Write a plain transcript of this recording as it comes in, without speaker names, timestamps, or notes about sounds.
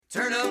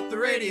Turn up the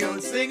radio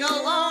and sing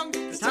along.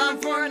 It's time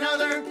for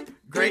another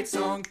great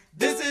song.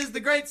 This is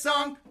the Great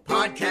Song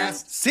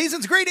Podcast.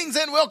 Season's greetings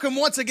and welcome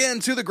once again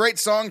to the Great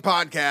Song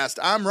Podcast.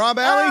 I'm Rob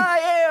Alley.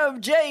 I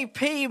am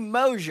J.P.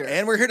 Mosier.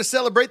 And we're here to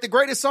celebrate the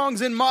greatest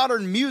songs in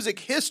modern music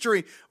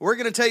history. We're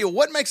going to tell you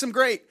what makes them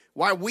great,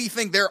 why we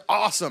think they're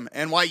awesome,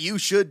 and why you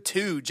should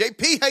too.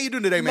 JP, how you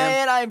doing today, man?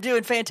 Man, I am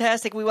doing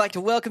fantastic. We'd like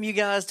to welcome you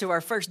guys to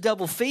our first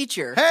double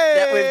feature Hey!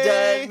 that we've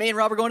done. Me and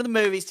Rob are going to the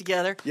movies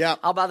together. Yeah.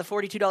 I'll buy the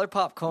 $42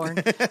 popcorn.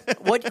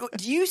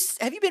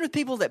 Have you been with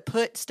people that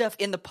put stuff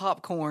in the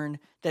popcorn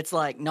that's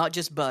like not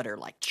just butter,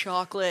 like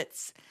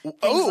chocolates,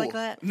 things like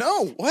that?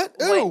 No, what?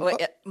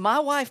 Wait, my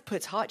wife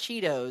puts hot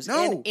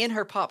Cheetos in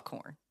her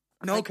popcorn.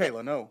 No,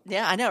 Kayla, no.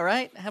 Yeah, I know,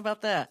 right? How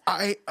about that?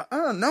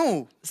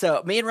 No.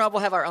 So me and Rob will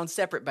have our own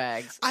separate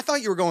bags. I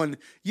thought you were going,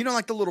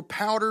 like the little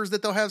powders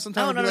that they'll have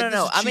sometimes?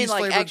 No. I mean,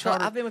 like, actually,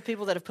 powder. I've been with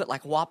people that have put,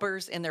 like,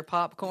 Whoppers in their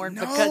popcorn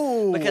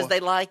No. because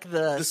they like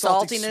the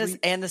salty saltiness sweet.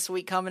 and the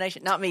sweet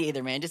combination. Not me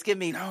either, man. Just give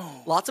me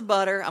lots of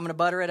butter. I'm going to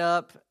butter it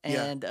up,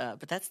 Yeah. and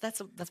but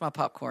that's my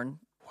popcorn.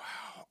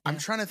 I'm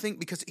trying to think,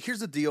 because here's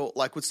the deal.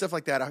 Like, with stuff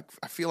like that,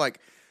 I feel like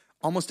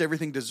almost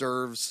everything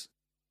deserves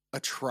a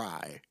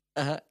try.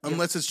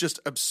 Unless it's just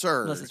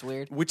absurd. Unless it's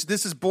weird. Which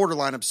this is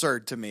borderline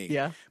absurd to me.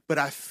 Yeah. But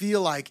I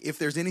feel like if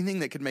there's anything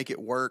that could make it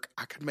work,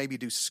 I could maybe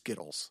do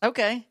Skittles.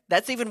 Okay.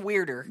 That's even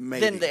weirder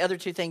Maybe. than the other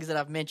two things that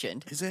I've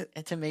mentioned. Is it?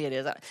 To me, it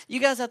is. You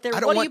guys out there,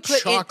 I don't what want do you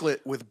put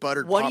chocolate with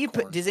buttered What popcorn. do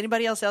you put? Does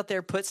anybody else out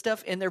there put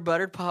stuff in their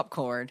buttered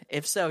popcorn?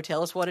 If so,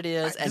 tell us what it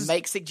is and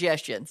make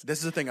suggestions. This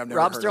is the thing I've never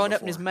Rob's heard throwing of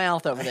up in his before.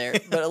 mouth over there,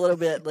 but a little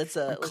bit. Let's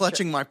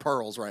Clutching my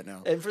pearls right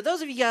now. And for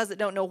those of you guys that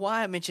don't know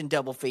why I mentioned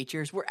double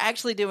features, we're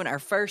actually doing our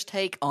first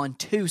take on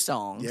two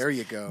songs. There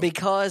you go.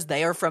 Because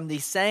they are from the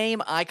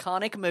same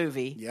iconic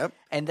movie. Yep.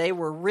 And they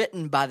were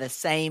written by the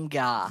same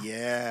guy.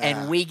 Yeah.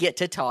 And we get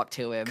to talk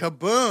to him.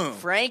 Kaboom.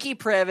 Franke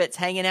Previte's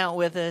hanging out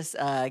with us,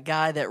 a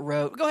guy that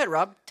wrote... Go ahead,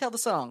 Rob. Tell the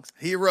songs.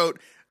 He wrote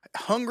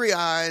Hungry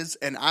Eyes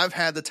and I've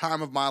Had the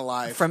Time of My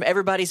Life. From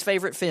everybody's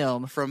favorite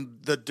film. From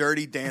the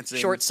Dirty Dancing.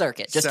 Short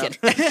Circuit. Just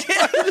sound-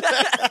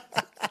 kidding.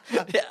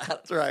 Yeah,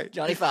 That's right.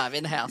 Johnny Five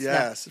in the house.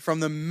 Yes, from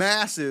the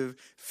massive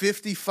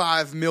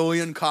 55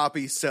 million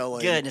copy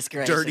selling Goodness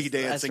gracious. Dirty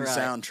Dancing That's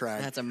right.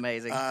 soundtrack. That's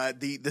amazing.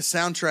 The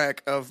soundtrack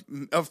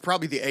of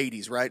probably the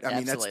 80s, right? I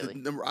mean,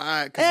 Absolutely.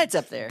 that's It's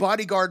up there.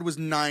 Bodyguard was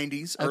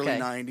 90s, early Okay.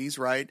 90s,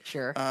 right?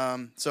 Sure.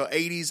 So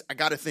 80s, I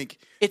got to think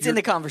It's in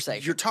the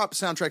conversation. Your top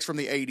soundtracks from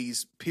the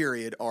 80s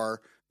period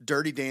are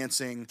Dirty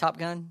Dancing, Top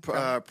Gun?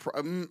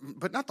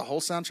 but not the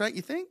whole soundtrack,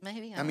 you think?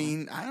 Maybe. I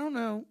mean, I don't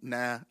know.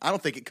 Nah, I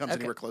don't think it comes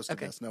anywhere close to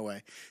this. No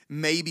way.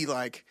 Maybe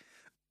like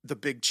The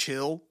Big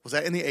Chill. Was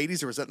that in the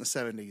 80s or was that in the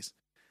 70s?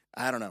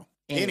 I don't know.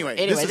 Anyway,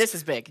 this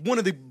is big. One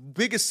of the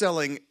biggest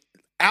selling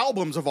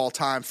albums of all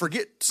time.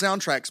 Forget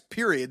soundtracks,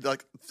 period.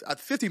 Like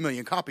 50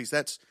 million copies.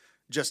 That's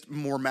just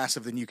more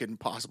massive than you can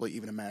possibly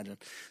even imagine.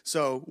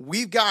 So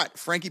we've got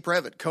Franke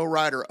Previte,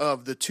 co-writer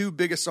of the two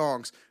biggest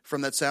songs from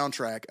that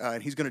soundtrack,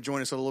 and he's going to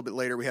join us a little bit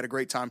later. We had a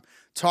great time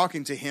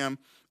talking to him.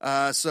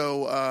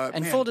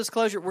 Full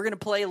disclosure, we're going to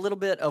play a little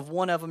bit of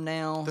one of them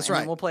now. That's and right.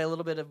 Then we'll play a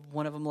little bit of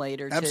one of them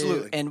later, too.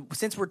 Absolutely. And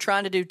since we're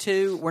trying to do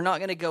two, we're not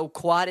going to go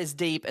quite as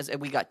deep as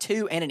we got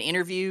two and an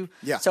interview.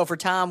 Yeah. So for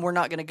time, we're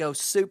not going to go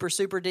super,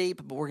 super deep,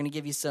 but we're going to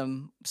give you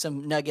some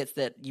nuggets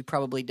that you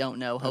probably don't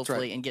know,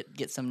 hopefully, right. and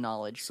get some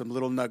knowledge. Some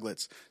little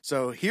nuggets.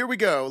 So here we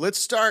go. Let's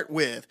start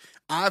with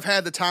I've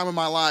Had the Time of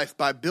My Life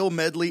by Bill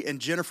Medley and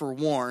Jennifer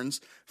Warnes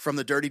from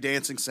the Dirty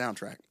Dancing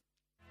soundtrack.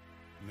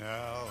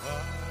 Now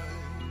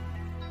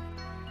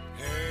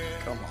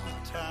Come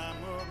on. time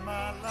of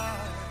my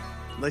life.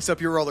 Lace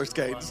up your roller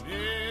skates. I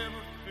never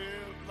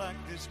felt like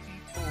this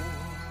before.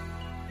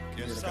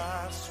 Guess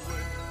I swear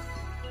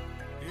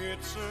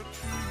it's a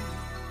truth,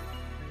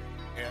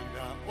 and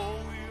I owe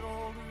it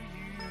all to you.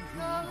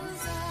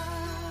 'Cause I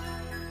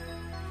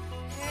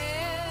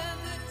had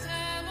the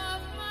time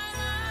of my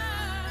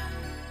life,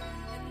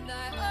 and I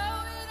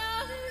owe it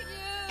all to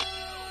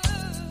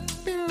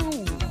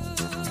you.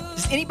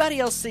 Does anybody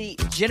else see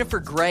Jennifer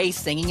Grey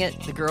singing it?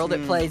 The girl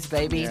that plays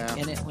Baby yeah.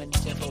 in it when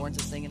Jennifer Warnes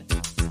is singing it?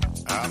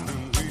 I've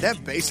been waiting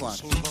That bass line.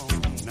 so long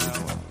now.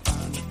 I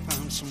finally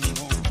found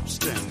someone to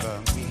stand by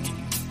me.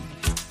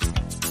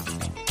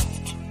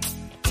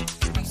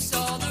 We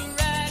saw the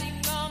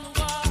writing on the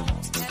wall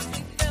as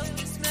we felt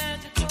this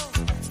magical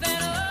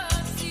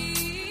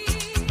fantasy.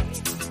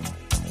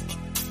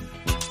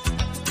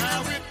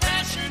 Now with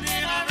passion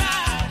in our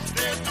eyes,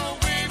 there's no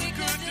way we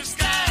could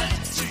disguise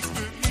it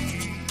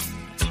secretly.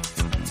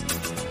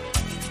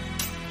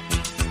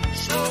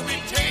 So we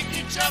take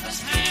each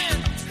other's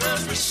hand,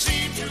 'cause we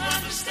seem to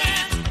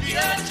understand the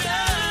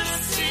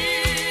urgency.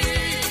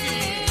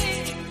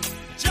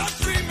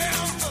 Just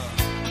remember,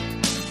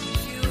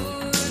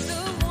 You're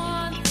the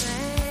one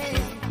thing.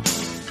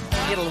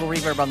 Get a little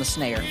reverb on the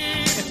snare.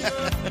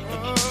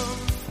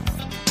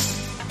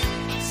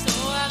 So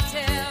I'll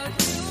tell you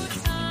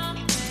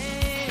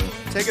something.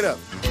 Take it up.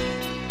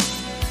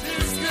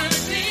 There's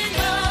gonna be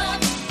love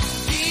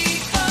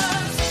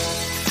because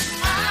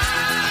I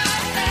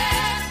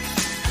had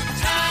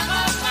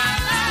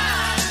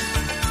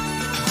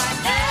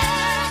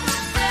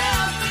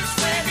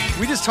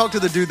just talked to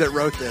the dude that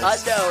wrote this. I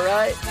know,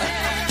 right?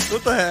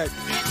 What the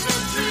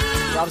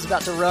heck? Rob's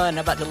about to run.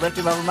 I'm about to lift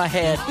him over my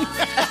head.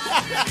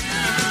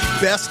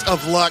 Best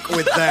of luck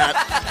with that.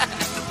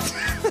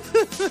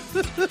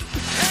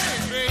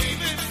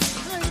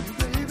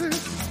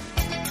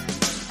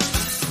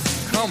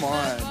 Come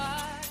on.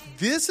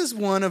 This is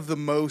one of the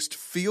most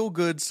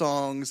feel-good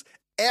songs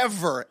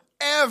ever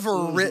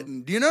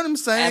written. Do you know what I'm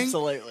saying?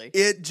 Absolutely.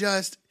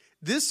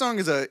 This song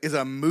is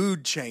a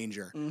mood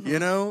changer. You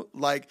know?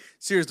 Like,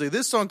 seriously,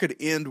 this song could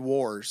end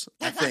wars,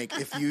 I think,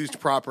 if used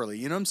properly.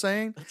 You know what I'm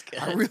saying? That's good.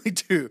 I really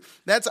do.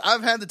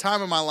 I've Had the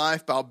Time of My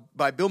Life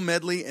by Bill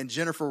Medley and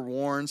Jennifer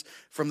Warnes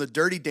from the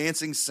Dirty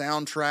Dancing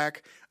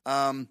soundtrack.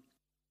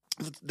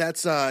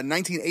 That's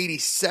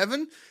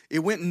 1987. It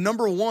went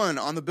number 1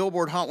 on the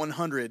Billboard Hot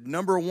 100,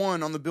 number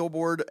 1 on the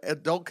Billboard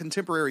Adult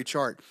Contemporary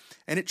chart,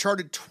 and it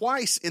charted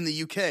twice in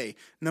the UK,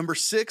 number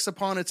 6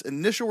 upon its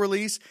initial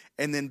release,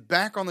 and then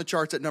back on the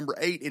charts at number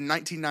 8 in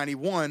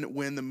 1991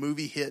 when the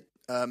movie hit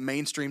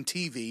mainstream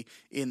TV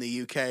in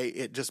the UK.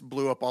 It just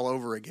blew up all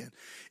over again.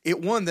 It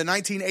won the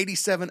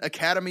 1987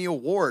 Academy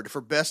Award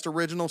for Best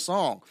Original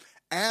Song.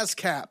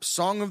 ASCAP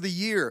Song of the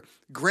Year,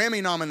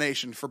 Grammy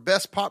nomination for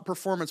Best Pop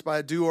Performance by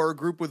a Duo or a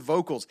Group with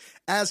Vocals,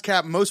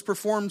 ASCAP Most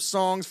Performed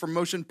Songs for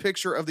Motion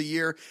Picture of the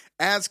Year,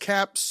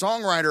 ASCAP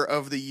Songwriter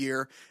of the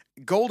Year,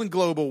 Golden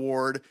Globe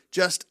Award.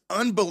 Just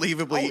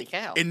unbelievably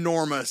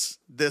enormous.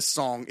 This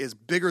song is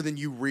bigger than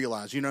you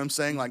realize. You know what I'm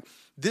saying? Like,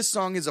 this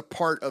song is a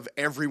part of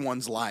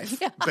everyone's life,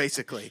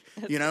 basically.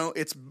 You know,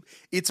 it's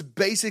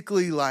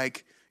basically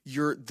like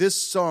this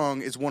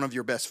song is one of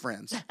your best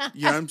friends.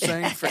 You know what I'm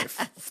saying?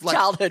 Like,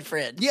 childhood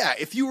friend. Yeah,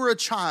 if you were a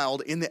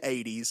child in the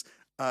 80s,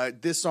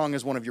 this song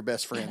is one of your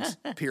best friends,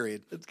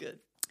 period. That's good.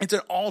 It's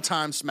an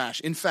all-time smash.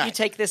 In fact, You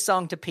take this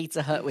song to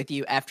Pizza Hut with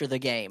you after the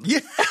game.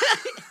 Yeah.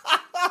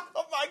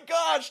 Oh my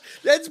gosh,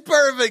 that's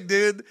perfect,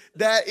 dude.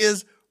 That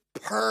is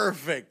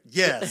perfect.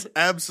 Yes,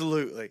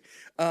 absolutely.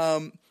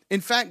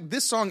 In fact,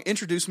 this song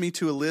introduced me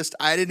to a list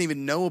I didn't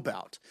even know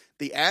about.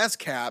 The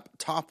ASCAP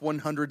Top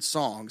 100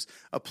 Songs,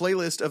 a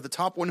playlist of the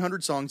top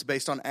 100 songs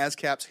based on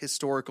ASCAP's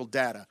historical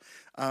data.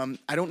 I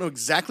don't know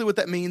exactly what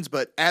that means,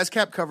 but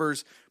ASCAP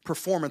covers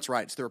performance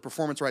rights. They're a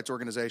performance rights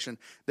organization.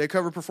 They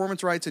cover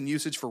performance rights and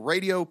usage for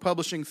radio,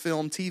 publishing,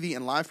 film, TV,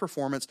 and live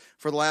performance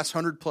for the last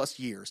 100-plus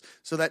years.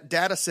 So that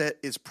data set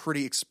is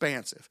pretty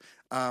expansive.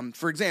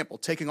 For example,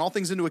 taking all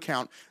things into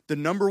account, the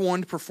number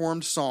 1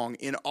 performed song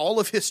in all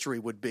of history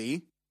would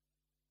be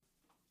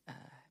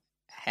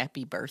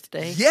Happy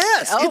Birthday?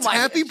 Yes, Oh it's my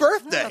Happy gosh.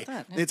 Birthday. How about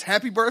that? Yeah. It's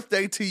Happy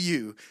Birthday to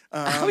you.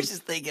 I was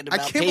just thinking about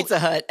can't Pizza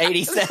Hut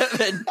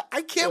 87.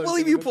 I can't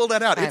believe you pulled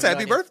that out. I It's have no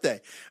Happy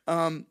idea.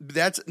 Birthday.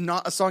 That's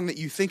not a song that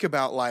you think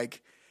about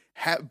like,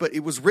 but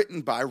it was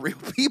written by real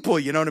people.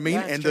 You know what I mean?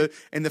 Yeah, it's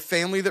and the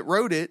family that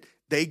wrote it,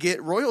 they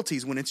get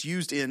royalties when it's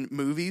used in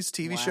movies,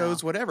 TV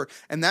shows, whatever.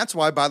 And that's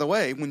why, by the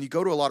way, when you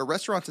go to a lot of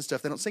restaurants and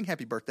stuff, they don't sing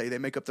Happy Birthday. They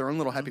make up their own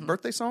little Happy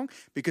Birthday song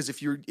because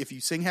if you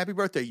sing Happy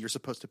Birthday, you're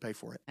supposed to pay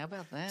for it. How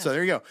about that? So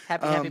there you go.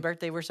 Happy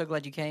birthday. We're so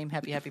glad you came.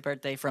 Happy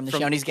birthday from the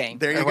Shoney's game.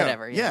 There you or go.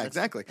 whatever. Yeah, that's-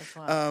 exactly. that's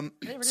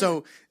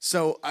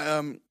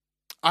wild.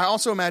 I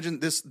also imagine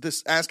this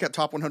ASCAP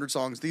Top 100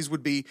 songs, these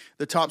would be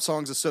the top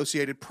songs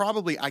associated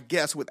probably, I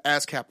guess, with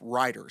ASCAP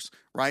writers,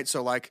 right?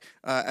 So like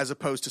as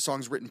opposed to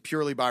songs written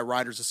purely by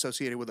writers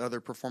associated with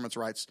other performance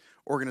rights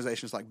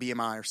organizations like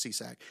BMI or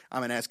CSAC.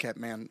 I'm an ASCAP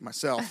man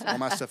myself. All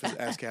my stuff is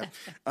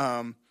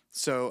ASCAP.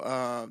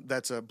 So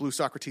that's Blue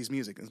Socrates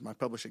Music is my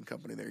publishing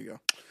company. There you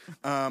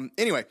go.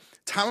 Anyway,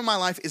 Time of My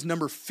Life is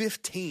number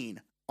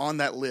 15 on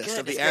that list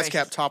of the Goodness ASCAP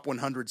gracious. Top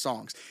 100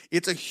 songs.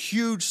 It's a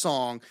huge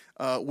song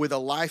with a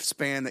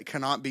lifespan that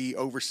cannot be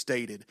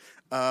overstated.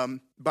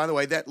 By the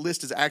way, that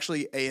list is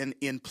actually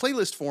in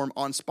playlist form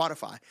on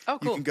Spotify. Oh,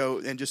 cool. You can go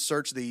and just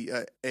search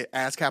the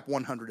ASCAP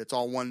 100. It's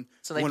all one.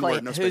 So they one play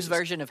word, no whose spaces.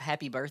 version of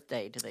Happy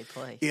Birthday do they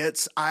play?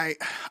 It's I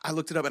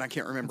looked it up and I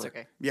can't remember. It's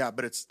okay. Yeah,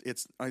 but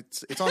it's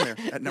on there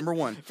at number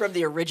 1. From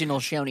the original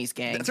Shoney's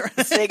gang. That's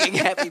right. Singing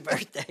Happy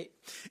Birthday.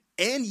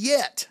 And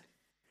yet,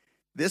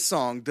 this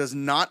song does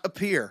not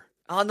appear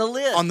On the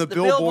list. on the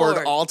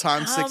Billboard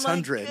All-Time Oh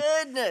 600. my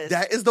goodness.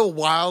 That is the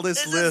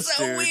wildest This list, is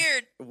so dude.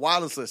 weird.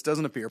 Wildest list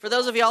doesn't appear. For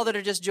those of y'all that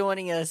are just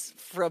joining us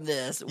from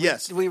this,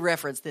 Yes. we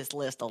reference this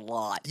list a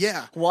lot.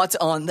 Yeah. What's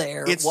on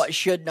there, It's- what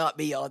should not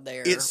be on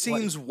there. It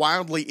seems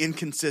wildly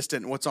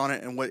inconsistent what's on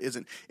it and what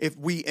isn't. If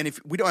we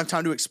don't have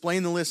time to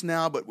explain the list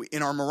now, but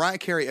in our Mariah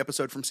Carey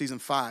episode from season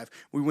 5,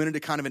 we went into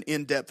kind of an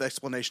in-depth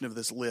explanation of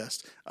this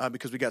list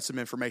because we got some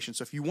information.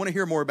 So if you want to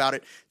hear more about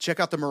it, check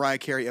out the Mariah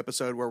Carey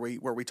episode where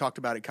we talked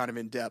about it kind of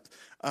in depth.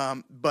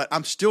 But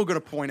I'm still going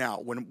to point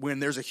out when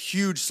there's a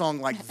huge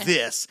song like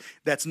this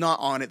that's not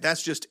on it,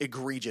 that's just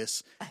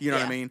egregious. You know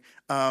what I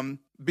mean?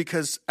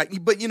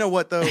 But you know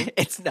what though?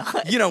 It's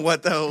not. You know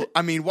what though?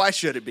 I mean, why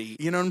should it be?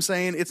 You know what I'm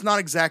saying? It's not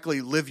exactly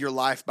 "Live Your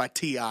Life" by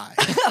T.I.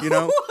 You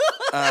know,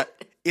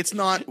 it's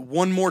not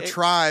 "One More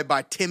Try"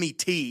 by Timmy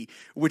T,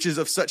 which is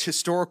of such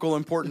historical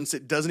importance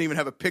it doesn't even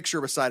have a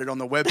picture beside it on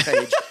the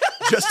webpage,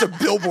 just a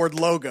Billboard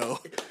logo.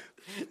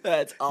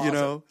 That's awesome. You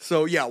know?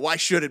 So, yeah, why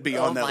should it be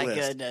on that my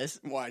list? goodness.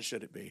 Why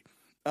should it be?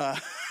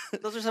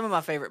 Those are some of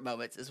my favorite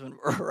moments is when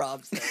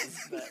Rob says,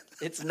 but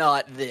it's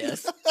not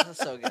this. That's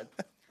so good.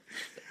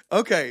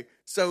 Okay,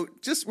 so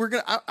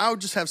I'll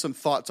just have some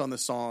thoughts on the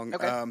song.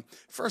 Okay.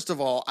 First of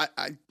all,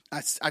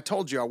 I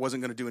told you I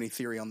wasn't going to do any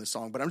theory on this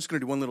song, but I'm just going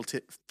to do one little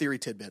theory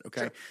tidbit.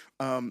 Okay,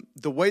 Sure.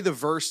 The way the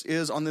verse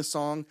is on this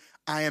song,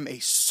 I am a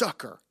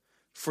sucker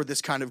for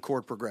this kind of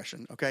chord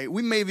progression. Okay,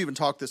 we may have even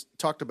talked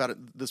about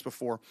this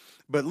before,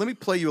 but let me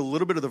play you a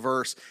little bit of the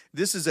verse.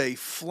 This is a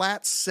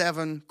flat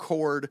 7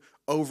 chord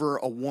over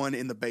a 1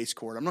 in the bass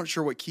chord. I'm not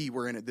sure what key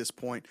we're in at this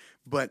point,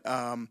 but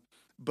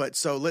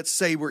so let's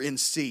say we're in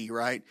C,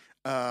 right?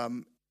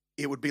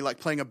 It would be like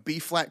playing a B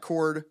flat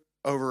chord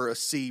over a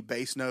C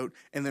bass note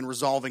and then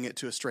resolving it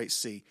to a straight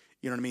C.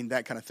 You know what I mean?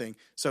 That kind of thing.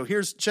 So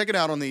check it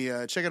out on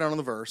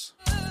the verse.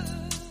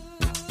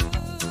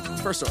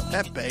 First of all,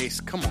 that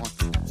bass, come on.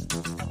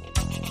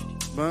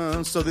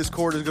 So this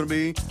chord is going to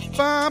be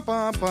bum,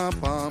 bum, bum,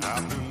 bum.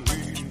 I've been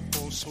waiting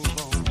for so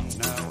long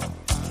now.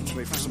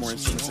 Wait for some more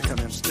instruments to come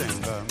in.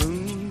 Stand by.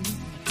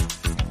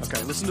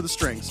 Okay, listen to the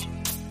strings.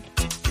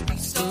 We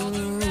saw the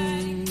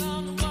writing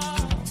on the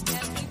wall as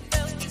we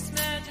felt this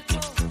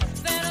magical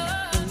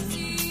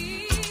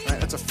fantasy. Right,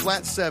 that's a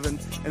flat 7,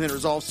 and then it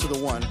resolves to the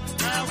 1.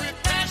 Now with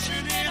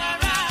passion in our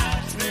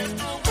eyes, there's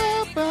no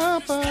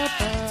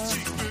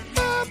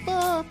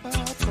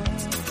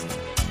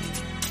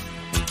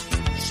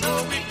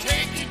so we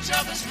take each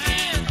other's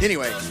hand.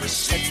 Anyway,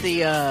 It's the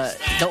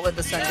Don't Let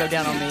the Sun Go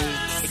Down on Me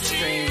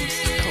extremes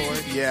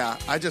chord. yeah,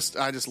 I just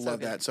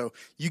love good. that. So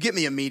you get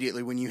me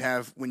immediately when you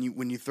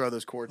throw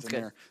those chords in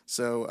good. there.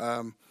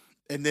 So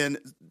and then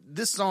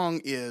this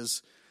song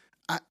is,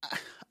 I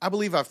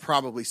believe I've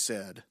probably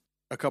said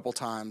a couple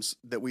times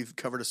that we've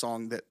covered a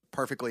song that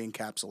perfectly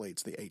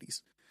encapsulates the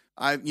 80s.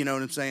 You know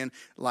what I'm saying?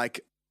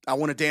 Like, I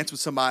Want to Dance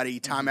with Somebody,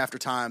 time after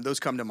time, those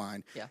come to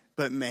mind. Yeah.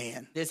 But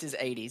man, This is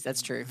 80s.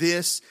 That's true.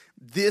 this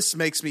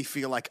makes me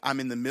feel like I'm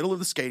in the middle of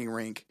the skating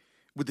rink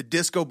with the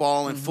disco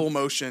ball in full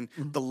motion.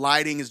 The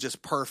lighting is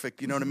just perfect.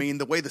 You know what I mean?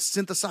 The way the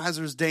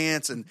synthesizers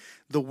dance and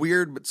the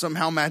weird but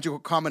somehow magical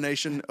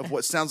combination of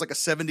what sounds like a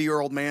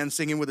 70-year-old man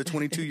singing with a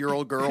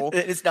 22-year-old girl.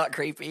 It's not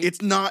creepy.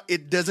 It's not.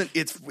 It doesn't.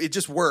 It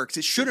just works.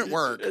 It shouldn't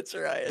work. That's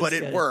right. But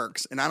It's it good.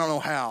 works, and I don't know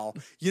how.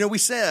 You know, we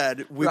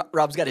said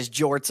Rob's got his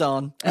jorts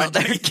on out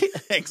there.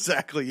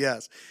 exactly.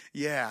 Yes.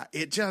 Yeah.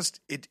 It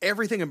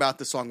everything about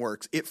the song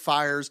works. It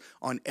fires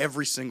on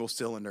every single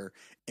cylinder,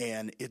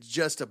 and it's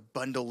just a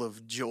bundle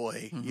of joy.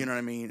 You know what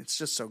I mean? It's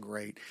just so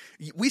great.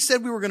 We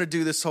said we were going to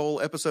do this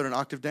whole episode an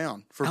octave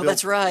down for Bill.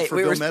 That's right. For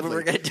We Bill were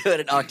Medley. going to do it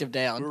an octave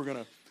down. We were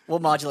gonna. We'll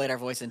modulate our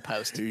voice in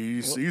post.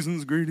 Hey,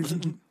 season's greetings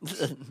and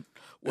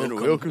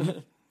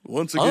welcome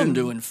once again. I'm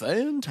doing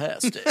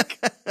fantastic.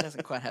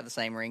 Doesn't quite have the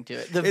same ring to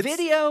it. The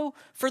video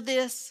for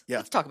this, Yeah.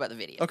 let's talk about the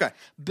video. Okay.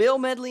 Bill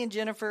Medley and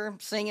Jennifer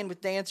singing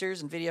with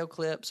dancers and video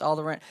clips all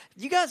around.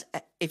 You guys,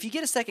 if you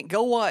get a second,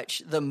 go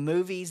watch the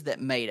Movies That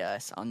Made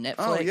Us on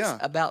Netflix yeah.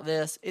 about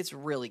this. It's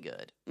really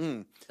good.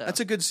 That's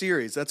a good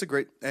series. That's a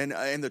great and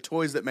the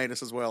Toys That Made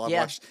Us as well. I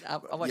Yeah, watched. I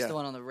watched yeah. the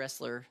one on the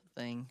wrestler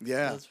thing.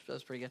 Yeah. That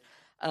was pretty good.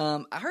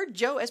 I heard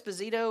Joe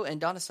Esposito and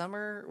Donna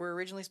Summer were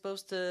originally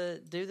supposed to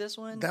do this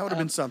one. That would have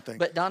been something.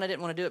 But Donna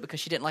didn't want to do it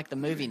because she didn't like the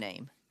movie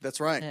name. That's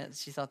right. Yeah,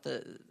 she thought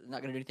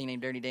not going to do anything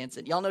named Dirty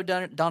Dancing. Y'all know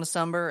Donna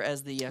Summer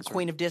as the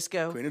Queen of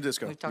Disco. Queen of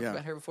Disco, We've talked yeah.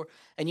 about her before.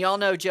 And y'all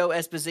know Joe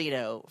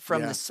Esposito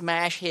from Yeah. the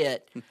smash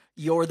hit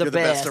 "You're the, You're the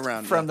best Best"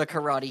 around, from yeah. the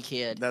Karate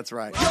Kid. That's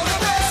right. You're the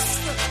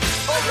best around.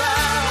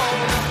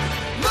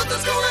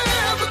 Nothing's gonna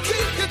ever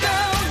keep you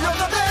down. You're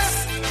the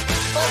best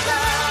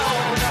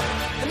around.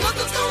 And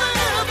nothing's gonna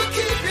ever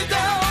keep you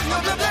down.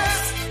 You're the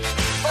best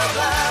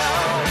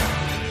around.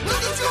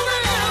 Nothing's gonna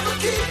ever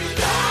keep you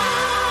down.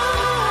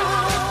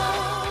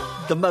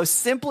 The most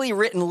simply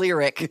written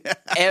lyric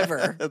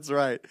ever. That's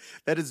right.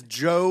 That is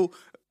Joe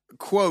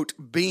quote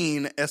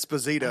Bean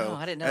Esposito Oh,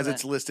 I didn't know as that.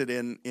 it's listed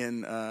in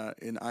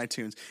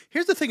iTunes.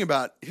 Here's the thing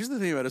about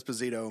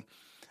Esposito.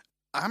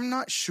 I'm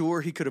not sure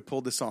he could have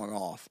pulled the song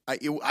off. I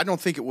don't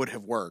think it would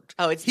have worked.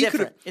 Oh, it's he could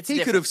different. have, It's he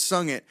different. could have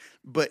sung it,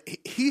 but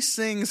he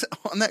sings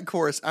on that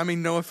chorus. I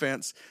mean, no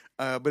offense,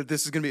 but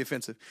this is going to be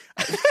offensive.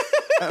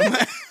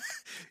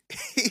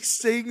 He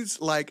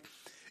sings like,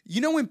 you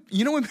know when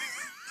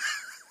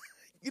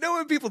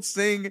people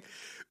sing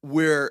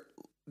where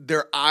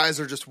their eyes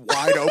are just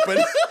wide open.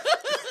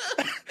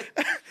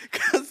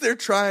 Because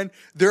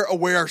they're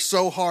aware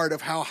so hard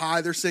of how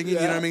high they're singing, you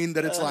know what I mean?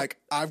 That it's like,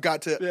 I've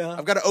got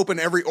to open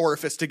every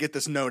orifice to get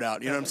this note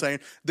out, you know what I'm saying?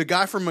 The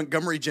guy from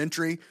Montgomery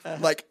Gentry,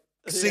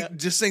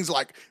 just sings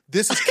like,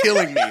 this is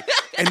killing me.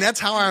 And that's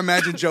how I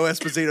imagine Joe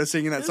Esposito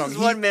singing that song. This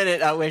is 1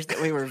 minute I wish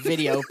that we were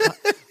video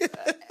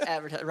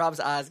advertising. Rob's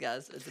eyes,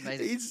 guys. It's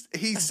amazing.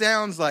 He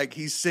sounds like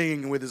he's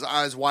singing with his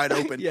eyes wide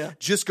open, Yeah.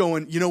 just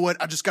going, you know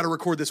what? I just got to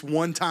record this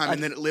one time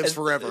and then it lives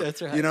forever.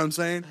 That's right. You know what I'm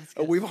saying?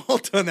 We've all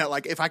done that.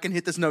 Like, if I can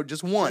hit this note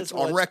just once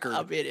on record,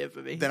 I'll be an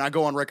infamy. then I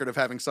go on record of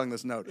having sung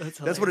this note.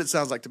 That's what it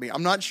sounds like to me.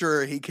 I'm not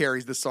sure he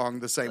carries this song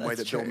the same way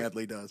that true. Bill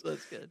Medley does.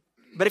 That's good.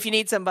 But if you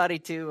need somebody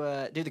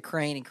to do the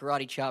crane and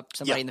karate chop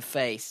somebody Yeah. in the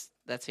face,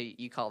 that's who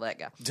you call that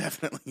guy.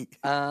 Definitely.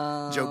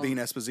 Joe Bean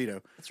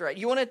Esposito. That's right.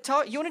 You want to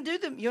talk? You want to do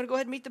them? You want to go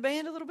ahead and meet the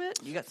band a little bit?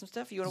 You got some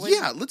stuff you want to wait?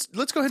 Yeah, let's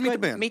go ahead and meet the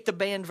band. Meet the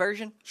band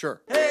version.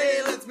 Sure. Hey,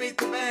 let's meet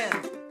the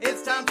band.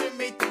 It's time to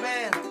meet the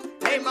band.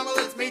 Hey, mama,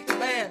 let's meet the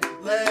band.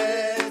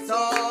 Let's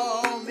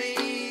all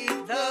meet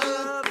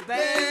the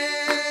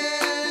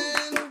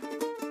band.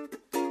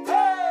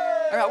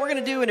 All right, we're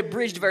going to do an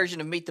abridged version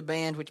of Meet the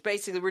Band, which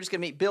basically we're just going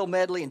to meet Bill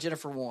Medley and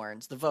Jennifer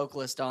Warnes, the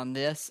vocalist on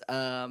this.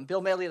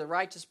 Bill Medley of the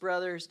Righteous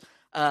Brothers.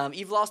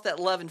 You've Lost That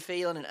Love and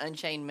Feeling and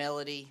Unchained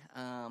Melody.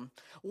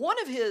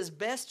 One of his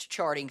best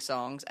charting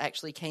songs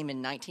actually came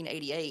in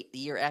 1988, the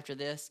year after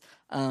this.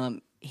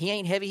 He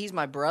Ain't Heavy, He's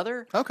My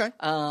Brother. Okay.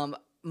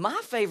 My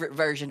favorite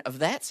version of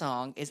that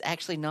song is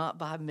actually not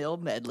by Bill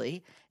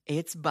Medley.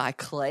 It's by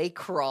Clay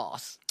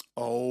Cross.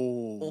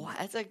 Oh.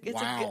 It's a good,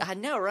 Wow. I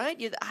know, right?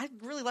 I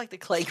really like the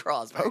Clay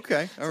Cross version.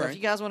 Okay, all so right. if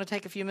you guys want to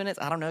take a few minutes,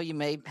 I don't know, you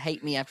may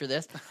hate me after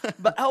this.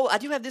 But, I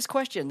do have this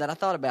question that I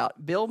thought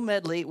about. Bill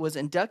Medley was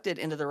inducted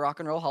into the Rock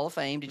and Roll Hall of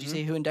Fame. Did you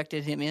see who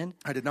inducted him in?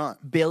 I did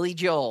not. Billy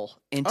Joel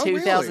in Oh, really?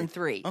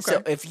 2003. Okay.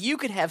 So if you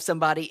could have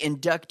somebody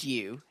induct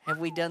you, have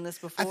we done this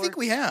before? think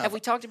we have. Have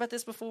we talked about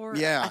this before?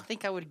 Yeah. I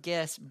think I would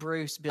guess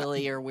Bruce,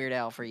 Billy, or Weird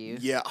Al for you.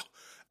 Yeah.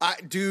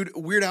 Dude,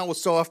 Weird Al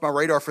was so off my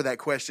radar for that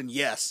question.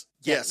 Yes.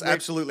 Yes, Weird-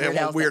 absolutely. Weird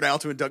I want Al's Weird Al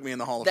to induct me in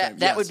the Hall of Fame.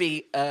 That Yes. would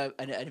be an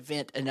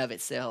event in of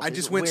itself. I Is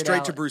just went Weird straight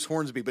Al- to Bruce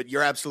Hornsby, but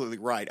you're absolutely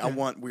right. I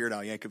want Weird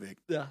Al Yankovic.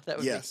 Yeah, that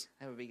would Yes.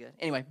 that would be good.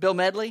 Anyway, Bill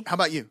Medley. How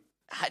about you?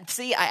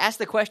 See, I asked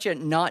the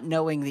question not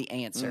knowing the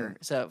answer.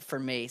 So for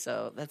me,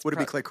 that's Would it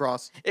be Clay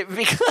Cross? It would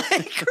be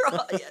Clay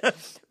Cross. Yeah.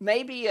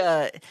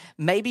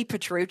 Maybe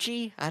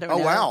Petrucci. I don't know. Oh,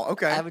 wow.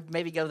 Okay. I would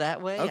maybe go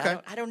that way. Okay.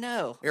 I don't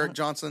know. Eric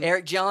Johnson?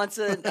 Eric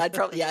Johnson. I'd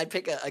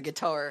pick a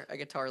guitar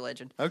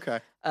legend. Okay.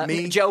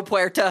 Me, Joe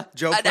Puerta.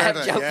 Joe I'd have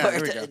Puerta. Joe Yeah, there we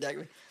Puerta go. induct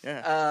me.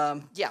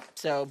 Yeah.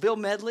 So Bill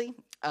Medley.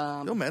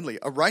 Bill Medley,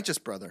 a righteous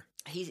brother.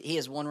 He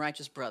is one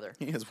righteous brother.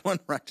 He has one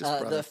righteous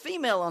brother. The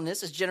female on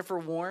this is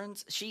Jennifer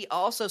Warnes. She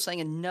also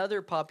sang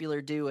another popular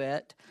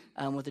duet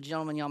with a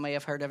gentleman y'all may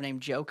have heard of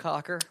named Joe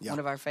Cocker, one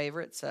of our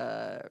favorites,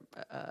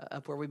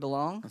 Up Where We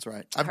Belong. That's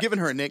right. I've given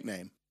her a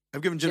nickname.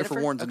 I've given Jennifer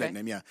Jennifer? Warnes a Okay.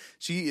 nickname, yeah.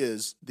 She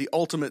is the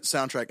ultimate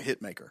soundtrack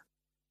hit maker.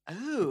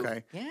 Ooh,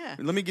 Okay. yeah.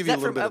 Let me give Is you a that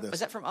little from bit of this. Is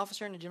that from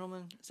Officer and a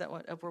Gentleman? Is that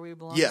what Up Where We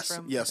Belong Yes, is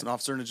from? yes, Okay. an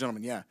officer and a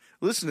gentleman, yeah.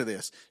 Listen to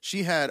this.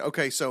 She had,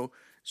 so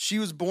she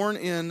was born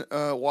in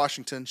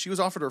Washington. She was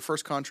offered her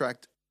first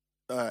contract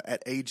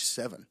at age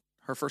 7.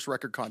 Her first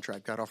record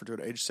contract got offered to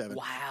her at age 7.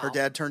 Wow. Her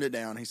dad turned it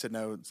down. He said,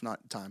 no, it's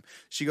not time.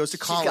 She goes to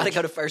college. She's got to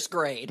go to first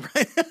grade.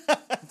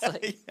 It's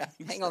like,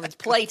 hang on, it's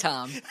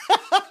playtime.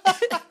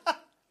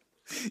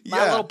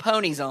 My Little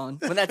Pony's on.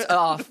 When that's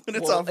off, When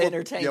it's we'll off,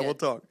 entertain we'll it.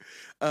 talk.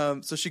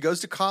 So she goes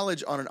to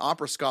college on an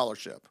opera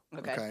scholarship.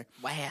 Okay.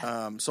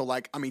 Wow.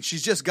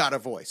 She's just got a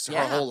voice.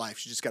 Yeah. Her whole life,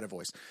 she just got a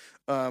voice.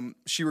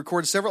 She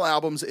recorded several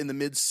albums in the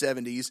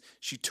mid-'70s.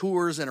 She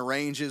tours and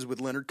arranges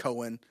with Leonard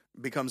Cohen,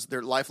 becomes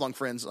their lifelong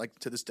friends like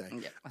to this day.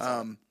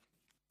 Yeah,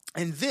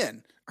 And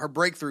then her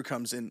breakthrough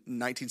comes in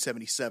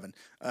 1977.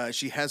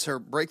 She has her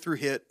breakthrough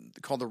hit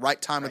called "The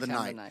Right Time of the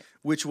Night,"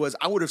 which was,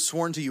 I would have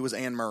sworn to you, was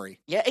Anne Murray.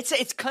 Yeah,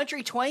 it's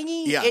country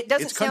twangy. Yeah, It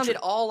doesn't it's sound country.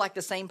 at all like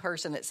the same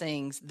person that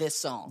sings this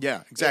song.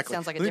 Yeah, exactly. It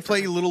sounds like a Let me different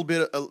play you a little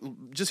bit.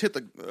 Just hit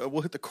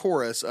we'll hit the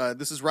chorus.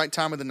 This is "Right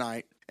Time of the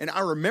Night," and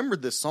I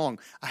remembered this song.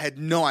 I had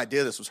no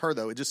idea this was her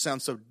though. It just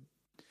sounds so.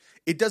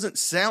 It doesn't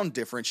sound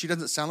different. She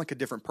doesn't sound like a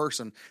different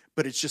person,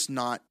 but it's just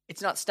not.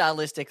 It's not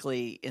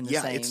stylistically in the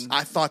same.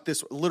 I thought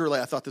this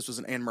was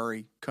an Anne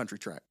Murray country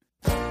track.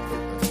 I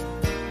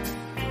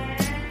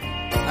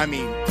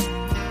mean,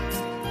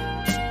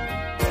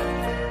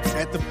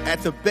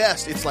 at the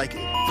best, it's like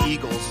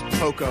Eagles,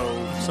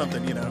 Poco,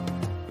 something,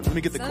 Let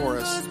me get the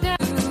chorus.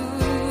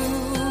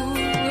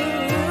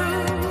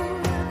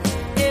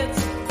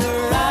 It's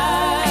the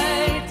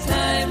right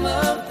time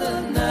of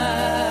the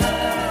night.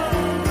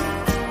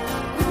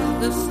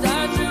 The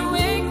stars are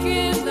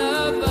waking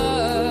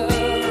above.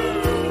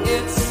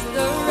 It's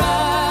the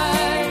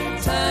right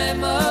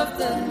time of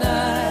the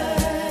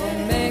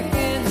night.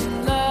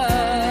 Making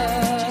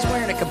love. She's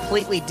wearing a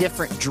completely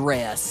different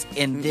dress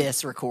in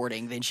this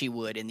recording than she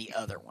would in the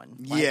other one.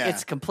 Yeah.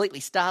 It's completely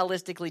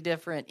stylistically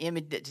different,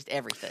 just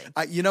everything.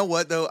 You know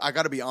what though? I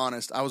got to be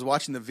honest. I was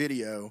watching the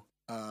video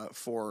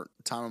for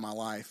Time of My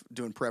Life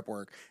doing prep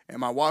work, and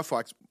my wife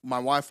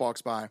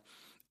walks by,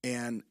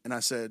 and I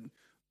said,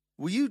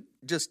 "Will you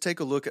just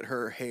take a look at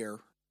her hair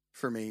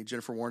for me,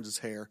 Jennifer Warnes'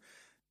 hair?"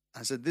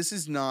 I said, "This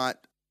is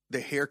not the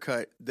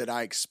haircut that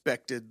I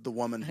expected the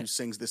woman who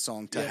sings this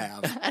song to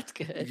have." That's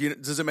good.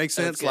 Does it make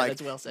sense? good. Like,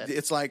 That's well said.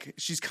 It's like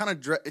she's kind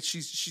of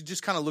she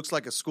just kind of looks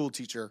like a school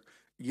teacher.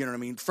 You know what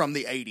I mean? From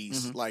the 80s.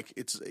 Mm-hmm. Like,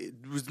 it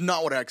was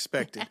not what I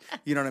expected.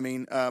 You know what I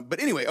mean? But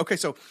anyway, okay,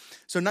 so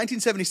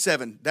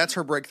 1977, that's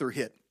her breakthrough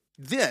hit.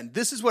 Then,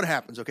 this is what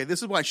happens, okay?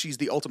 This is why she's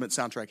the ultimate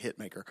soundtrack hit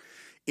maker.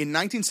 In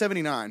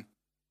 1979,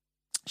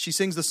 she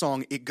sings the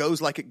song It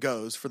Goes Like It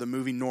Goes for the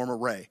movie Norma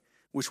Ray,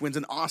 which wins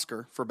an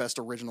Oscar for Best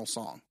Original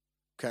Song,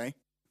 okay?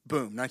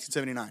 Boom,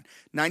 1979.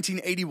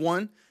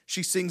 1981,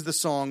 she sings the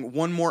song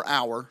One More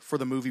Hour for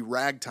the movie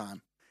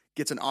Ragtime.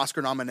 Gets an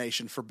Oscar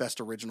nomination for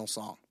Best Original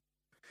Song.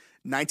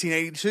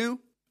 1982,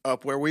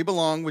 Up Where We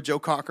Belong with Joe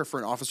Cocker for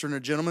An Officer and a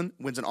Gentleman.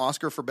 Wins an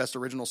Oscar for Best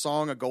Original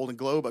Song, a Golden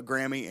Globe, a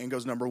Grammy, and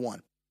goes number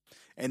 1.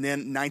 And then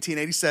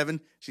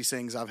 1987, she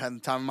sings I've Had the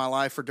Time of My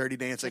Life for Dirty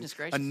Dancing. Goodness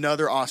gracious.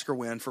 Another Oscar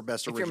win for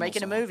Best If Original you're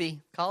making Song. a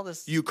movie, call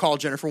this. You call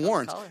Jennifer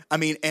Warnes. call her. I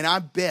mean, and I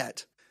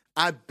bet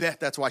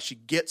that's why she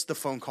gets the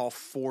phone call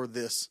for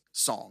this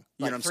song.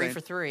 You know what I'm three saying? for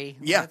three.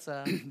 Yeah, That's,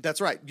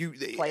 that's right.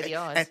 play the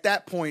odds. At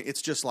that point,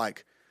 it's just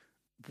like,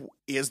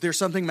 is there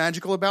something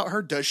magical about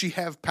her? Does she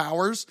have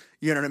powers?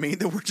 You know what I mean?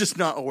 That we're just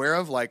not aware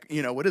of. Like,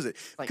 what is it?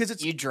 Because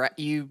it's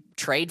you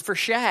trade for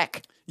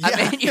Shaq. Yeah.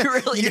 I mean, you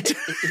really You do.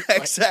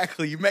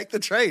 Exactly. You make the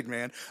trade,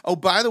 man. Oh,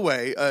 by the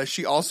way,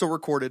 she also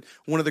recorded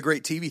one of the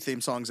great TV theme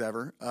songs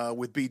ever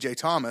with B.J.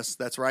 Thomas.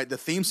 That's right. The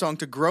theme song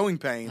to Growing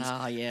Pains.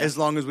 Oh, yeah. As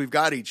Long as We've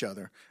Got Each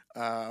Other.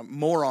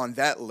 More on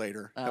that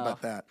later. How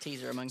about that?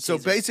 Teaser among So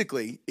teasers.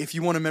 basically, if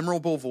you want a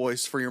memorable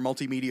voice for your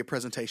multimedia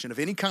presentation of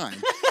any kind,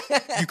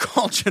 you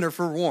call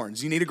Jennifer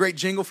Warnes. You need a great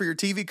jingle for your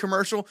TV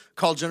commercial?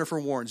 Call Jennifer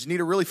Warnes. You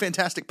need a really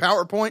fantastic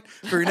PowerPoint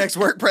for your next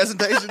work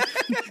presentation?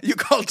 You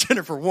call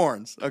Jennifer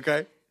Warnes,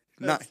 okay?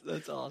 Nice.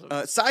 That's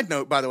awesome. Side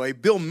note, by the way,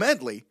 Bill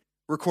Medley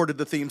recorded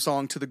the theme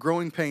song to the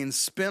Growing Pains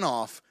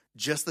spinoff,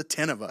 Just the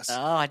 10 of Us. Oh,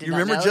 I did You not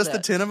remember know Just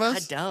that. the 10 of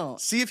Us? I don't.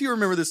 See if you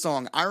remember this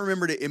song. I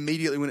remembered it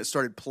immediately when it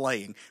started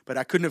playing, but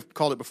I couldn't have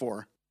called it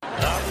before.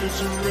 Life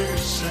is a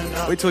race and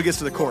I Wait till it gets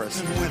to the chorus.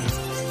 can win it,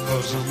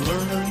 'cause I'm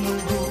learning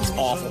the rules.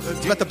 Awful.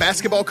 It's about the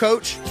basketball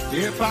coach.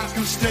 If I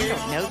can stay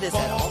on know this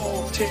at all.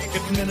 ball, take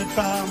it minute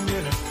by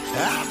minute,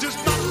 I'll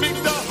just not make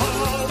the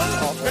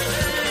Hall of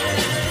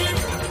Fame.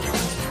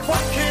 What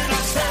can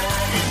I say?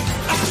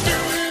 I'm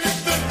doing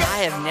it the I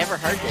have never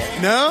heard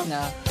that. No?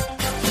 No.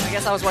 I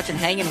guess I was watching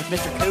Hanging with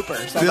Mr. Cooper,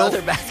 some Bill-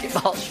 other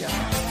basketball show.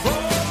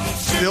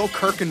 Bill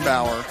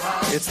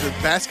Kirchenbauer. It's the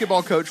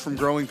basketball coach from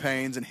Growing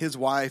Pains and his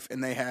wife,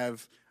 and they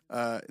have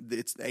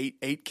it's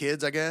eight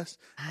kids, I guess.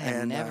 I have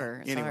And,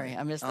 never. Sorry,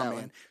 I missed that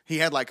one. He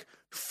had like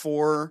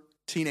 4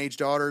 teenage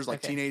daughters, like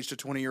Okay. teenage to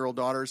 20-year-old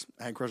daughters.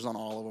 I had crushes on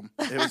all of them.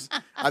 It was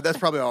that's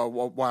probably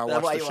why I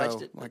That's watched why the you show.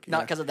 watched it, Like, not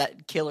yeah. because of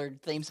that killer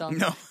theme song.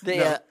 No,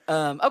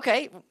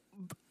 Okay,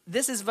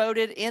 this is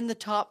voted in the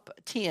top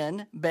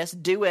 10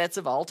 best duets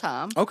of all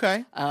time.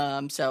 Okay.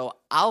 So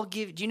I'll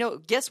give. Do you know?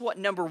 Guess what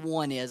number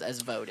 1 is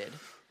as voted?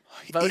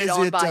 Voted Is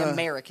on it, by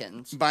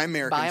Americans. By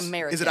Americans. By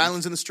Americans. Is it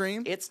Islands in the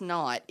Stream? It's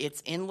not.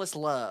 It's "Endless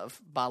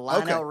Love" by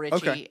Lionel Richie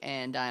okay.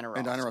 and Diana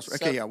Ross. Diana Ross.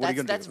 Okay, yeah, what are you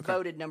gonna do? That's Okay.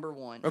 voted number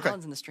 1. Okay.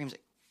 Islands in the Stream's a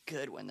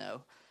good one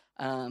though.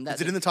 That's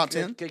it in a the top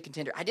good- 10? Good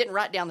contender. I didn't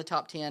write down the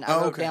top 10. I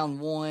Oh, wrote okay. down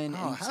 1.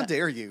 Oh, and how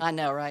dare you. I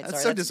know, right?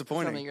 That's Sorry, so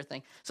disappointing. Totally your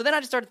thing. So then I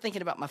just started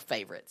thinking about my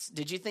favorites.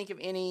 Did you think of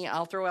any?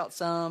 I'll throw out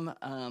some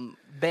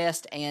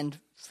best and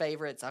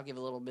favorites. I'll give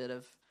a little bit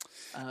of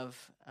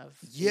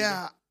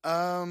Yeah.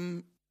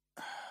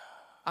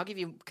 I'll give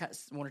you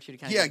one or two to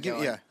kind Yeah, of get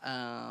going.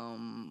 yeah.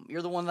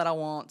 You're the one that I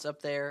want's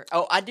up there.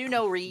 Oh, I do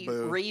know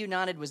Boo.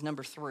 Reunited was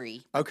number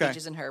 3. Okay.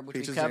 Peaches and Herb, which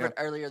Peaches, we covered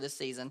yeah. earlier this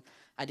season.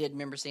 I did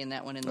remember seeing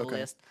that one in the Okay.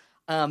 list.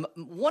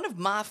 One of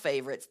my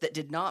favorites that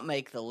did not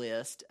make the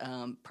list,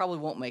 probably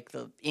won't make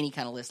any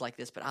kind of list like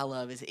this, but I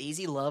love is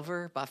 "Easy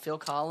Lover" by Phil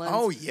Collins.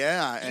 Oh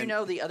yeah. Do you and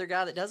know the other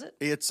guy that does it?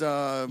 It's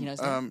know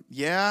his name?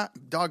 yeah,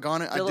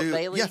 doggone it, Philip I do.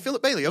 Bailey? Yeah,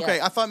 Philip Bailey. Okay,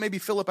 Yeah. I thought maybe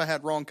Philip I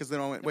had wrong because then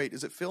I went, wait,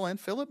 is it Phil and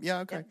Philip? Yeah,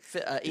 okay,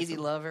 Easy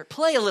Lover.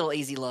 Play a little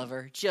Easy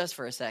Lover just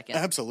for a second.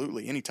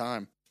 absolutely,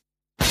 anytime.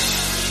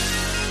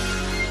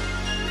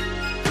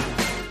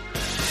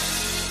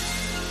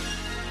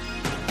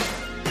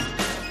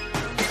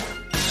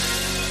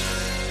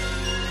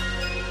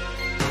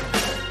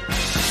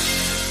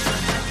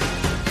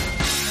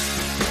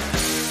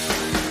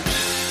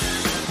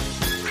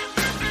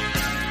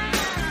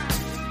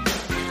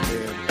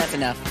 That's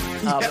enough.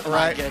 Oh, Yeah, my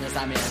right. goodness,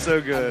 I'm in. So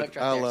I'm good. hooked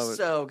right I there. love it.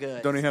 So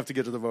good. Don't even have to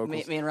get to the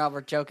vocals. Me and Rob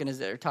were joking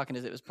or talking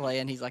as it was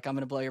playing. He's like, "I'm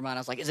going to blow your mind." I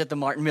was like, "Is it the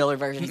Martin Miller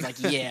version?" He's like,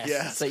 "Yes."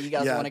 Yes. So you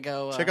guys Yeah. want to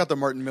go check out the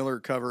Martin Miller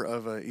cover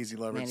of Easy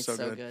Lover. Man, It's it's so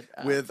so good.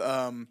 good. With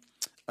other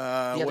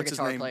what's his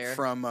guitar name player.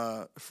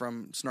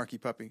 from Snarky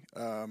Puppy?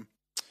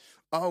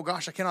 Oh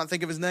gosh, I cannot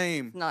think of his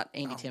name. not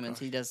Andy Oh, Timmons.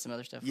 gosh. He does some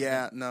other stuff.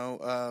 Yeah,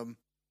 no.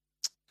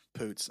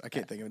 Poots. I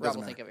can't think of it. Rob Doesn't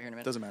will matter. think of it here in a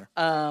minute. Doesn't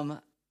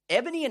matter.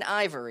 Ebony and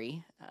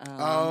Ivory.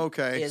 Oh,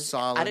 okay. Is,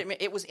 Solid. I didn't.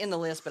 It was in the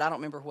list, but I don't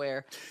remember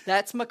where.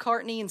 That's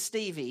McCartney and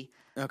Stevie.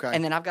 Okay.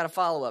 And then I've got a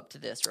follow up to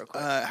this real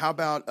quick. How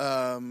about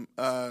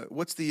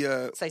what's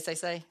the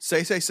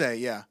Say.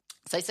 Yeah.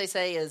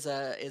 Say is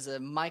a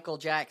Michael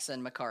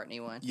Jackson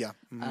McCartney one. Yeah.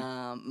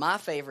 Mhm. My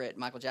favorite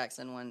Michael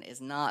Jackson one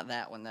is not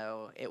that one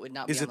though. It would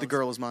not be Is on it The list.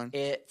 Girl Is Mine?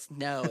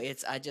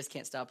 It's I Just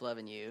Can't Stop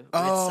Loving You.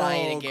 Oh, with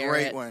Syed and great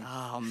Garrett. one.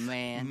 Oh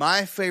man.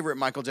 My favorite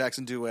Michael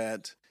Jackson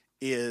duet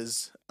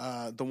is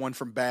the one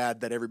from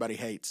Bad that everybody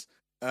hates.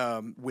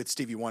 with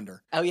Stevie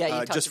Wonder. Oh, yeah, you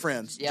talked Just to-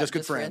 Friends. yeah, Just Good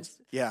Just Friends. Friends.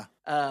 Yeah.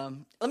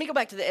 Let me go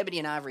back to the Ebony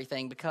and Ivory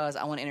thing because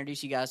I want to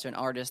introduce you guys to an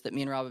artist that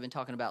me and Rob have been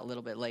talking about a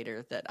little bit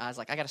later that I was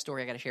like, I got a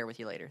story I got to share with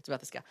you later. It's about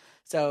this guy.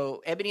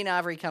 So Ebony and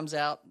Ivory comes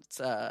out.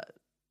 It's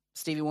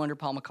Stevie Wonder,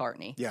 Paul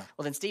McCartney. Yeah.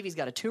 Well, then Stevie's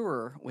got a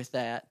tour with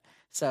that.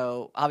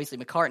 So obviously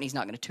McCartney's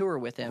not going to tour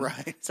with him.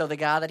 Right. So the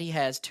guy that he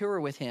has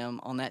tour with him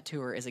on that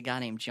tour is a guy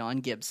named John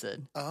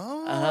Gibson.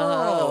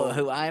 Oh.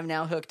 Who I am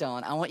now hooked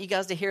on. I want you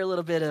guys to hear a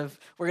little bit of,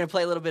 we're going to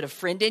play a little bit of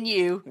Friend in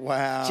You.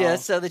 Wow.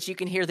 Just so that you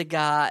can hear the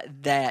guy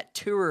that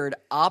toured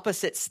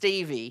opposite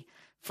Stevie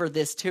for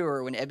this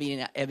tour when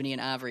Ebony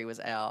and Ivory was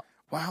out.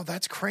 Wow,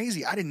 that's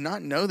crazy. I did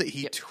not know that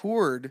he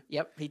toured.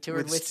 Yep, he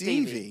toured With with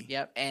Stevie.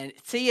 Yep, and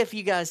see if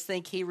you guys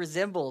think he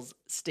resembles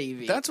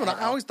Stevie. That's what at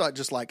I all. always thought,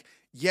 just like,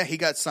 yeah, he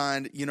got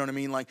signed, you know what I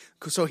mean? Like,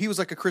 so he was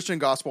like a Christian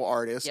gospel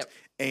artist. Yep.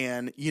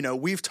 And, you know,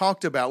 we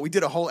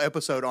did a whole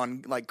episode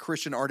on like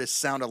Christian artists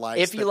sound-alikes.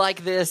 If you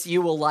like this,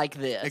 you will like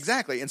this.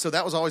 Exactly. And so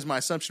that was always my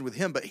assumption with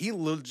him, but he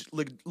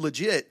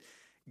legit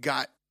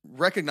got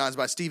recognized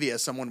by Stevie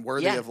as someone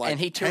worthy Yeah, of like and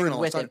he hanging toured with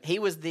alongside him. He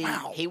was the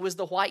Wow. he was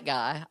the white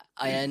guy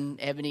in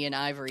Ebony and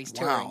Ivory's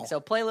touring. Wow. So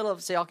play a little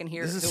so y'all can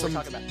hear This is who some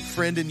we're talking about.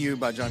 Friend in You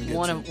by John Gibson.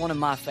 One of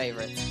my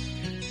favorites.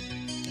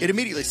 It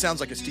immediately sounds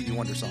like a Stevie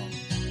Wonder song.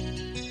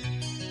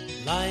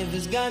 Life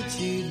has got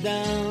you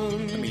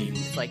down.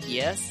 It's like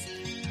yes.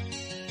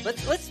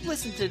 Let's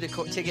listen to the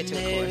to get to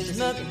the chorus. There's Just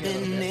so you can hear a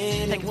little nothing bit.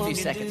 Take a anyone few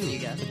can seconds do for you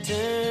guys. but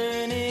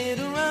turn it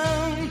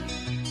around.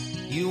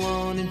 You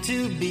wanted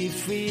to be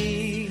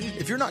free.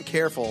 If you're not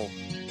careful,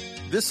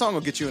 this song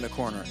will get you in a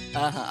corner.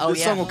 Oh This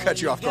yeah. song will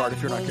catch you off guard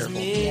if you're not Was careful.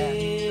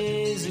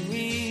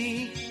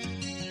 misery.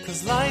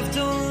 'Cause life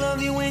don't love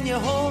you when you're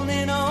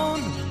holding on,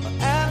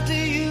 or after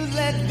you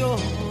let go.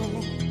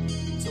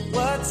 So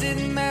what's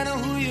it matter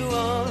who you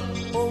are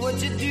or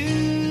what you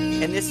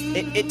do? And this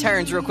it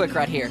turns real quick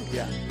right here.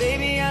 Yeah.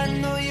 Baby, I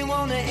know you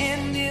wanna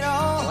end it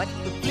all. What?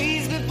 But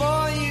please,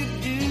 before you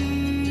do,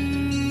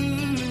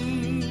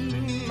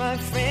 my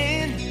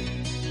friend,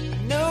 I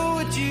know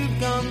what you've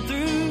gone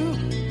through,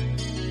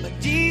 but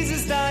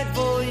Jesus died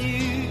for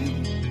you.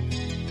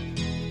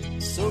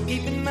 So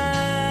keep in mind,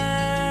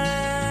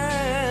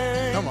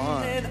 Come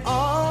on. that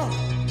all,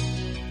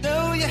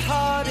 though your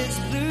heart is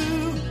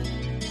blue,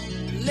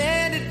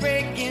 let it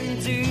break in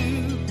two,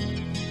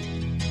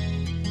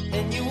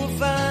 and you will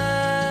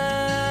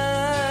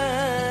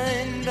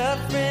find a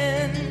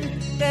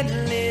friend that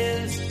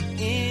lives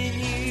in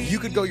you. You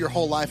could go your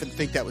whole life and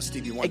think that was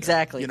Stevie Wonder.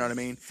 Exactly. You know what I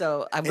mean?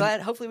 So I'm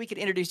glad. Hopefully, we could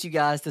introduce you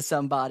guys to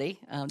somebody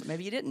that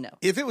maybe you didn't know.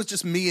 If it was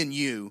just me and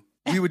you,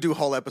 we would do a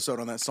whole episode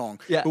on that song.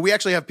 Yeah. But we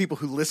actually have people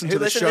who listen Who to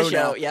the listen show to the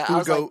show, now yeah, who I would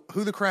was go, like-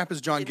 who the crap is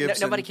John No-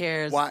 Gibson? nobody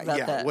cares Why? about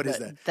Yeah, that. what is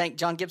but that? Thank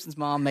John Gibson's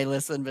mom may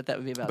listen, but that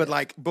would be about But it.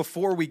 like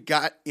before we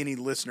got any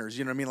listeners,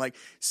 you know what I mean? Like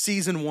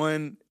season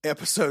 1,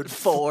 episode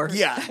 4.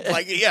 Yeah,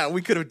 like yeah,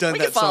 we could have done we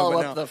that can follow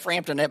song. But up now. the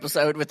Frampton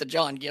episode with the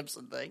John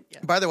Gibson thing.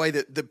 Yeah. By the way,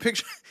 the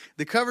picture,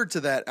 the cover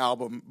to that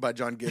album by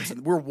John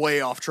Gibson, we're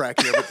way off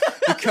track here, but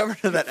the cover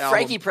to that album,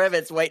 Frankie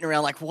Previte's waiting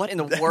around like, what in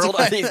the world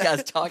are these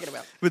guys talking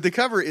about? but the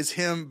cover is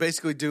him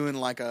basically doing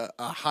like a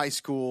high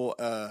school,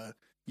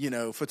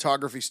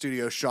 photography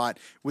studio shot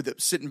with it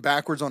sitting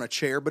backwards on a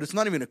chair, but it's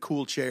not even a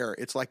cool chair.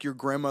 It's like your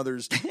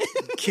grandmother's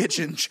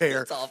kitchen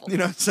chair. It's awful. You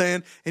know what I'm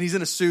saying? And he's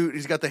in a suit.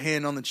 He's got the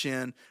hand on the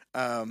chin.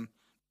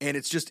 And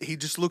it's just he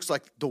just looks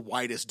like the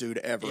whitest dude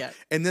ever. Yeah.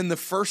 And then the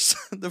first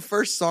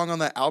song on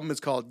that album is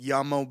called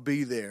Yamo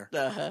Be There.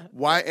 Uh-huh.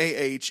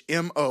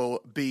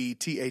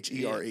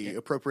 YAHMOBTHERE. Yeah.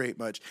 Appropriate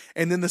much.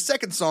 And then the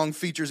second song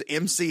features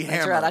MC Hammer.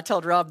 That's right. I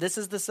told Rob this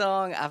is the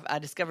song. I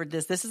discovered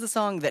this. This is the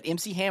song that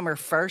MC Hammer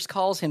first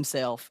calls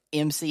himself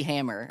MC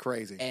Hammer.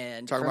 Crazy.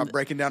 And talking from about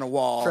breaking down a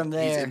wall. from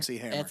there, he's MC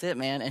Hammer. That's it,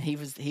 man. And he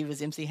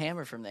was MC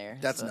Hammer from there.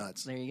 That's So,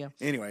 nuts. There you go.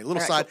 Anyway, a little All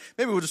right, side. cool.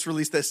 Maybe we'll just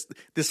release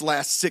this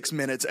last 6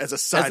 minutes as a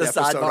side As a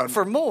episode sidebar on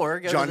for more,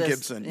 go John to this,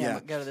 Gibson. Yeah, Yeah.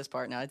 go to this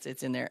part now.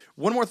 It's in there.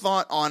 One more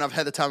thought on I've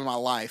had the time of my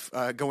life,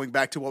 going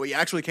back to what we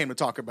actually came to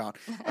talk about.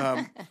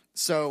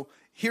 So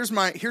here's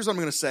what I'm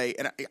going to say,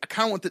 and I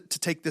kind of want to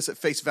take this at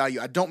face value.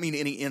 I don't mean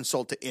any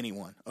insult to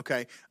anyone,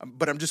 okay?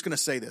 But I'm just going to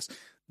say this.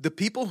 The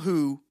people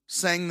who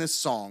sang this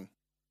song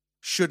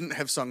shouldn't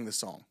have sung this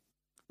song.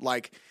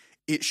 Like,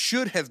 it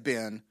should have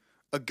been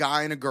a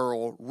guy and a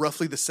girl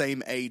roughly the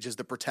same age as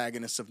the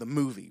protagonists of the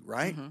movie,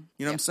 right? Mm-hmm.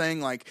 You know what I'm saying?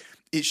 Like,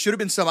 it should have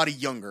been somebody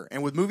younger.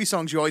 And with movie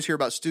songs, you always hear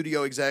about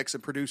studio execs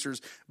and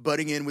producers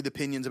butting in with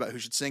opinions about who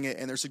should sing it,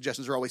 and their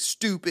suggestions are always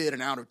stupid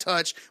and out of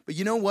touch. But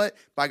you know what?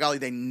 By golly,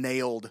 they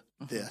nailed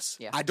this.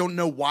 Yeah. I don't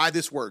know why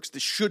this works.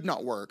 This should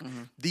not work.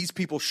 These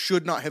people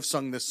should not have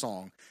sung this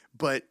song,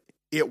 but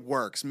it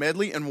works.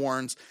 Medley and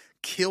Warrens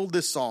killed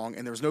this song,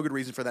 and there was no good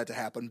reason for that to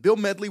happen. Bill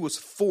Medley was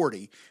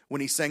 40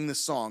 when he sang this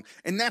song,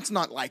 and that's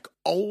not like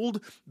old,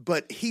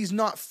 but he's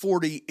not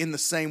 40 in the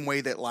same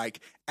way that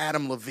like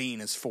Adam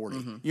Levine is 40.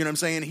 You know what I'm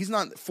saying? He's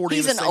not 40.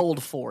 He's in the an same-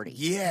 old 40.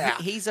 Yeah.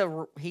 He's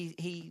an He's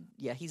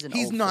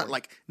old not 40.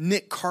 like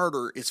Nick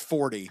Carter is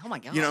 40. Oh, my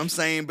gosh. You know what I'm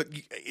saying? But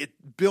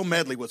Bill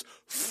Medley was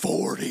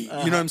 40. You know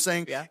what I'm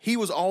saying? Yeah. He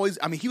was always,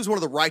 he was one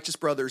of the Righteous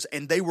Brothers,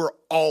 and they were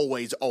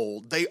always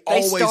old. They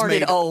always started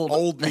made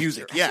old.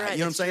 music. That's Yeah. right, You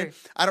know what I'm that's saying?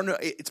 true. I don't know.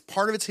 It's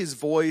part of it's his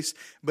voice,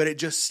 but it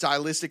just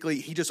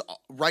stylistically,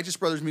 Righteous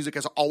Brothers music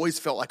has always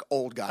felt like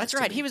old guys. That's to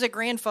right. me. He was a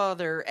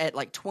grandfather at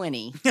like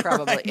 20,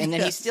 probably, Right, and then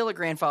he's yes. still a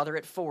grandfather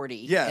at 40.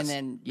 Yes. And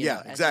then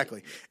as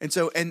exactly.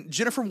 And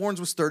Jennifer Warnes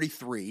was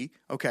 33,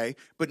 okay,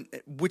 but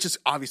which is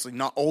obviously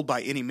not old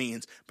by any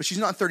means, but she's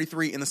not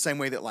 33 in the same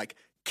way that like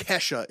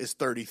Kesha is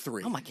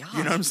 33. Oh my gosh. You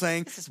know what I'm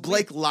saying? This is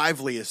Blake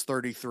Lively is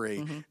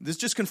 33. This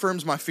just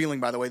confirms my feeling,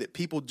 by the way, that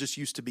people just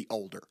used to be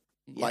older.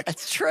 Like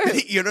that's true.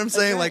 You know what I'm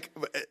saying? right.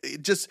 Like,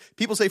 it just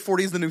people say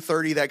 40 is the new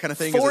 30, that kind of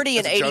thing. 40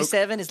 as and a joke,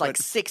 87 is like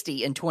but-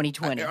 60 in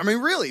 2020. I mean,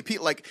 really,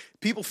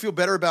 people feel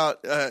better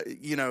about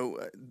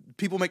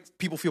people make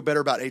people feel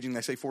better about aging.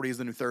 They say 40 is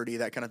the new 30,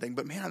 that kind of thing.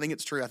 But man, I think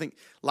it's true. I think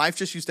life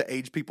just used to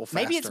age people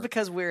faster. Maybe it's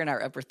because we're in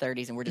our upper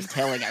 30s and we're just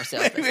telling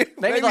ourselves this. Maybe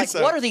Maybe like,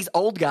 so. what are these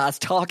old guys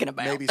talking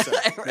about? Maybe so.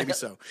 Maybe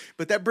so.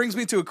 But that brings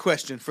me to a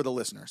question for the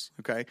listeners,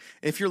 okay?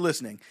 If you're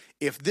listening,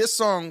 if this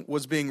song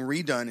was being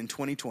redone in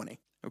 2020,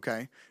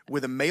 okay,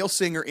 with a male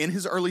singer in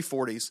his early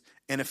 40s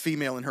and a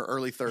female in her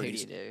early 30s, Who do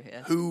you do?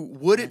 Yeah. who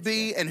would it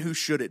be and who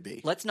should it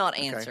be? Let's not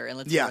answer and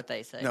let's Yeah. hear what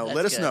they say. No, That's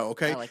let us good. know,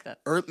 okay? I like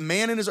that.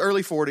 Man in his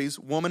early 40s,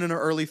 woman in her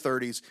early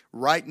 30s,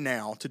 right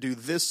now to do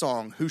this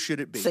song, who should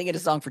it be? Singing a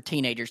song for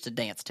teenagers to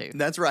dance to.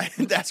 That's right.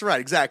 That's right.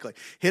 Exactly.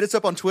 Hit us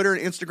up on Twitter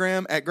and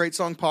Instagram at Great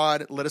Song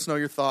Pod. Let us know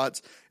your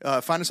thoughts.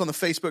 Find us on the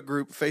Facebook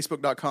group,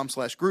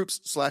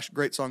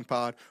 facebook.com/groups/Great Song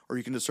Pod, or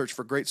you can just search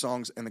for great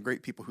songs and the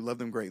great people who love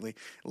them greatly.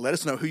 Let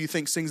us know who you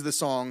think sings this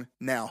song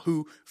now.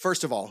 Who,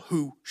 first of all,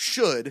 who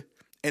should,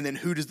 and then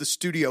who does the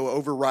studio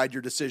override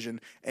your decision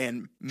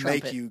and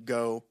make Trumpet. you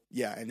go,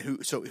 yeah, and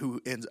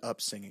who ends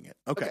up singing it.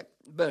 Okay.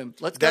 Boom.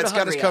 Let's go That's to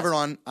got us Hungry covered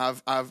Eyes.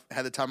 on I've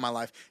had the time of my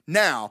life.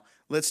 Now,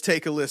 let's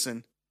take a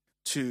listen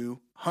to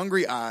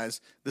Hungry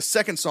Eyes, the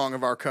second song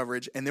of our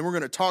coverage, and then we're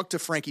going to talk to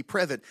Franke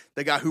Previte,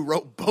 the guy who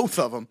wrote both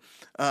of them.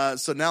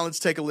 So now let's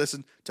take a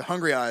listen to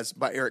Hungry Eyes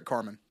by Eric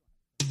Carmen.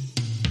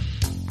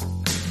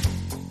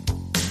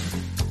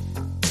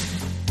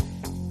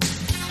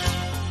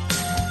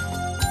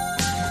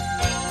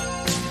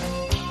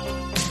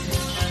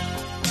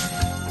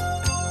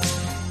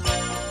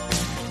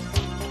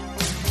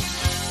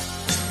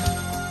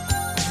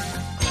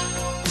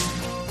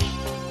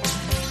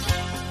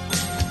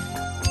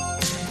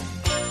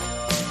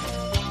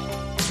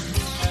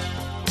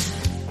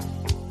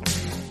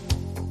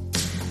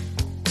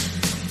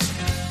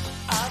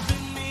 I've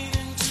been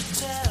meaning to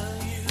tell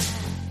you,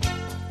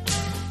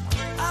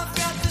 I've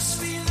got this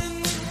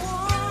feeling that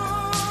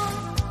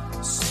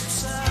won't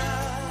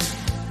subside.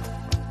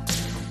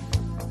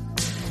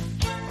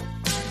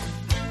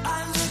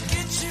 I look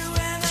at you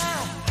and I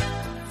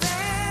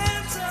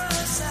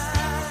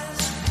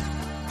fantasize.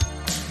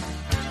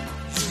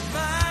 You're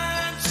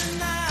mine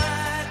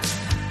tonight.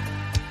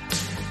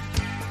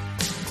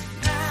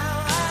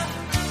 Now I've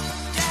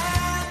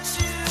got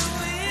you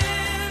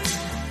in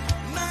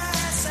my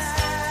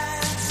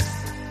sights.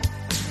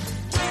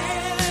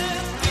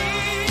 With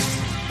these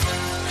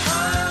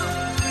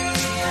hungry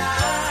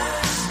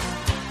eyes,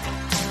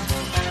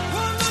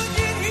 one look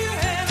at you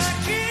and I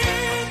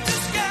can't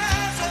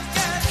disguise. I've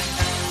got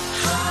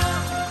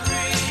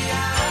hungry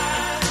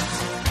eyes.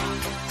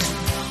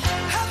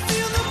 I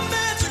feel the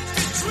magic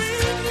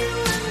between you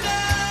and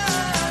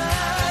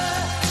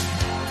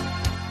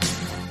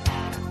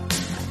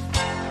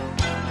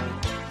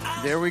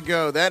I. There we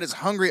go. That is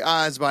Hungry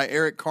Eyes by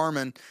Eric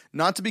Carmen,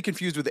 not to be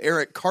confused with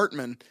Eric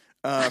Cartman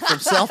from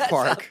South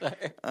Park.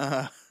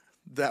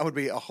 That would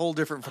be a whole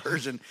different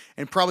version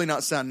and probably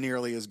not sound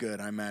nearly as good,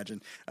 I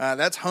imagine.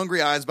 That's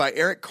Hungry Eyes by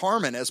Eric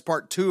Carmen as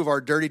part 2 of our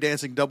Dirty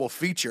Dancing double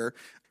feature,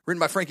 written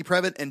by Franke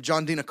Previte and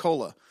John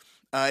DiNicola.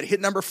 It hit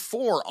number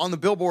 4 on the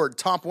Billboard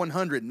Top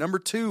 100, number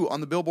 2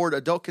 on the Billboard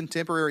Adult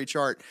Contemporary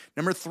chart,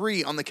 number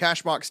 3 on the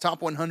Cashbox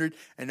Top 100,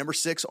 and number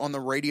 6 on the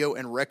Radio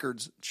and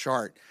Records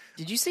chart.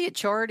 Did you see it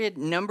charted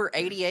number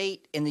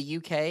 88 in the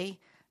UK,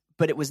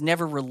 but it was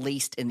never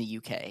released in the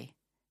UK?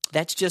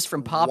 That's just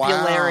from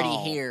popularity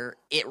Wow. here.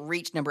 It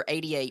reached number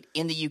 88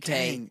 in the UK,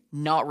 Dang.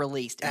 not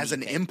released in As the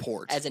an UK.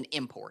 import. As an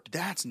import.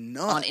 That's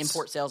nuts. On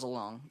import sales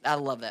alone. I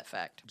love that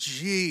fact.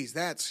 Jeez,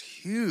 that's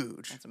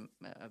huge. That's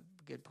a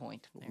good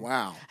point. there.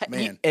 Wow, You-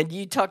 man. and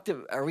you talked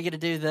to, are we going to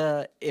do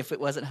the If It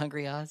Wasn't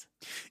Hungry Eyes?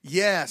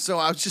 Yeah, so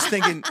I was just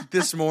thinking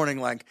this morning,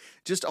 like,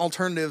 just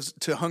alternatives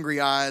to Hungry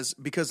Eyes,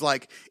 because,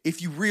 like,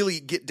 if you really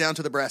get down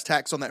to the brass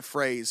tacks on that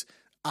phrase,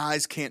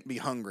 eyes can't be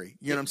hungry.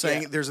 You know what I'm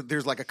saying? Yeah.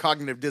 There's like a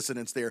cognitive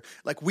dissonance there.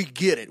 Like, we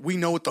get it. We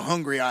know what the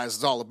hungry eyes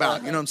is all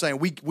about. You know what I'm saying?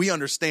 We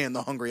understand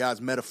the hungry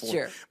eyes metaphor.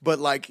 Sure. But,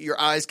 like, your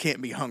eyes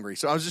can't be hungry.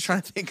 So I was just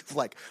trying to think of,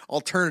 like,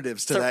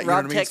 alternatives to So that. You know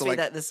Rob what I mean? texted So, me like,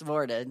 that this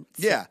morning.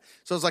 yeah.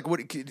 So it's like,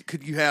 what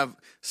could you have?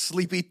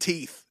 Sleepy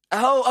teeth.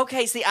 Oh,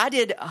 okay. See, I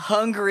did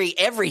Hungry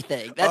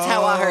Everything. That's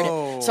how I heard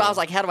it. So I was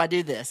like, how do I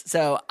do this?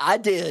 So I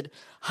did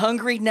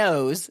Hungry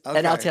Nose,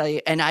 and I'll Okay. tell you,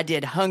 and I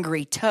did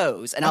Hungry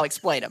Toes, and I'll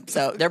explain them.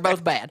 So they're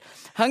both bad.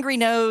 Hungry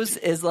Nose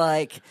is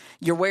like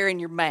you're wearing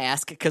your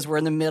mask because we're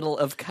in the middle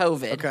of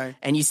COVID, Okay.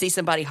 and you see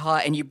somebody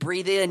hot, and you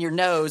breathe in your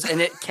nose,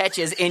 and it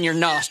catches in your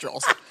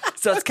nostrils.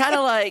 So it's kind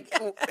of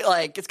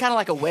like it's kind of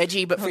like a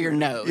wedgie, but for your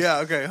nose. Yeah,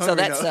 okay. So Hungry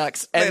that nose.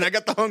 sucks. Man, And I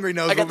got the hungry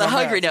nose. I got with the my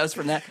hungry mask. nose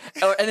from that.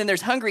 Oh, and then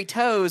there's hungry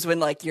toes when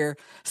like your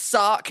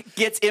sock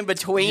gets in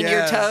between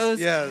your Yes, toes.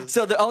 yes.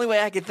 So the only way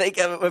I could think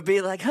of it would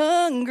be like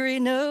hungry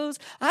nose.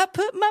 I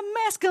put my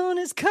mask on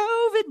as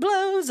COVID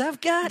blows. I've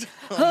got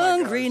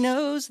hungry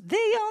nose. The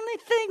only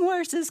thing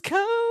worse is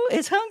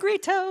hungry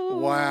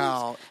toes.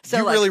 Wow. So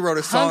You like, really wrote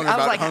a song I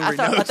was about like, hungry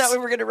I nose. thought we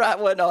were going to write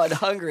one on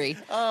hungry.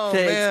 Oh,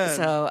 things. man.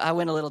 So I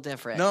went a little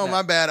different. No, but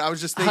my bad. I was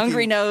just thinking.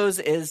 Hungry nose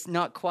is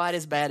not quite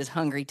as bad as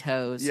hungry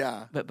toes.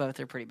 Yeah. But both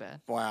are pretty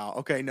bad. Wow.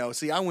 Okay. No.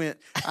 See, I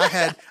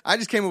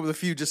just came up with a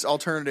few just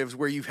alternatives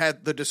where you've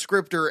had the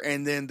descriptor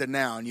and then the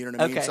noun. You know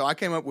what I mean? Okay. So I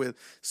came up with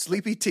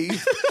sleepy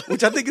teeth,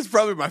 which I think is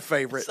probably my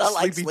favorite. I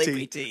like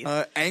sleepy teeth.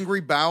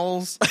 Angry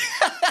bowels.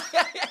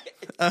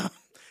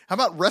 How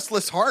about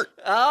restless heart?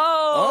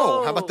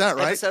 Oh, how about that,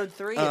 right? Episode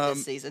 3 of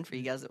this season for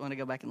you guys that want to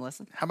go back and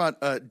listen. How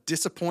about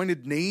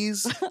disappointed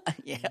knees?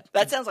 Yeah,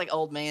 that sounds like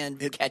old man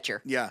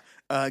catcher. Yeah.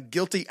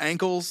 Guilty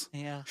ankles.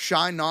 Yeah.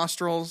 Shy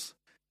nostrils.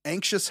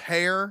 Anxious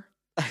hair.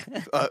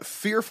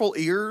 Fearful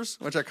ears,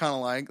 which I kind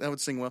of like. That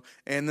would sing well.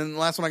 And then the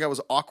last one I got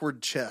was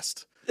awkward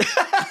chest.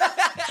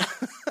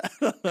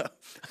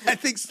 I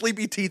think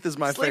Sleepy Teeth is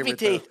my Sleepy favorite.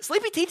 though. Teeth.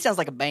 Sleepy Teeth sounds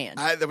like a band.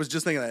 I was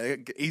just thinking that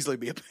it could easily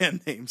be a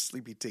band name,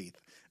 Sleepy Teeth.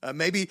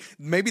 Maybe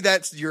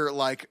that's your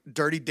like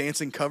Dirty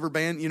Dancing cover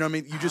band. You know what I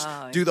mean? You just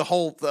do the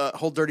whole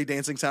Dirty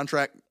Dancing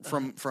soundtrack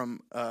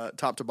from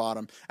top to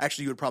bottom.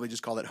 Actually, you would probably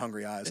just call that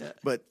Hungry Eyes.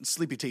 But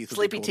Sleepy Teeth. would be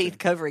Sleepy cool, Teeth too.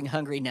 covering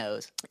Hungry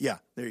Nose. Yeah,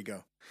 there you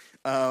go.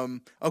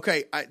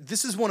 Okay,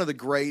 this is one of the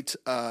great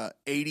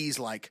 80s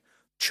like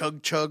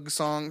chug chug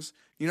songs.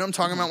 You know what I'm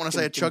talking about when I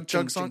say a chug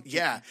chug song?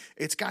 Yeah,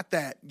 it's got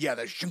that. Yeah,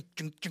 that shunk,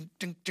 shunk, shunk,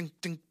 shunk, shunk,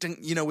 shunk, shunk,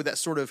 you know, with that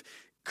sort of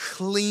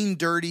clean,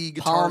 dirty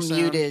guitar Palm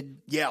sound. muted.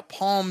 Yeah,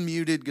 palm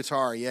muted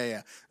guitar.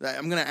 Yeah.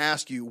 I'm going to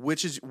ask you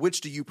which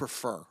do you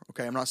prefer?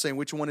 Okay, I'm not saying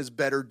which one is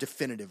better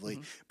definitively,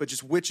 but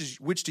just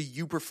which do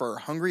you prefer?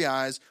 Hungry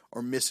Eyes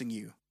or Missing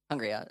You?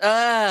 Hungry Eyes.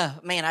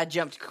 Man, I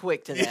jumped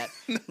quick to that.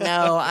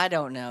 No, I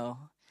don't know.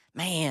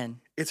 Man.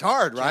 It's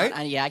hard, right?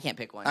 I can't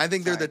pick one. I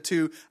think they're Sorry. the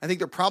two. I think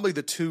they're probably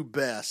the two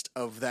best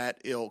of that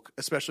ilk,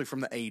 especially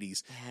from the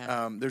 '80s.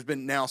 Yeah. There's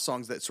been now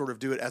songs that sort of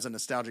do it as a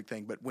nostalgic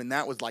thing, but when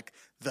that was like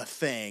the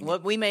thing,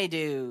 What we may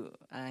do,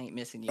 I ain't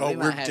missing you. oh, We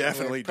we're might have-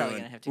 definitely probably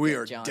doing. gonna have to We get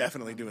are John.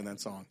 definitely doing that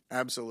song.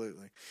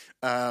 Absolutely.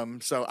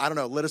 So I don't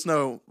know. Let us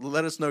know.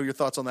 Let us know your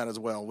thoughts on that as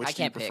well. Which I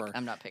can't do you pick. prefer?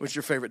 I'm not picking. What's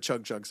your favorite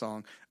chug chug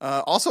song?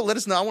 Also, let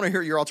us know. I want to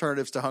hear your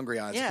alternatives to Hungry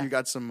Eyes. Yeah. If you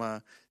got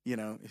some,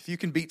 if you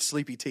can beat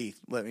Sleepy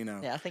Teeth, let me know.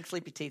 Yeah, I think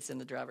Sleepy Teeth's in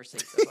the driver's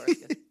seat so far. It's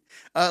good.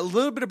 A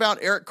little bit about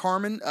Eric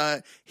Carmen.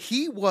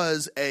 He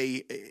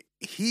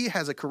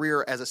has a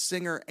career as a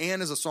singer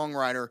and as a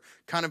songwriter,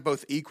 kind of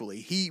both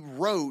equally. He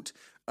wrote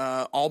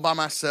All by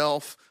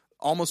Myself,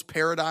 Almost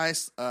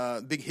Paradise,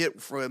 big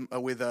hit from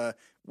with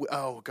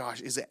oh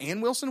gosh, is it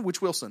Ann Wilson?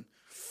 Which Wilson?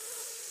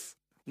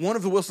 One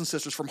of the Wilson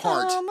sisters from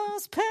Heart.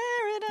 Almost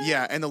paradise.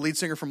 Yeah, and the lead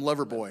singer from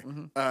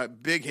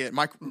Loverboy. Big hit.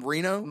 Mike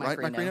Reno, right?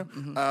 Mike Reno.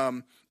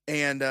 Reno.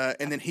 And then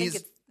I think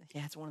he's.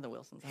 it's one of the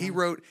Wilsons. He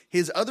wrote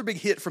his other big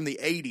hit from the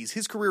 80s.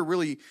 His career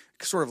really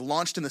sort of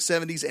launched in the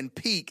 70s and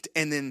peaked,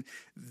 and then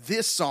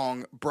this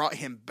song brought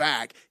him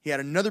back. He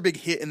had another big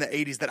hit in the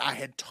 80s that I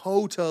had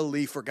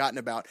totally forgotten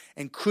about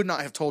and could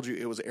not have told you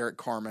it was Eric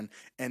Carmen,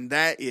 and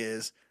that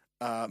is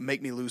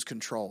Make Me Lose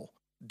Control.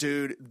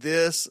 Dude,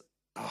 this,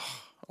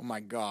 oh my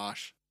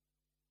gosh.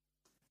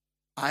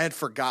 I had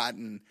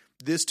forgotten.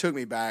 This took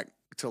me back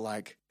to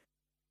like,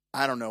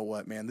 I don't know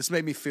what, man. This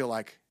made me feel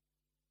like,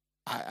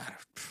 I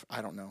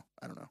don't know.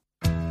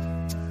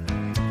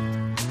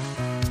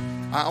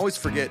 I always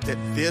forget that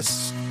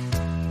this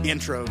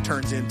intro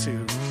turns into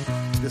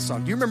this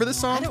song. Do you remember this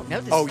song? I don't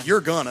know this Oh, song. you're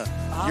gonna.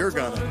 I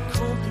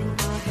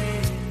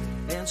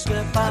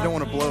don't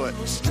want to blow it.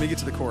 Let me get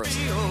to the chorus.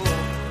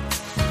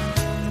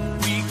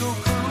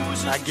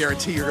 I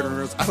guarantee you're gonna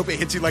remember. I hope it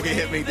hits you like it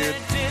hit me, dude.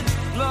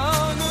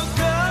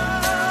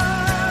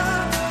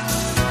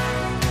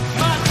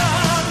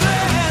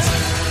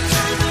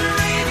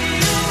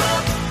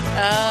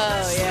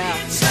 Oh, yeah.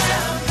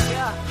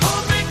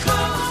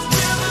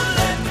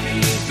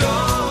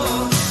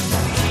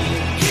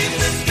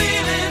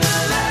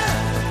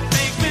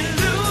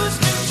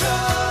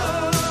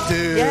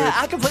 Dude. Yeah,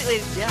 I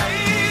completely.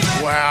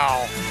 Yeah.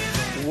 Wow.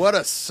 What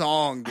a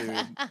song, dude.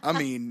 I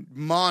mean,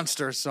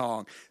 monster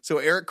song. So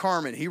Eric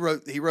Carmen, he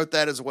wrote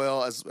that as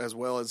well as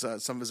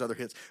some of his other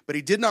hits. But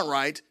he did not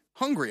write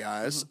Hungry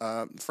Eyes.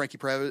 Frankie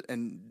Previte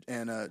and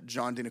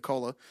John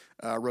DiNicola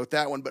wrote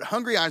that one. But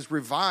Hungry Eyes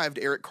revived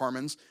Eric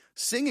Carmen's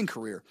singing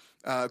career.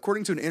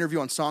 According to an interview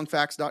on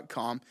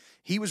songfacts.com,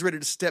 he was ready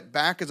to step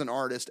back as an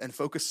artist and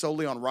focus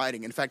solely on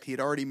writing. In fact, he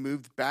had already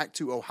moved back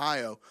to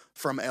Ohio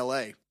from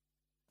L.A.,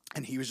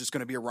 and he was just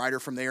going to be a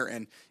writer from there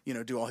and,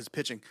 do all his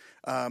pitching.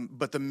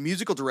 But the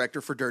musical director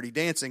for Dirty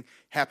Dancing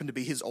happened to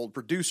be his old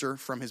producer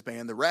from his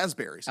band, the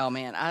Raspberries. Oh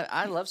man,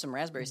 I love some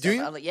Raspberry Do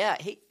stuff.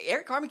 you?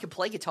 Eric Carmen can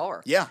play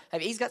guitar. Yeah. I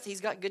mean,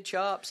 he's got good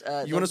chops.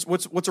 You want to,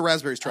 what's a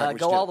Raspberries track?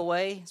 Go All the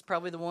Way. It's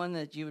probably the one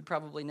that you would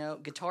probably know.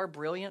 Guitar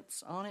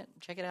Brilliance on it.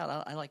 Check it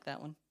out. I like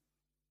that one.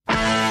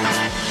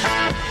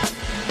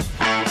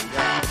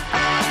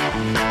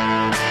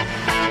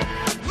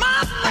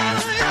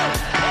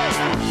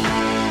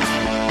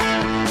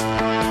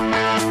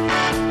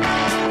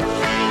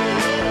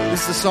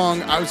 This is the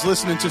song I was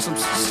listening to some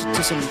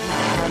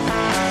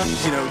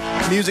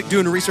music,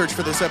 doing research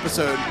for this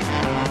episode,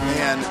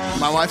 and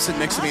my wife's sitting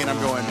next to me, and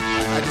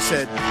I just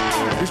said,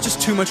 there's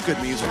just too much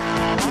good music,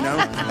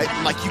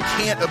 like you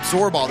can't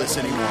absorb all this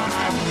anymore.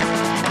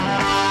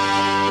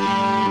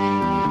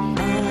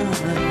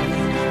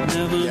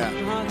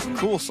 Yeah,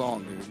 cool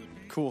song, dude.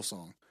 Cool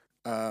song.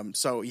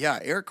 So yeah,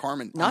 Eric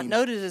Carmen, Not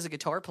noted as a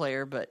guitar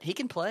player, but he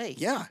can play.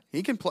 Yeah,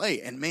 he can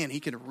play, and man, he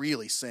can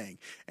really sing.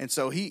 And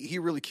so he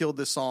really killed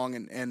this song.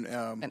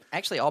 And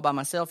actually, All By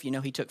Myself,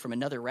 he took from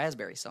another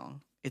Raspberry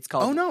song. It's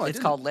called. Oh no, it's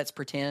called Let's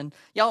Pretend.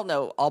 Y'all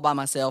know All By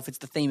Myself. It's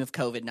the theme of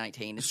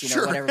COVID-19. It's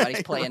Sure, what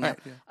everybody's playing right,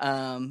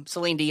 now.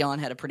 Celine Dion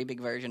had a pretty big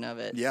version of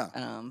it.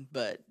 Yeah.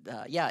 But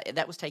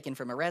that was taken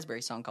from a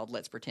Raspberry song called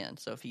Let's Pretend.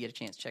 So if you get a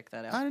chance, check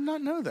that out. I did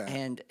not know that.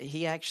 And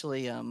he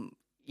actually,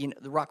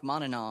 the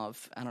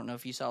Rachmaninoff, I don't know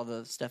if you saw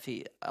the stuff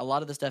a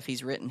lot of the stuff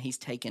he's written, he's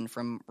taken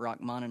from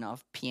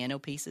Rachmaninoff piano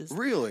pieces.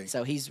 Really?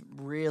 So he's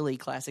really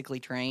classically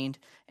trained,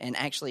 and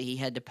actually he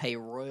had to pay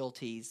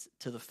royalties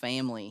to the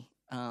family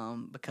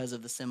because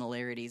of the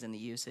similarities in the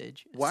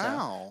usage.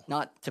 Wow. So,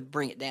 not to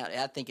bring it down,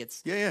 I think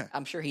it's, Yeah.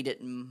 I'm sure he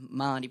didn't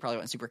mind, he probably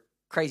wasn't super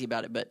crazy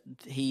about it, but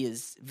he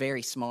is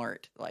very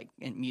smart,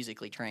 and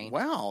musically trained.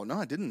 Wow, no,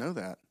 I didn't know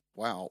that.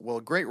 Wow. Well,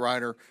 great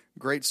writer,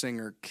 great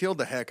singer, killed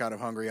the heck out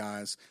of Hungry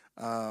Eyes.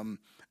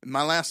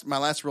 My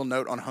last real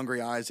note on Hungry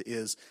Eyes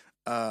is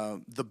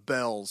the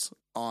bells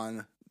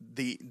on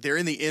they're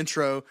in the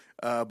intro,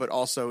 but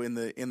also in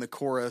the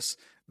chorus.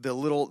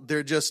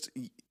 They're just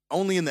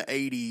only in the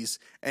 80s,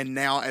 and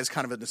now as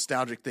kind of a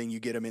nostalgic thing,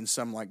 you get them in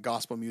some like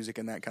gospel music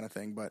and that kind of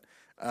thing. But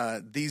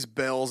these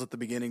bells at the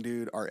beginning,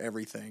 dude, are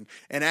everything.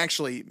 And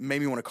actually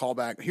made me want to call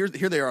back. Here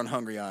they are on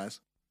Hungry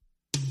Eyes.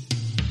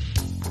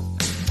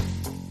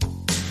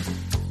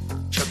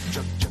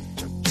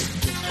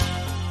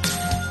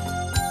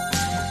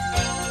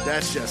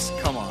 That's just,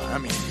 come on. I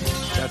mean,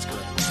 that's great.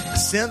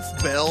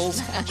 Synth bells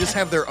just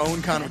have their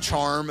own kind of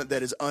charm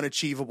that is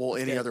unachievable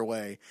any other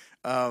way.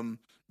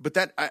 But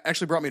that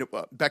actually brought me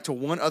back to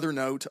one other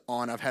note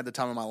on I've Had the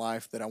Time of My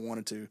Life that I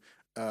wanted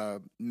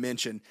to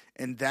mention,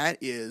 and that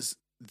is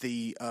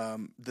the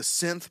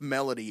synth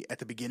melody at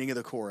the beginning of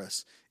the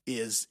chorus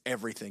is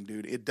everything,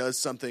 dude. It does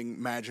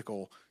something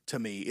magical to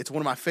me. It's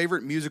one of my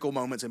favorite musical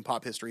moments in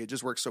pop history. It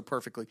just works so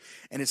perfectly,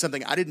 and it's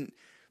something I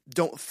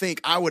don't think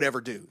I would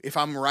ever do. If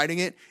I'm writing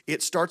it,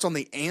 it starts on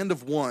the and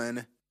of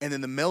one, and then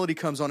the melody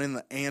comes on in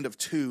the and of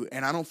two,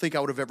 and I don't think I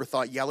would have ever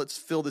thought, yeah, let's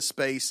fill this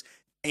space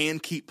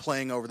and keep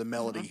playing over the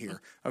melody here.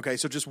 Okay,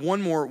 so just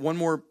one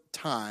more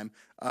time.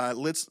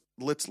 Let's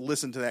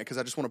listen to that, because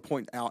I just want to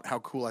point out how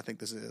cool I think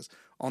this is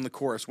on the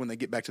chorus when they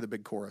get back to the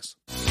big chorus.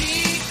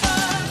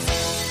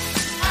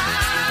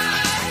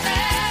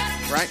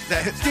 Right?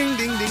 That ding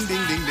ding ding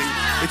ding ding ding.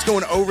 It's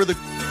going over the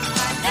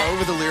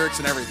lyrics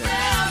and everything.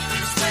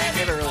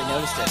 Never really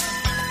noticed it.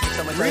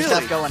 So much Really?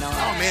 stuff going on.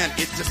 Oh man,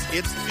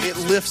 it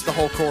lifts the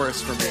whole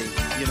chorus for me.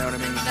 You know what I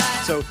mean?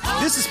 So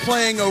this is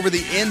playing over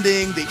the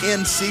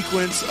end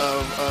sequence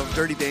of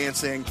Dirty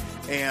Dancing,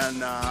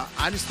 and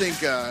I just think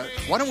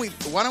why don't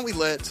we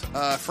let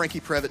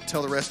Frankie Previte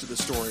tell the rest of the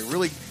story?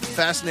 Really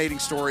fascinating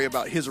story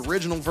about his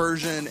original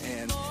version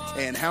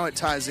and how it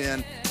ties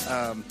in.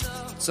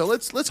 So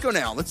let's go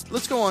now.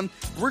 Let's go on.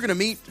 We're going to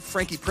meet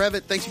Frankie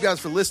Previte. Thanks you guys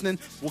for listening.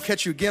 We'll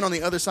catch you again on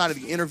the other side of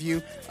the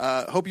interview.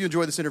 Hope you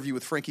enjoy this interview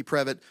with Frankie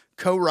Previte,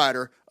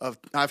 co-writer of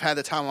I've Had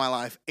the Time of My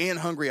Life and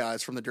Hungry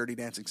Eyes from the Dirty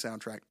Dancing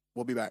soundtrack.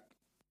 We'll be back.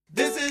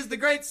 This is the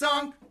Great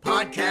Song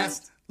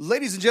Podcast.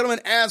 Ladies and gentlemen,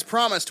 as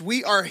promised,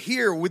 we are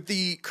here with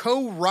the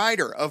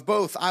co-writer of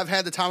both I've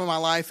Had the Time of My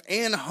Life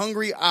and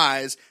Hungry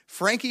Eyes.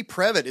 Frankie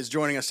Previte is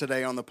joining us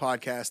today on the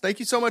podcast. Thank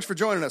you so much for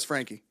joining us,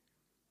 Frankie.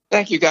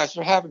 Thank you guys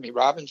for having me,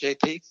 Robin,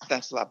 JP.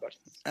 Thanks a lot, buddy.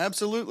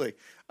 Absolutely.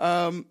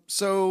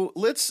 So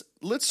let's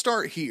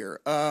start here.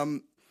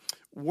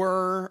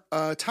 Were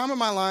Time of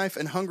My Life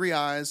and Hungry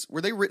Eyes,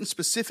 were they written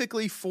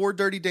specifically for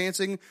Dirty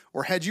Dancing,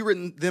 or had you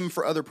written them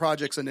for other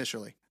projects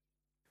initially?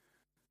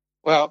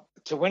 Well,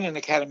 to win an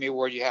Academy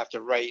Award, you have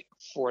to write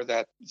for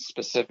that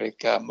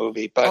specific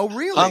movie. But Oh,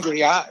 really?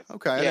 Hungry Eyes.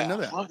 Okay, I didn't know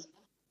that.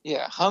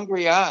 Yeah,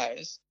 Hungry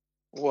Eyes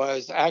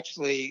was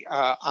actually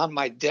on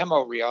my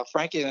demo reel.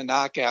 Frankie and the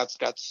Knockouts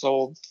got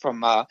sold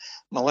from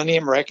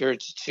Millennium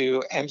Records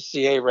to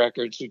MCA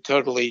Records, who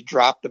totally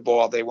dropped the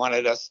ball. They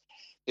wanted us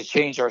to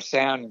change our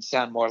sound and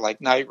sound more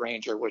like Night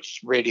Ranger,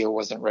 which radio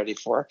wasn't ready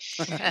for.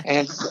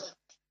 And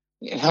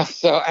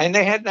and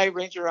they had Night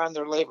Ranger on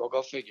their label.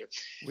 Go figure.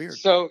 Weird.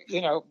 So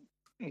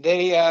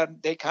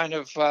they kind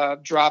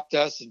of dropped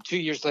us, and 2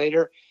 years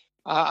later,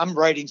 I'm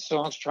writing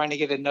songs trying to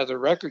get another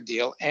record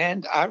deal,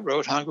 and I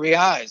wrote "Hungry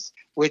Eyes,"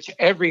 which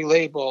every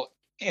label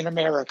in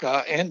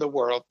America and the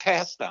world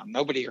passed on.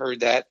 Nobody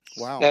heard that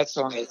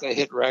song as a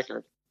hit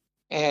record.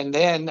 And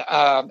then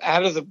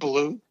out of the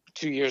blue,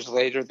 2 years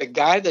later, the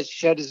guy that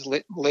shut his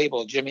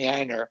label, Jimmy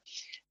Einer,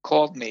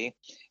 called me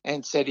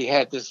and said he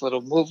had this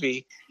little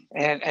movie.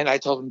 And I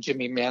told him,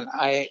 Jimmy, man,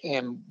 I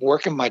am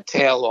working my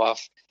tail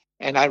off,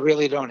 and I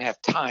really don't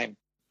have time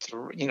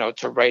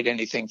to write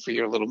anything for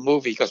your little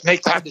movie. He goes,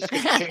 make time. This is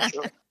going to change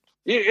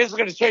it's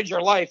going to change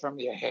your life. I'm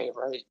like, hey,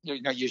 right?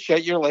 You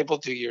shut your label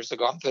 2 years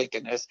ago. I'm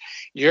thinking this.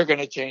 You're going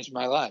to change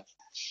my life.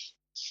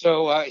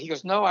 So he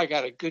goes, no, I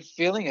got a good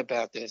feeling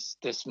about this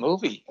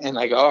movie. And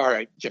I go, all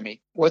right,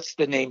 Jimmy, what's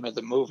the name of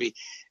the movie?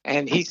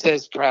 And he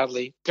says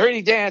proudly,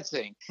 Dirty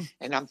Dancing.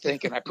 And I'm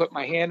thinking, I put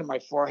my hand on my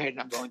forehead and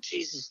I'm going,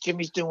 Jesus,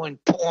 Jimmy's doing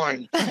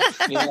porn.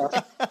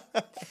 I'm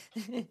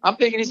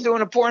thinking he's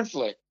doing a porn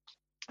flick.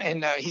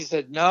 And he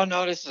said, no,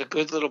 this is a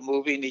good little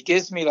movie. And he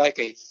gives me like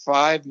a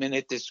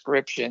 5-minute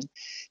description,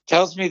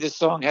 tells me the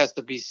song has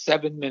to be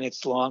 7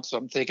 minutes long. So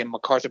I'm thinking,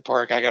 MacArthur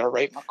Park, I got to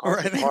write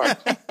MacArthur Park.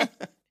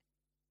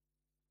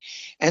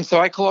 And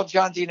so I called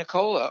John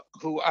DiNicola,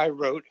 who I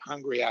wrote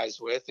Hungry Eyes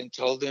with, and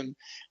told him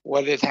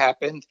what had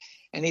happened.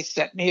 And he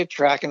sent me a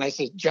track. And I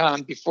said,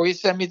 John, before you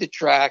send me the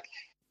track,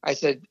 I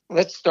said,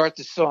 let's start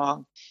the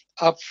song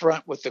up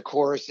front with the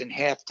chorus in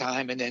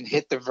halftime and then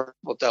hit the verse,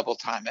 we'll double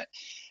time it.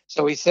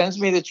 So he sends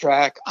me the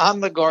track on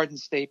the Garden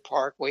State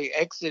Parkway,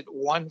 exit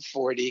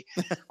 140.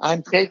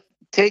 I'm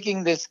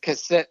taking this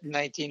cassette in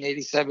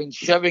 1987,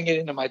 shoving it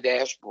into my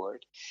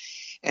dashboard.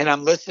 And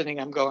I'm listening.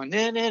 I'm going,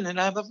 in and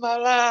I'm of my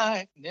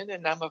life, in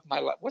and I'm of my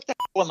life. What the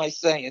hell am I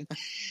saying?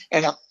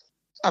 And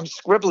I'm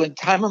scribbling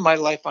time of my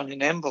life on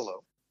an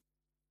envelope,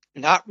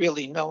 not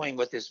really knowing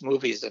what this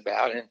movie is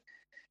about. And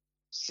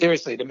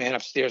seriously, the man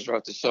upstairs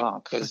wrote the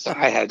song because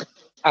I had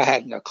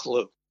no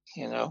clue,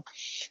 And I,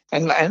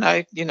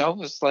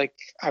 was like,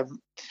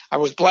 I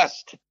was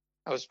blessed.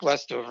 I was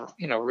blessed to have,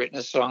 written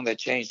a song that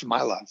changed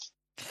my life.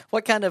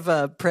 What kind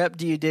of prep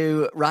do you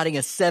do writing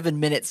a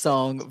 7-minute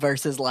song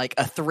versus like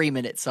a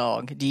 3-minute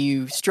song? Do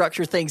you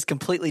structure things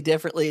completely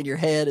differently in your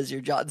head as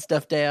you're jotting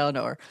stuff down,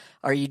 or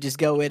you just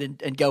go in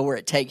and go where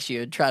it takes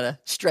you and try to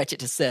stretch it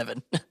to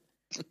 7? A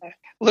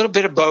little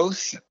bit of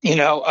both.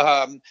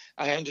 I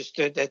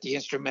understood that the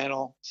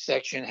instrumental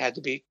section had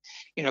to be,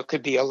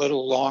 could be a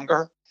little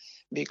longer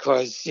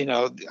because,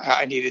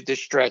 I needed to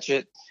stretch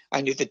it. I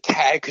knew the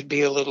tag could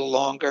be a little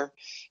longer.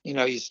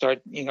 You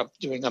start, doing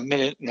 1.5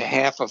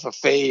 minutes of a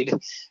fade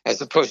as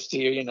opposed to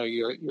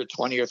your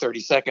 20 or 30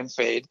 second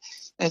fade.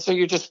 And so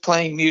you're just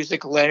playing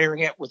music, layering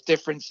it with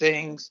different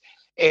things,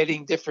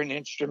 adding different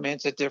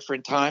instruments at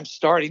different times,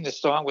 starting the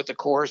song with the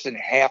chorus in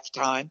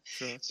halftime.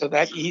 Sure. So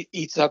that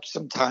eats up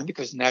some time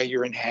because now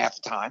you're in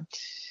halftime.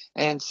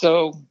 And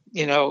so,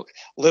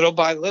 little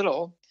by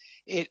little,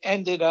 it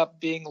ended up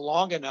being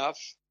long enough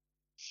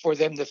for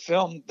them to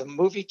film the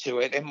movie to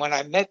it. And when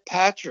I met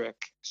Patrick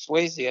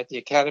Swayze at the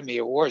Academy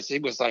Awards, he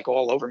was like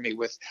all over me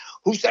with,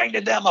 who sang the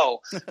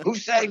demo? Who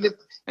sang it?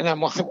 And I'm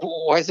like,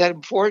 why is that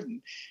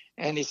important?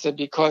 And he said,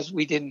 because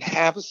we didn't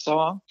have a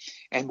song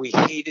and we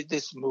hated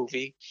this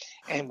movie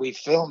and we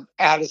filmed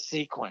out of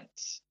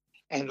sequence.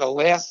 And the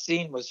last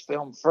scene was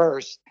filmed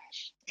first.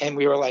 And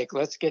we were like,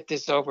 let's get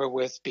this over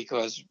with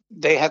because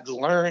they had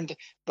learned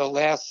the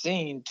last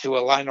scene to a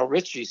Lionel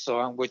Richie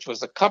song, which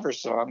was a cover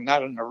song,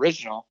 not an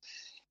original.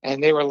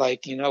 And they were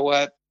like, you know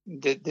what?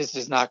 This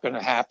is not going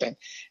to happen.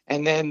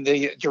 And then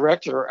the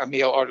director,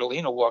 Emil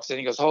Ardolino, walks in.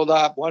 He goes, hold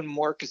up, one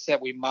more cassette.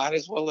 We might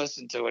as well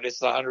listen to it. It's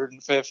the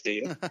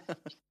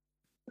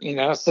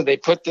 150th. So they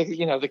put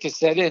the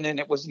cassette in, and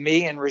it was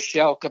me and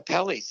Rochelle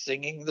Capelli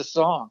singing the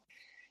song.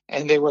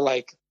 And they were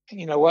like,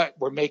 you know what?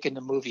 We're making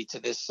the movie to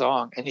this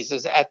song. And he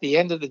says, at the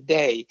end of the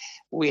day,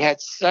 we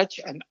had such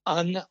an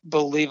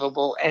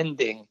unbelievable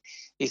ending.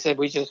 He said,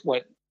 we just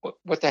went,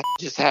 what the heck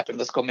just happened?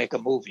 Let's go make a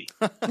movie.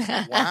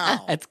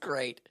 Wow. That's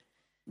great.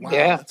 Wow,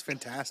 yeah. That's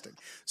fantastic.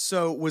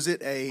 So was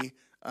it a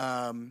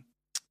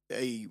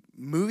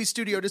movie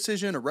studio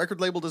decision, a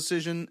record label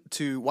decision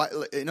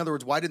in other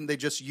words, why didn't they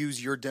just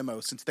use your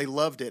demo since they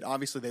loved it?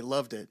 Obviously they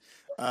loved it.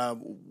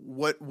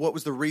 What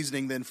was the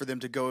reasoning then for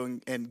them to go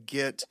and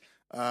get,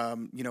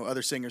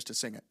 other singers to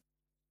sing it?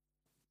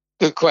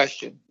 Good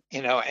question.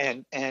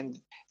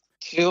 And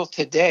still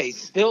today,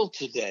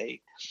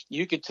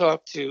 you could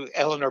talk to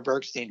Eleanor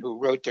Bergstein, who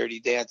wrote Dirty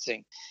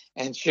Dancing,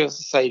 and she'll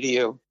say to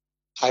you,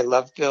 I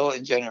love Bill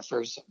and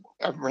Jennifer's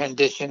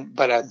rendition,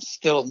 but I'm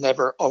still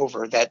never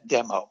over that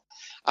demo.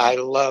 I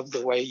love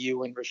the way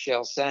you and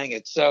Rochelle sang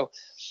it. So,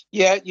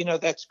 yeah,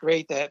 that's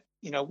great that,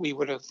 we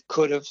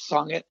could have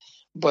sung it.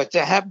 But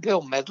to have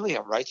Bill Medley,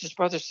 a Righteous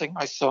Brothers, sing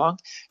my song,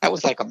 that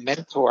was like a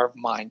mentor of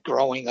mine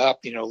growing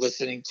up,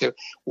 listening to,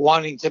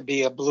 wanting to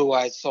be a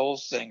blue-eyed soul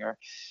singer.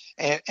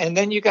 And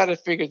then you got to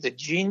figure the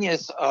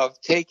genius of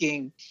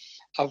taking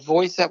a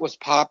voice that was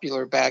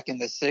popular back in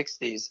the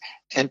 60s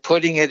and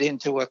putting it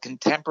into a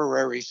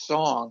contemporary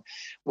song,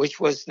 which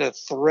was the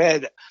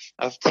thread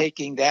of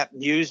taking that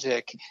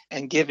music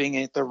and giving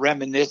it the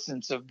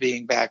reminiscence of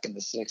being back in the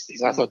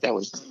 60s. I thought that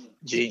was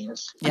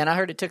genius. Yeah, and I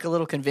heard it took a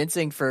little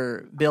convincing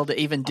for Bill to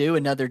even do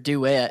another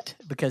duet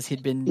because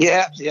he'd been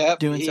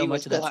doing so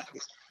much of that.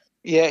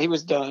 Yeah, he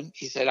was done.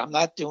 He said, "I'm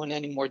not doing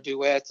any more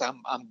duets.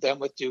 I'm done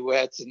with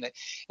duets." And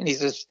he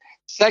says,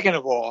 second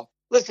of all,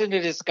 listen to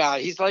this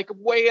guy. He's like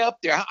way up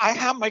there.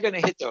 How am I going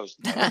to hit those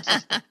notes?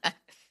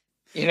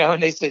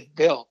 And they said,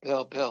 Bill,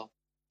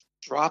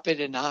 drop it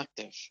an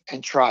octave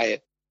and try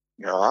it.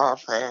 You're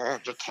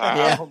afraid to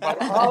tell.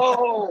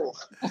 Oh.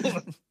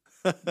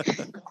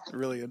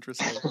 Really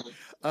interesting.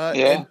 Yeah.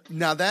 And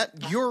now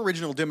that your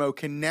original demo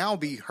can now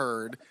be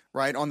heard,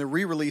 right, on the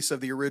re-release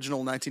of the original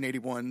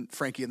 1981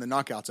 Frankie and the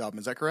Knockouts album.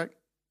 Is that correct?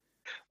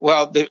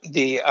 Well,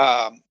 the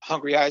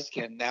Hungry Eyes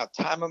can now.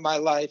 Time of My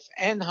Life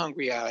and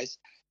Hungry Eyes.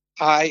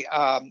 I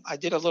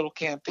did a little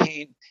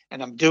campaign,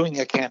 and I'm doing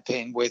a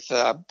campaign with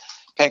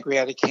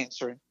Pancreatic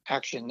Cancer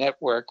Action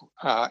Network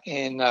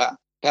in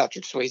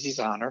Patrick Swayze's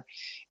honor.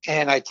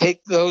 And I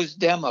take those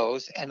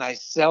demos and I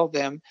sell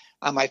them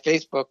on my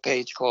Facebook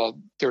page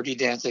called Dirty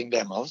Dancing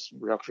Demos,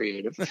 real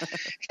creative. To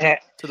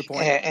the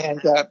point.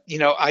 And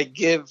I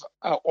give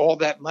all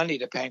that money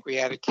to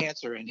pancreatic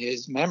cancer in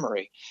his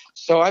memory.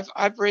 So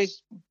I've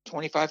raised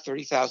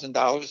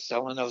 $25,000-$30,000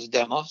 selling those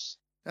demos.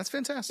 That's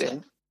fantastic. Yeah.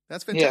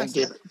 That's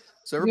fantastic. Yeah.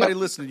 So everybody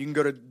listening, you can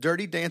go to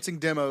Dirty Dancing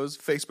Demos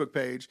Facebook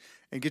page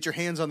and get your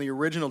hands on the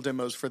original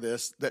demos for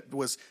this. That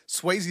was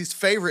Swayze's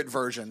favorite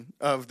version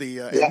of the,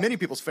 and many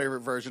people's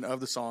favorite version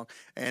of the song.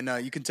 And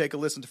you can take a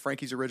listen to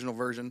Frankie's original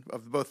version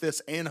of both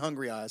this and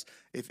Hungry Eyes,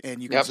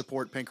 and you can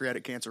support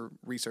pancreatic cancer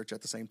research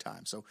at the same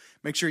time. So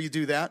make sure you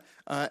do that.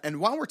 And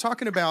while we're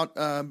talking about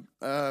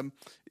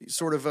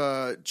sort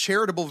of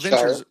charitable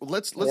ventures,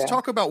 let's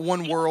talk about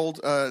One World,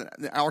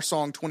 our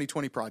song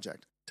 2020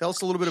 project. Tell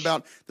us a little bit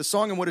about the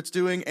song and what it's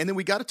doing, and then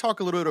we got to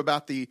talk a little bit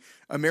about the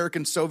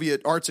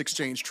American-Soviet arts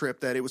exchange trip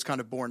that it was kind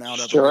of born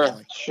out of.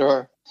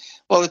 Sure.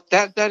 Well,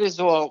 that is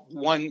all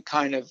one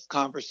kind of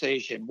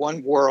conversation.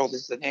 One World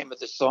is the name of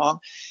the song,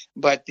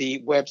 but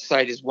the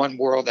website is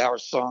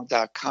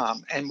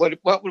oneworldoursong.com. And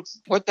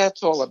what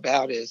that's all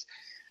about is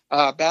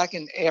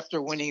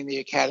after winning the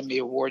Academy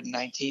Award in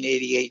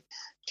 1988,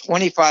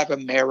 25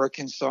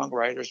 American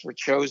songwriters were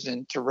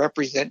chosen to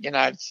represent the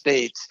United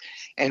States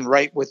and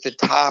write with the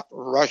top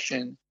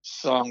Russian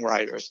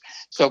songwriters.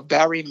 So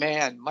Barry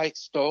Mann, Mike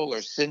Stoller,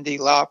 Cyndi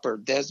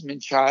Lauper,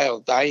 Desmond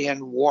Child,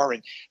 Diane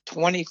Warren,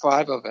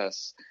 25 of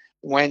us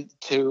went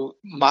to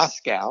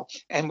Moscow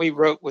and we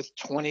wrote with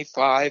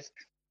 25,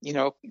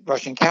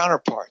 Russian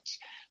counterparts.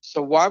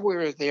 So while we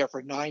were there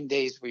for 9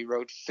 days, we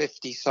wrote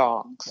 50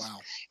 songs. Wow.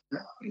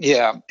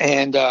 Yeah.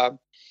 And,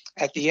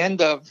 at the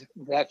end of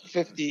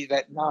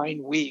that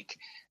 9 week,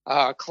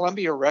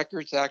 Columbia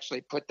Records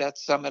actually put that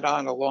summit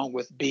on along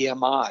with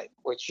BMI,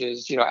 which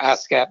is,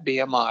 ASCAP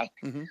BMI.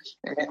 Mm-hmm.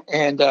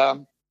 And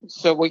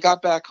so we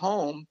got back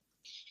home.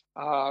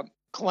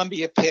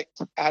 Columbia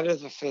picked out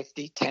of the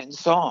 50, 10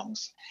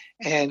 songs.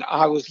 And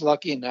I was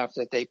lucky enough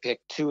that they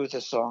picked 2 of the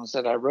songs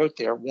that I wrote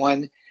there.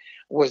 One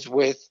was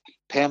with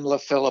Pamela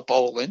Philip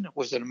Olin,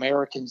 is an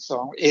American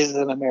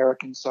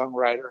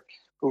songwriter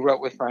who wrote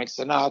with Frank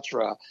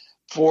Sinatra.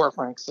 For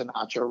Frank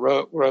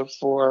Sinatra, wrote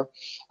for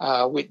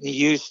Whitney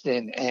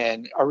Houston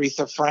and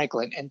Aretha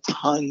Franklin and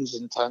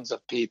tons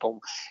of people,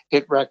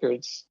 hit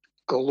records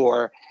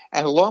galore.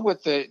 And along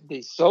with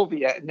the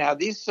Soviet, now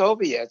these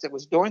Soviets, it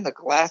was during the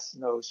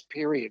glasnost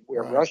period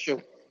where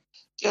Russia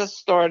just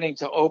starting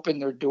to open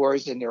their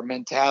doors and their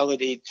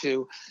mentality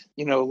to,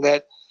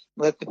 let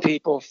the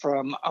people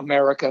from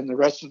America and the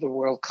rest of the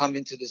world come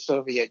into the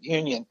Soviet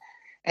Union.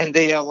 And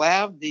they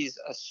allowed these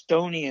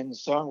Estonian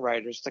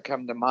songwriters to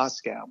come to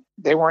Moscow.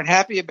 They weren't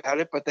happy about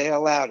it, but they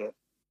allowed it.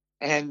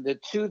 And the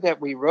 2 that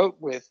we wrote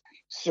with,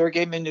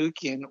 Sergei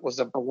Mnuchin was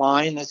a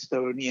blind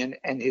Estonian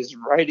and his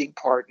writing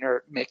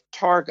partner, Mick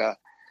Targa.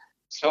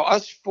 So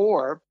us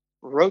 4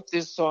 wrote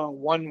this song,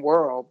 One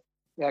World,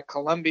 that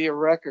Columbia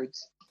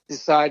Records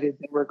decided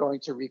they were going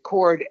to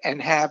record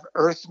and have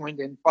Earth, Wind,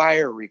 and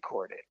Fire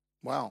record it.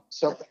 Wow.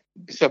 So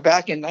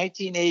back in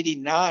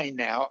 1989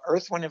 now,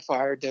 Earth, Wind &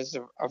 Fire does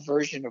a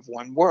version of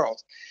One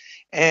World.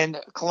 And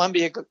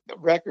Columbia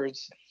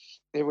Records,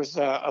 there was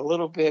a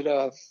little bit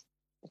of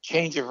a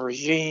change of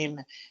regime,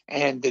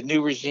 and the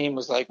new regime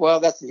was like, well,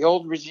 that's the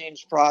old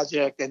regime's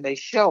project, and they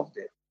shelved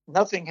it.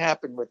 Nothing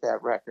happened with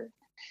that record.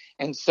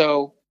 And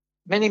so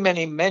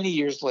many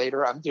years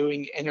later, I'm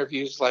doing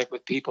interviews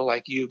with people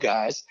like you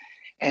guys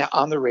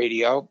on the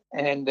radio,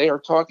 and they are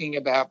talking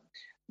about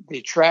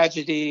the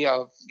tragedy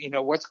of,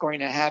 what's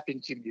going to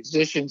happen to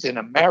musicians in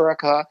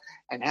America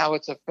and how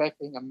it's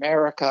affecting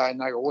America.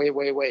 And I go,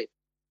 wait.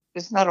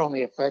 this is not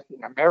only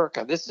affecting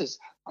America, this is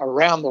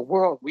around the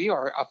world. We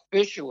are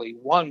officially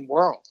one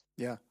world.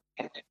 Yeah.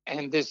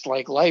 And this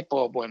like light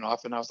bulb went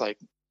off, and I was like,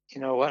 you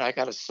know what? I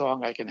got a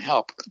song I can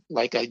help,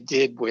 like I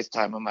did with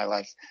Time of My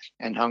Life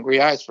and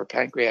Hungry Eyes for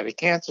pancreatic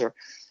cancer.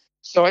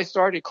 So I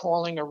started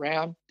calling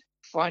around,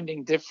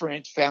 finding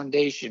different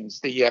foundations,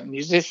 the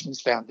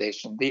Musicians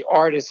Foundation, the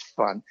Artists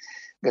Fund,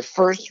 the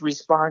First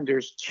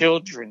Responders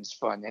Children's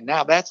Fund. And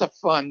now that's a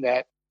fund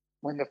that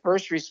when the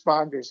first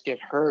responders get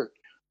hurt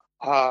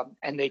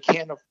and they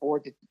can't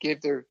afford to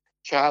give their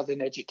child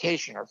an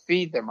education or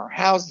feed them or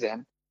house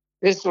them,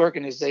 this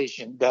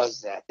organization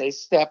does that. They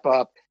step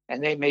up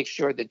and they make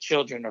sure the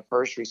children of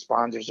first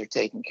responders are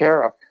taken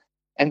care of.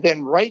 And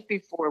then right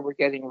before we're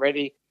getting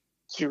ready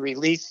to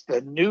release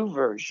the new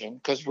version,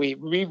 because we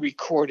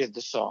re-recorded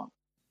the song,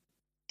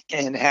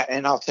 and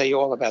I'll tell you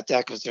all about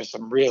that because there's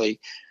some really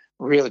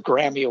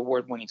Grammy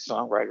award-winning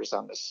songwriters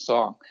on this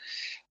song.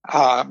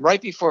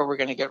 Right before we're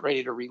going to get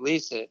ready to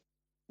release it,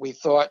 we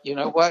thought, you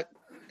know what?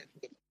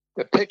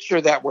 The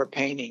picture that we're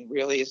painting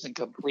really isn't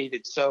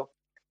completed. So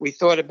we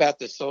thought about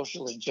the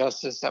social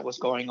injustice that was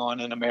going on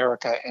in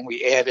America, and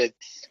we added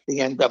the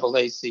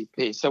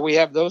NAACP. So we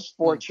have those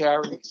four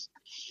charities.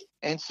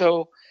 And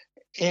so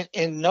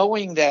in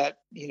knowing that,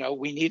 you know,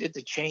 we needed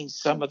to change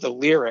some of the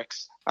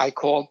lyrics, I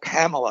called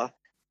Pamela,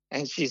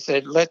 and she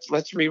said,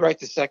 let's rewrite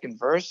the second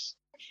verse.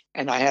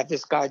 And I have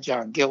this guy,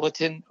 John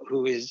Gilliton,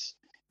 who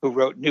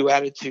wrote New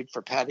Attitude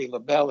for Patti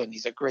LaBelle, and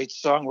he's a great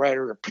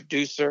songwriter, a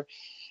producer.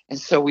 And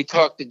so we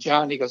talked to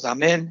John. He goes,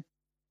 I'm in.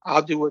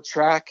 I'll do a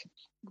track.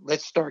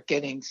 Let's start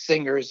getting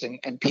singers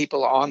and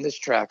people on this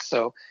track.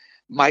 So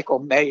Michael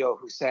Mayo,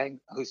 who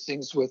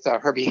sings with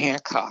Herbie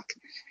Hancock,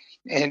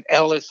 and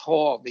Ellis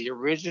Hall, the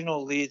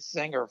original lead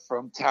singer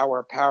from Tower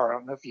of Power. I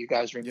don't know if you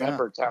guys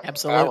remember Tower of Power.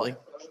 Absolutely.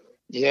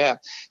 Yeah.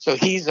 So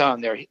he's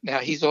on there. Now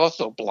he's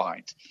also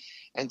blind.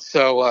 And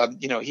so,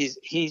 you know,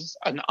 he's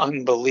an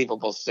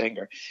unbelievable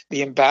singer,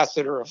 the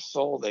ambassador of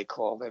soul, they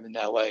call him in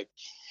LA.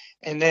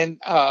 And then,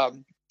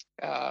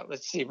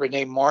 let's see,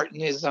 Renee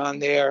Martin is on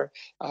there.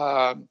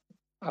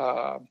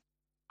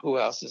 Who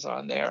else is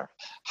on there?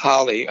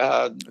 Holly,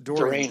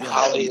 Doreen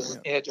Holly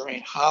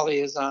Doreen Holly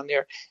is on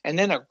there. And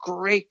then a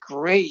great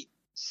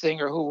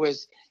singer who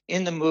was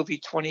in the movie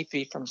 20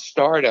 Feet from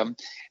Stardom.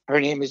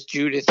 Her name is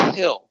Judith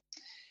Hill.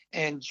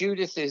 And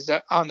Judith is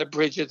on the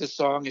bridge of the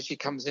song as she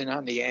comes in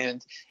on the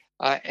end.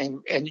 And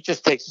it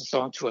just takes the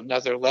song to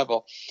another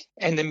level.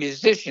 And the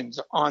musicians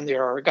on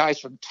there are guys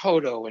from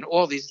Toto and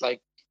all these like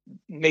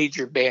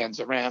major bands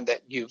around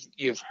that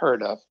you've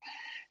heard of.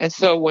 And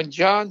so when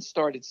John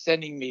started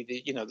sending me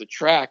the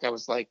track, I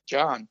was like,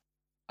 John,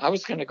 I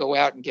was going to go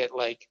out and get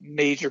like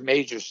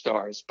major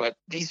stars, but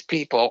these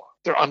people,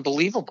 they're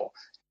unbelievable.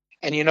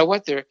 And you know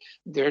what?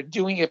 They're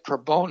doing it pro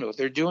bono.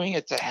 They're doing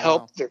it to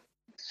help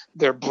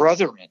their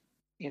brethren,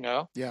 you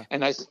know? Yeah.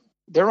 And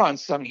they're on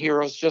some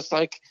heroes just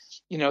like,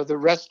 you know, the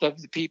rest of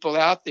the people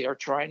out there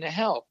trying to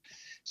help.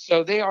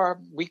 So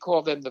we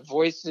call them the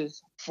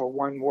Voices for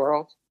One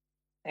World.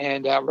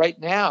 And right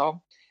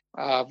now,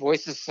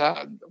 Voices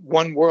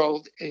One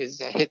World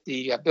is hit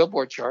the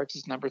Billboard charts.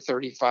 It's number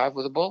 35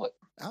 with a bullet.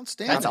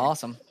 Outstanding. That's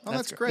awesome. Oh,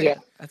 that's great. Yeah.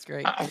 That's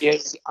great. On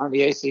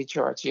the AC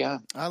charts, yeah.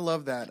 I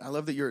love that. I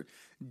love that you're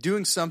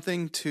doing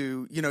something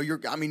to, you know, you're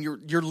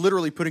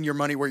literally putting your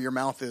money where your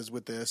mouth is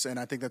with this, and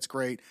I think that's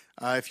great.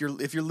 If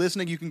you're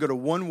listening, you can go to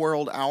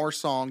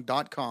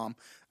oneworldoursong.com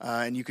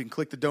and you can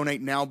click the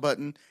donate now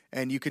button,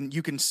 and you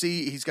can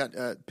see he's got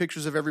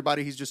pictures of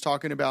everybody he's just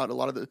talking about. A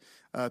lot of the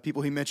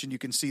people he mentioned, you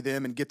can see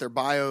them and get their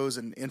bios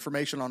and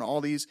information on all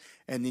these,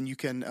 and then you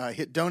can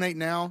hit donate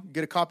now,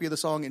 get a copy of the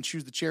song, and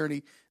choose the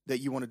charity that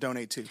you want to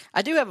donate to.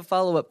 I do have a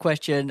follow-up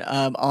question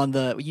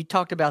on you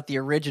talked about the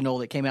original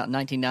that came out in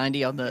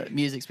 1990 on the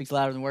Music Speaks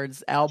Louder Than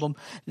Words album.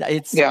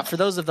 It's for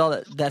those of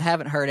y'all that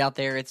haven't heard out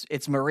there,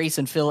 it's Maurice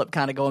and Philip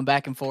kind of going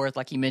back and forth,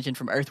 like you mentioned,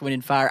 from Earth, Wind,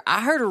 and Fire.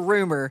 I heard a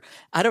rumor.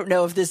 I don't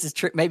know if this is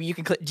true. Maybe you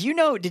can click. Do you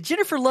know, did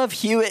Jennifer Love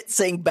Hewitt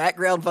sing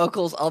background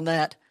vocals on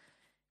that?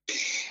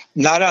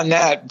 Not on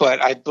that,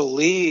 but I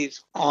believe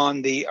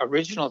on the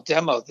original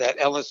demo that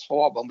Ellis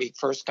Hall, when we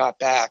first got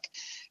back,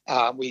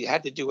 we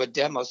had to do a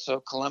demo so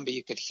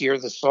Columbia could hear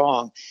the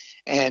song,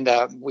 and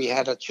we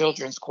had a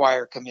children's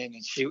choir come in,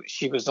 and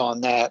she was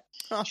on that.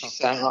 She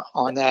sang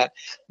on that.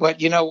 But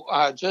you know,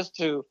 just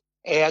to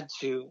add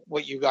to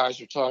what you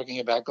guys are talking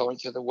about, going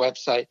to the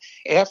website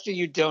after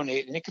you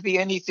donate, and it could be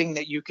anything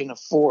that you can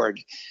afford.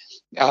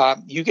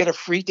 You get a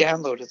free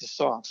download of the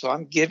song. So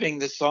I'm giving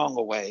the song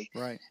away.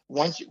 Right.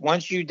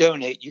 Once you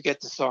donate, you get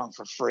the song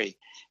for free.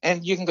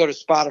 And you can go to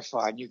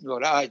Spotify, and you can go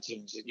to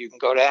iTunes, and you can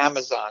go to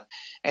Amazon,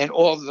 and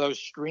all of those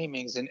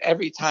streamings. And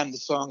every time the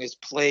song is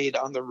played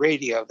on the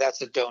radio,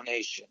 that's a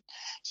donation.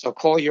 So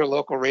call your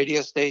local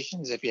radio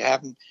stations if you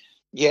haven't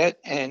yet,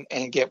 and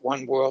get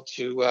One World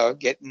to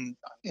get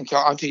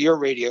onto your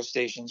radio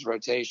station's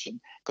rotation,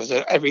 because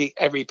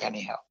every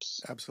penny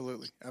helps.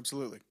 Absolutely.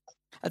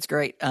 That's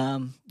great.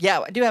 Yeah,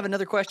 I do have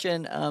another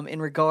question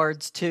in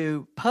regards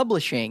to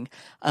publishing.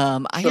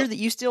 I hear that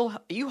you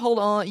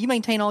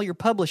maintain all your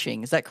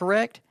publishing. Is that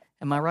correct?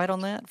 Am I right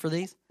on that for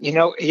these?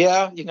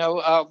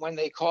 When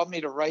they called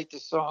me to write the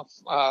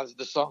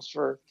songs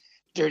for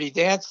Dirty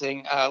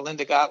Dancing,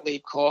 Linda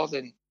Gottlieb called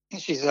and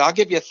she said, "I'll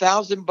give you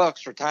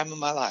 $1,000 for Time of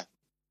My Life."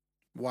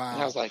 Wow.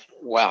 And I was like,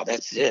 "Wow,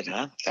 that's it,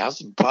 huh?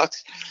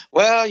 $1,000?"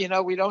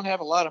 Well, we don't have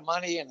a lot of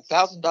money, and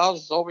 $1,000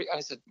 is all. I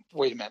said,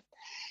 "Wait a minute.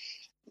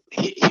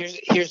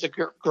 Here's a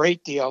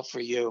great deal for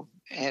you."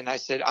 And I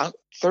said, "I'm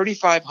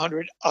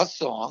 $3,500 a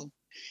song,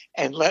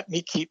 and let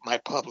me keep my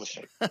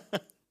publishing."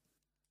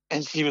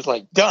 And she was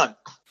like, "Done."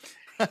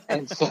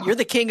 And so You're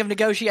the king of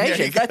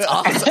negotiations. That's That's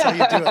awesome. how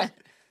you do it.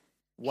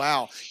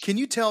 Wow. Can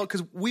you tell,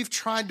 because we've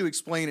tried to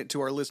explain it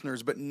to our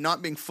listeners, but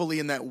not being fully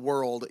in that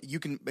world, you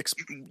can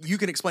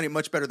explain it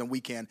much better than we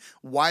can,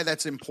 why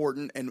that's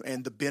important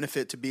and the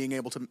benefit to being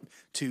able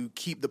to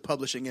keep the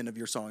publishing end of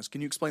your songs.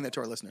 Can you explain that to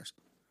our listeners?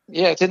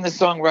 Yeah, it's in the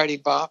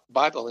songwriting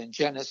Bible in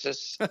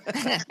Genesis,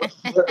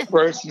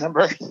 verse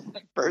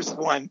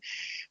 1.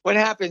 What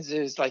happens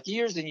is, like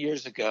years and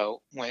years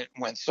ago, when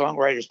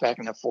songwriters back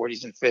in the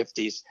 40s and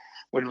 50s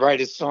would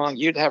write a song,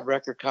 you'd have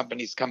record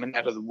companies coming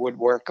out of the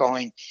woodwork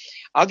going,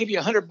 "I'll give you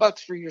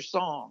 $100 for your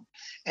song,"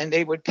 and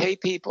they would pay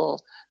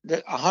people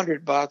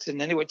 $100, and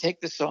then they would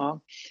take the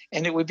song,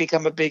 and it would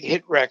become a big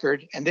hit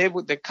record, and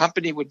the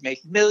company would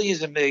make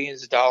millions and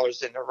millions of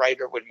dollars, and the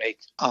writer would make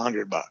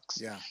 $100.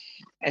 Yeah.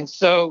 And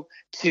so,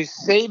 to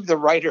save the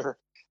writer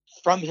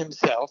from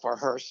himself or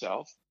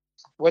herself,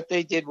 what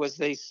they did was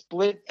they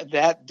split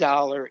that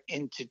dollar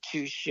into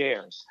two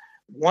shares.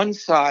 One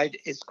side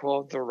is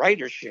called the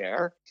writer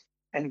share,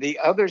 and the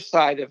other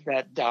side of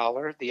that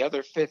dollar, the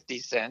other 50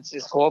 cents,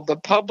 is called the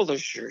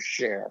publisher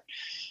share.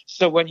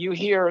 So when you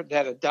hear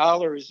that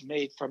 $1 is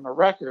made from a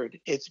record,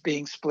 it's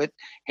being split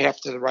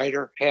half to the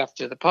writer, half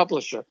to the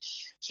publisher.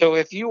 So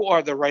if you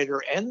are the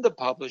writer and the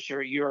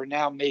publisher, you are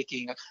now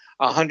making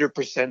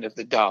 100% of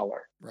the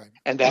dollar. Right.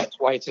 And that's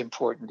why it's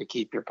important to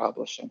keep your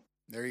publishing.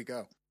 There you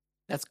go.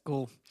 That's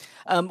cool.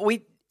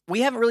 We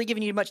haven't really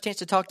given you much chance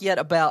to talk yet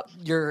about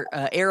your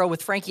era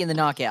with Frankie and the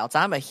Knockouts.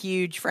 I'm a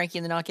huge Frankie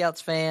and the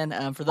Knockouts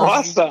fan. For those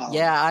Awesome. of you,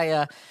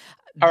 yeah,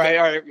 All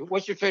right.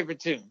 What's your favorite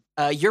tune?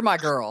 You're My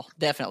Girl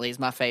definitely is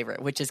my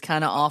favorite, which is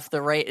kind of off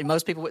the rate, and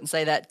most people wouldn't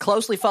say that.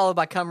 Closely followed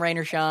by Come Rain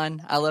or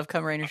Shine. I love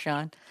Come Rain or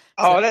Shine.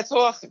 Oh, that's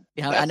awesome.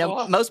 Yeah, That's I know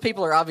awesome. most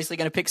people are obviously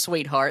going to pick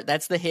Sweetheart.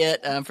 That's the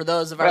hit. For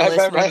those of our Right,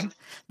 listeners, right.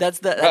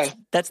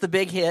 that's the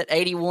big hit.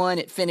 81.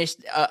 It finished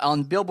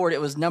on Billboard.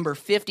 It was number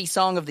 50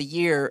 song of the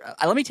year.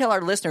 Let me tell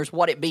our listeners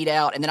what it beat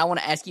out, and then I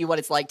want to ask you what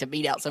it's like to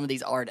beat out some of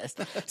these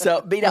artists.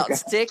 So beat out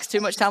Styx, Too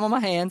Much Time on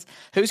My Hands.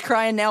 Who's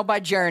Crying Now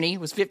by Journey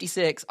was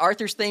 56.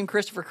 Arthur's Theme,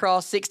 Christopher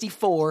Cross,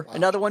 64. Wow.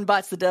 Another One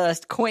Bites the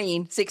Dust,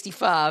 Queen,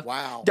 65.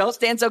 Wow. Don't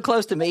Stand So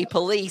Close to Me,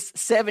 Police,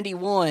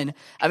 71.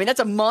 I mean, that's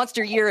a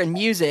monster year in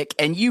music,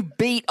 and you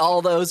beat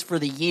all those for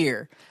the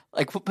year.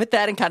 Like, put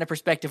that in kind of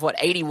perspective, what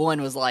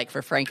 81 was like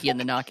for Frankie and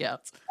the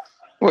Knockouts.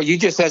 Well, you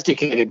just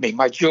educated me.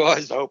 My jaw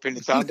is open.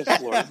 It's on the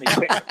floor.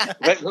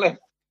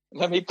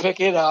 Let me pick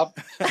it up.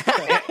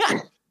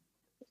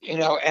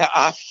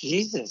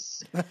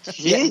 Jesus.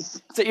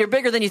 Jeez. So you're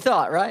bigger than you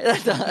thought, right?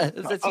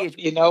 That's huge.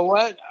 You know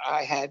what?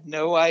 I had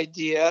no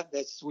idea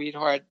that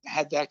Sweetheart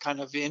had that kind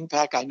of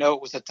impact. I know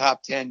it was a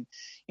top 10,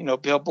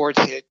 Billboard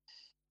hit.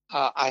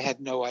 I had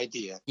no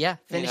idea. Yeah,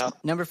 finished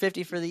number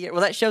 50 for the year.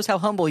 Well, that shows how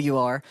humble you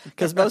are,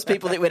 because most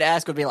people that would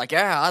ask would be like,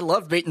 "Yeah, I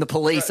love beating the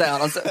Police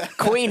out."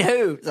 Queen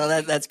who?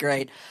 So that's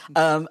great.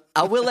 I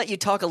will let you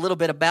talk a little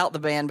bit about the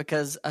band,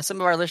 because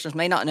some of our listeners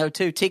may not know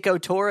too. Tico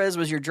Torres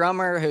was your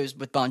drummer, who's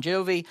with Bon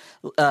Jovi.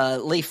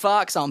 Lee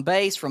Fox on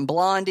bass from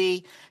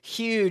Blondie.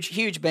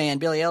 Huge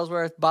band. Billy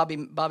Ellsworth, Bobby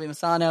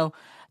Massano.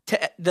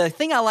 The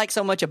thing I like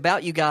so much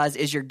about you guys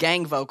is your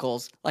gang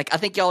vocals. Like, I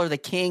think y'all are the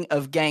king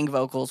of gang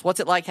vocals. What's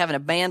it like having a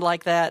band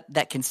like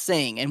that can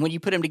sing? And when you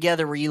put them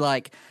together, were you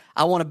like,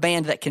 I want a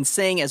band that can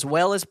sing as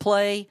well as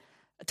play?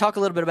 Talk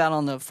a little bit about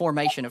on the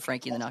formation of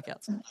Frankie and the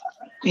Knockouts.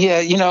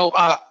 Yeah,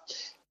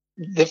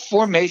 the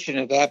formation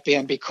of that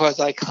band, because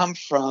I come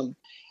from,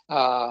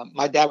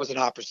 my dad was an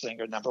opera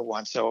singer, number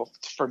one. So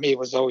for me, it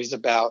was always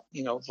about,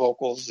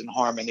 vocals and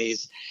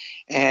harmonies.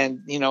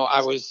 And,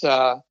 I was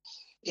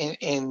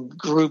in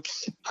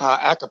groups,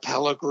 a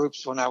cappella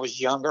groups when I was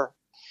younger.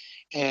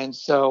 And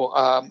so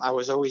I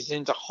was always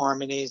into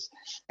harmonies.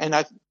 And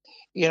I,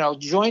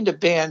 joined a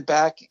band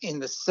back in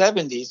the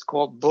 70s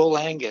called Bull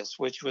Angus,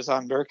 which was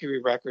on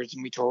Mercury Records.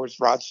 And we toured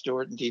with Rod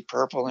Stewart and Deep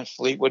Purple and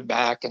Fleetwood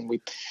Mac. And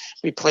we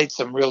played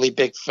some really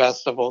big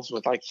festivals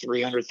with like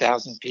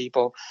 300,000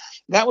 people.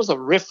 That was a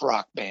riff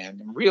rock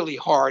band, really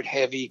hard,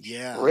 heavy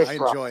riff I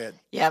rock. enjoy it.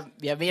 Yeah.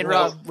 Me and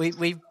Rob,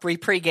 we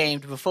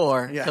pre-gamed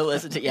before to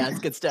listen to. Yeah, it's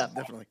good stuff.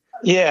 Definitely.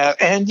 Yeah,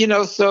 and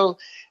so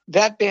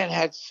that band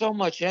had so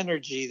much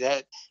energy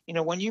that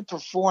when you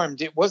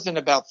performed, it wasn't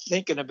about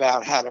thinking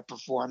about how to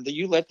perform. That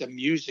you let the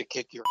music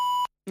kick your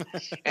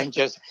and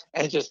just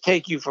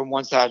take you from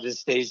one side of the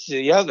stage to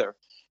the other.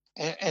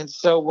 And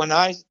so when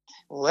I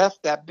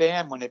left that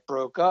band, when it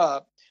broke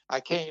up, I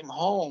came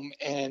home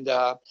and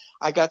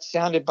I got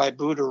sounded by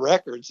Buddha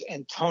Records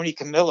and Tony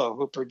Camillo,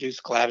 who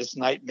produced Gladys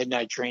Knight,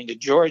 Midnight Train to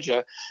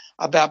Georgia,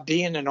 about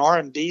being an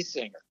R&B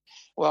singer.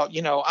 Well,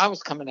 I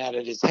was coming out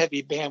of this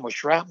heavy band with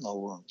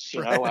shrapnel wounds.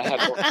 I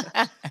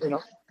had,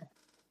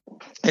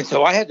 and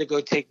so I had to go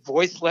take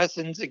voice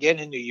lessons again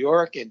in New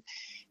York,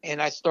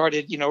 and I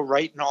started,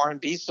 writing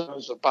R&B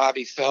songs with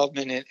Bobby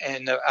Feldman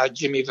and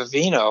Jimmy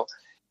Vivino.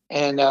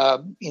 And,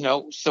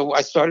 so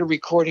I started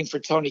recording for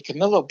Tony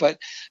Camillo, but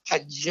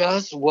I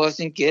just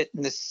wasn't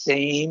getting the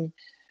same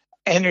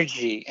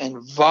energy and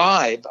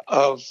vibe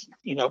of,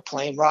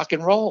 playing rock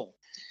and roll.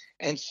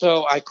 And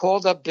so I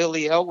called up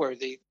Billy Elwer,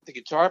 the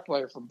guitar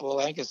player from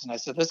Bull Angus, and I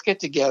said, let's get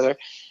together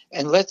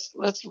and let's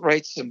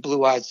write some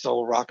Blue-Eyed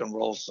Soul rock and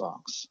roll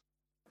songs.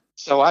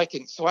 So I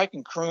can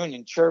croon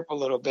and chirp a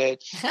little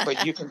bit,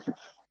 but you can,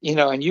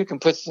 and you can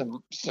put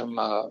some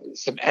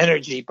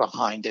energy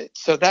behind it.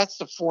 So that's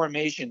the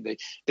formation.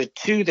 The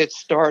two that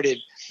started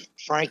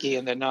Frankie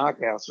and the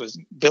Knockouts was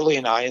Billy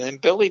and I, and then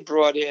Billy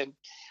brought in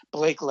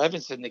Blake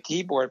Levinson, the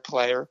keyboard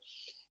player,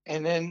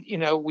 and then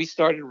we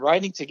started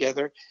writing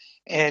together.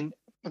 And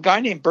a guy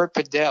named Bert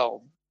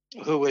Padell,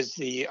 who was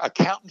the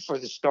accountant for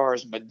the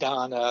stars,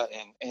 Madonna,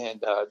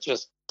 and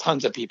just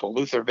tons of people,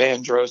 Luther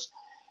Vandross.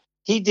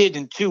 He did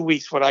in 2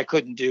 weeks what I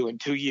couldn't do in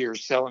 2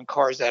 years, selling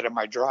cars out of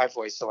my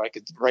driveway so I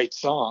could write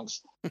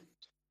songs.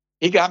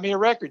 He got me a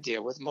record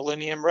deal with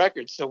Millennium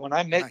Records. So when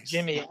I met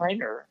Jimmy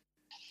Heiner,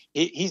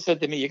 he said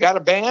to me, "You got a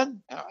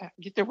band?"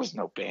 There was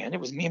no band. It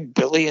was me and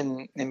Billy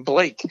and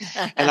Blake.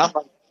 And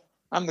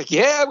I'm like,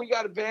 "Yeah, we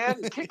got a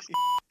band." It kicks,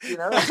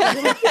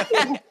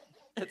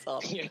 That's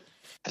awesome.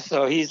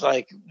 So he's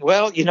like,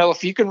 "Well,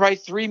 if you can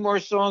write 3 more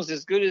songs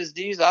as good as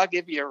these, I'll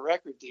give you a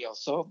record deal."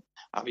 So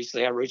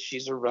obviously I wrote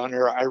She's a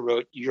Runner. I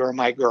wrote You're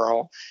My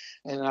Girl.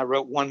 And I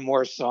wrote one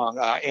more song,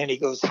 Annie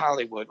Goes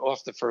Hollywood,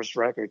 off the first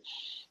record.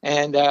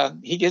 And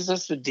he gives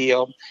us the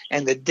deal.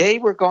 And the day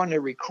we're going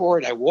to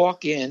record, I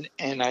walk in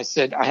and I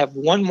said, "I have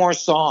one more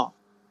song."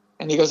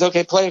 And he goes,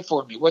 "Okay, play it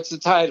for me. What's the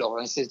title?"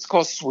 And I said, "It's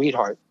called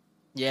Sweetheart."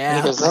 Yeah.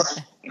 And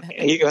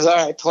he goes, "All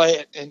right, play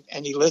it."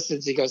 And he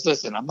listens. He goes,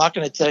 "Listen, I'm not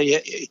going to tell you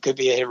it could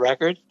be a hit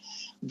record,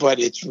 but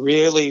it's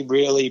really,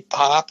 really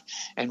pop,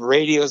 and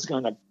radio's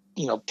going to,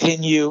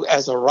 pin you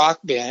as a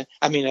rock band.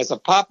 I mean, as a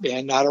pop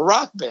band, not a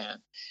rock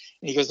band."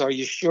 And he goes, "Are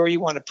you sure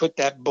you want to put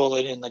that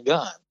bullet in the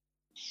gun?"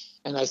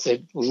 And I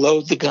said,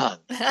 "Load the gun."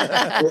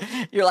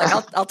 You're like,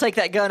 I'll take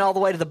that gun all the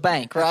way to the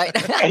bank, right?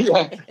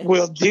 Yeah,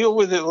 we'll deal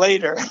with it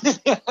later.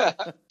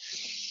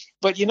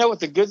 But you know what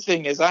the good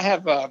thing is? I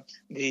have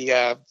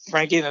the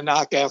Frankie and the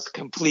Knockouts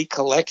complete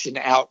collection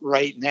out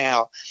right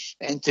now.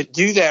 And to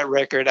do that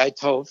record, I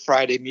told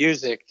Friday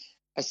Music,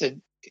 I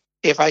said,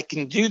 if I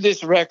can do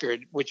this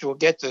record, which will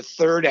get the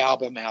third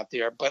album out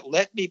there, but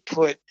let me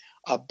put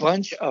a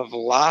bunch of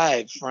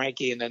live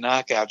Frankie and the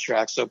Knockout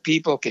tracks so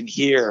people can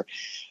hear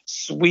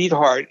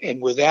Sweetheart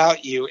and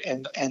Without You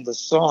and the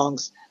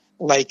songs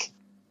like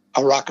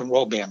a rock and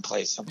roll band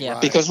plays them. Yeah.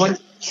 Because when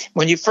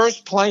you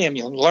first play them,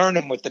 you learn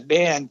them with the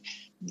band,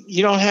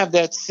 you don't have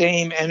that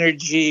same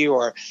energy.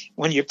 Or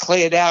when you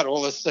play it out,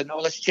 all of a sudden,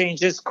 let's change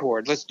this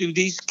chord, let's do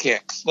these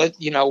kicks,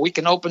 we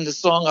can open the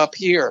song up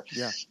here.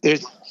 Yeah.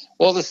 There's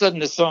all of a sudden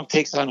the song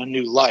takes on a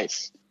new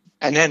life,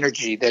 an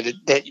energy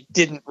that you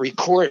didn't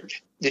record.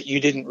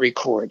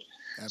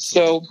 Absolutely.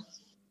 So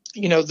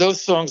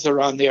those songs are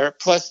on there.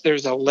 Plus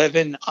there's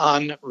 11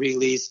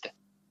 unreleased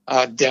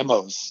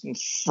demos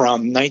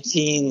from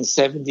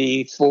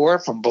 1974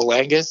 from Bull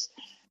Angus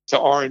to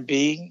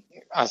R&B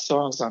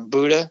songs on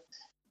Buddha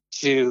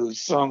to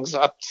songs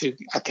up to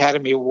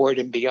Academy Award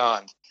and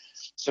beyond.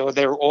 So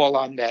they're all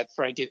on that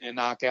Frankie and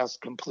the Knockouts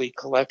complete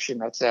collection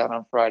that's out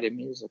on Friday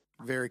Music.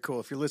 Very cool.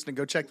 If you're listening,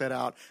 go check that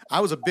out. I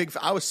was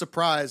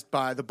surprised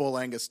by the Bull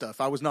Angus stuff.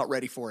 I was not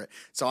ready for it.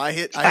 So I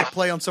hit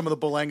play on some of the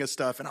Bull Angus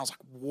stuff and I was like,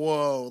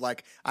 whoa,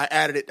 like I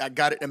added it. I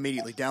got it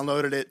immediately,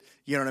 downloaded it.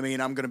 You know what I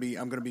mean? I'm going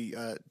to be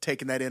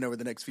taking that in over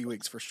the next few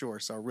weeks for sure.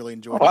 So I really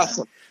enjoyed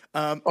Awesome.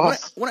 that. I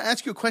want to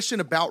ask you a question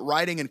about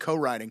writing and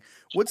co-writing.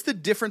 What's the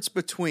difference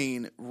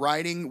between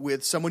writing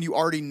with someone you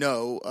already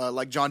know,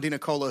 like John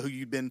DiNicola, who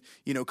you've been,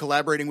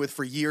 collaborating with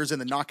for years in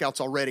the Knockouts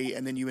already,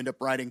 and then you end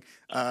up writing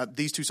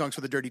these 2 songs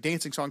for the Dirty Dancing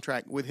song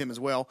track with him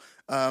as well.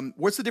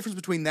 What's the difference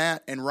between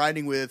that and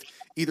writing with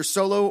either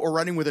solo or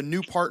writing with a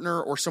new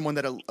partner or someone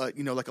that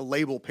like a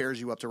label pairs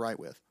you up to write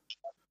with?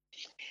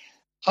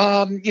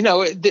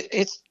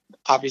 It's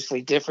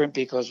obviously different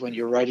because when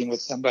you're writing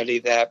with somebody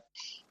that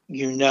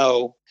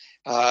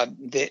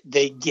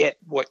they get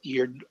what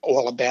you're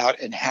all about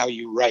and how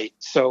you write.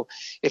 So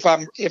if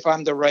I'm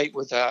to write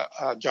with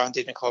John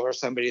DiNicola or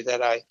somebody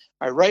that I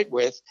write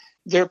with,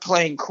 they're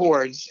playing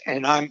chords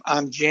and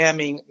I'm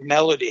jamming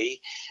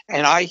melody,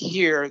 and I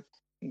hear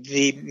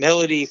the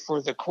melody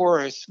for the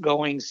chorus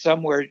going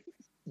somewhere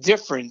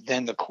different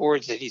than the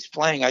chords that he's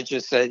playing. I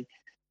just said,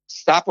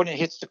 stop when it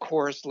hits the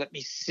chorus. Let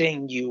me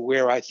sing you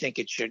where I think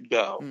it should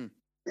go.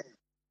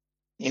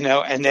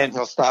 and then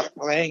he'll stop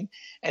playing,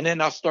 and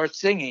then I'll start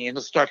singing, and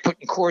he'll start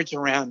putting chords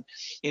around,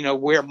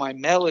 where my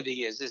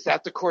melody is. Is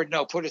that the chord?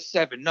 No, put a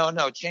 7.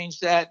 No, change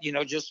that.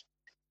 Just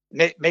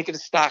make it a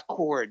stock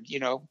chord.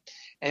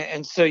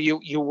 And so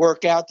you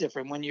work out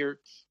different when you're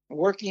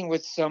working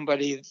with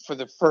somebody for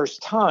the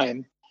first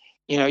time.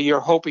 You're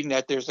hoping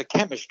that there's a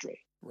chemistry,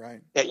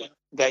 right,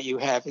 that you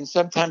have, and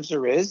sometimes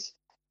there is,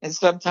 and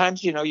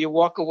sometimes you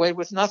walk away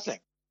with nothing,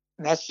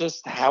 and that's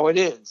just how it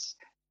is.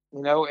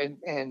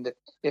 And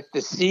if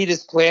the seed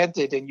is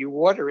planted and you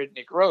water it and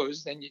it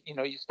grows, then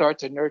you start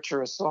to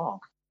nurture a song.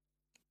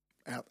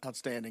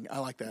 Outstanding. I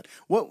like that.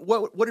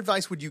 What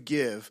advice would you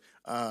give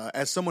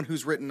as someone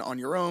who's written on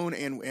your own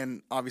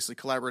and obviously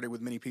collaborated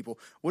with many people?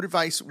 What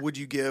advice would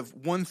you give?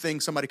 One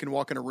thing somebody can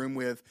walk in a room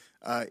with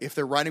if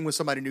they're writing with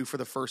somebody new for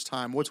the first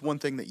time. What's one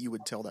thing that you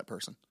would tell that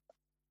person?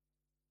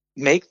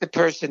 Make the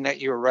person that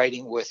you're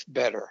writing with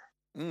better.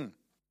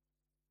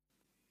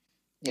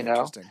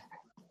 Interesting.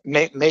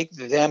 Make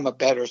them a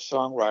better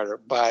songwriter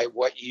by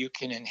what you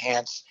can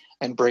enhance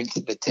and bring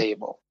to the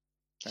table.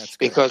 That's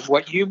great. Because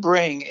what you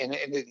bring and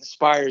it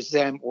inspires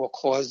them will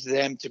cause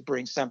them to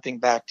bring something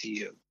back to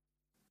you.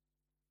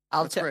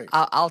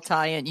 I'll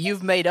tie in.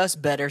 You've made us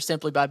better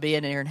simply by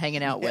being here and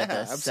hanging out with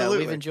us. Absolutely. So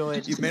we've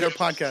enjoyed. You've made our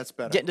podcast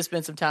better. Getting to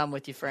spend some time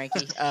with you,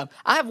 Frankie. I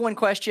have one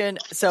question.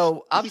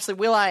 So obviously,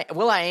 Will I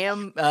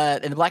Am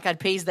and the Black Eyed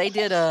Peas,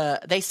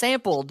 they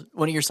sampled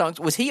one of your songs.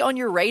 Was he on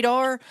your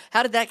radar?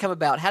 How did that come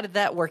about? How did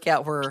that work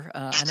out? Where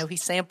I know he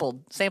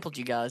sampled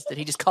you guys. Did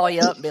he just call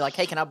you up and be like,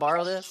 "Hey, can I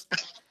borrow this?"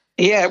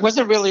 Yeah, it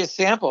wasn't really a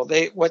sample.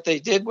 What they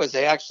did was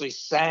they actually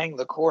sang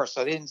the chorus.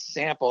 I didn't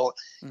sample,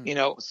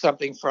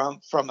 something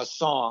from a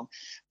song.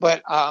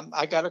 But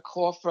I got a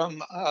call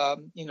from,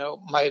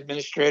 my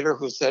administrator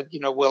who said,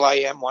 Will I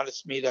Am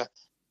wants me to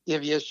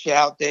give you a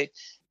shout.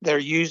 They're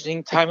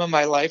using "Time of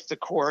My Life," the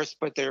chorus,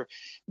 but they're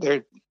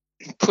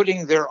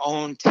putting their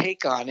own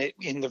take on it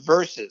in the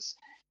verses.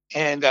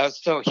 And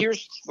so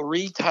here's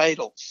 3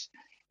 titles.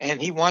 And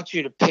Will wants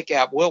you to pick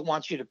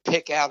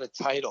out a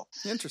title.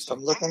 Interesting.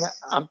 So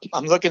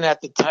I'm looking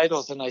at the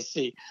titles and I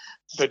see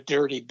 "The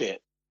Dirty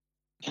Bit,"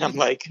 and I'm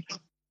like,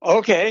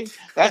 okay,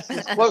 that's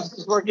as close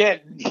as we're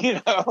getting,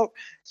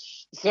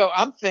 So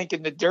I'm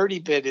thinking the dirty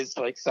bit is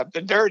like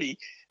something dirty,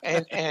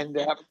 and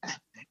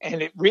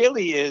it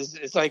really is.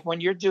 It's like when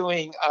you're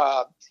doing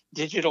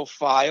digital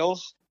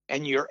files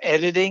and you're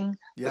editing,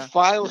 the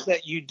files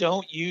that you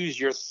don't use,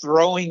 you're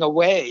throwing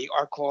away,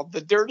 are called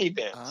the dirty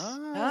bits.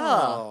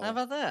 Oh, how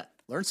about that?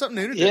 Learn something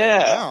new today.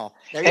 Yeah. Wow.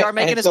 There you are,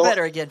 making us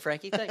better again,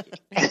 Frankie. Thank you.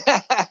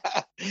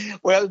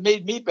 Well, it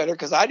made me better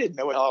because I didn't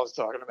know what I was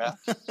talking about.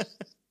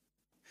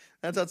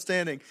 That's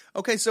outstanding.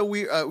 Okay, so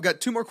we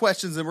got 2 more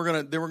questions, and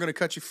we're gonna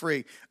cut you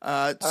free.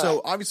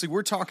 So obviously,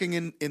 we're talking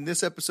in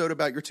this episode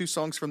about your 2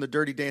 songs from the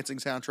Dirty Dancing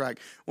soundtrack,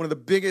 one of the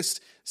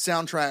biggest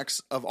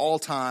soundtracks of all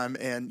time,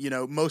 and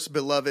most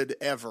beloved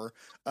ever.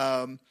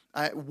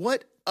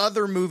 What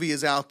other movie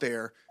is out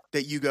there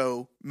that you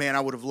go, man, I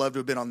would have loved to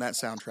have been on that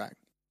soundtrack?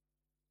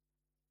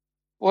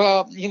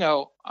 Well,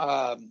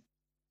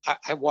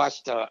 I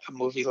watched a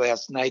movie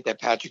last night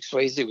that Patrick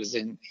Swayze was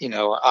in.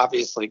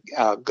 Obviously,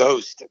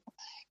 Ghost.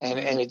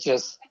 And it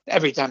just,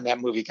 every time that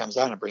movie comes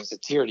on, it brings a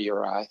tear to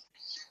your eye,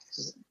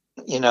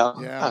 and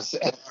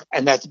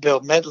that's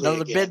Bill Medley.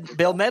 No,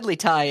 Bill Medley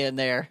tie in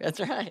there. That's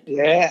right.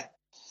 Yeah.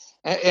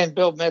 And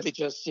Bill Medley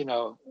just,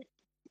 to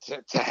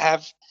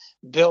have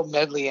Bill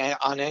Medley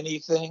on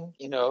anything,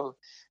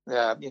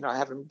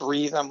 have him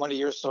breathe on one of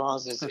your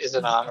songs is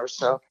an honor.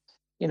 So,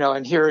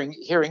 and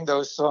hearing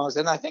those songs,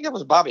 and I think it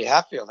was Bobby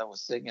Hatfield that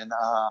was singing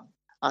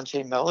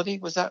Unchained Melody.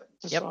 Was that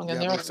the song in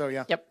there? I think so,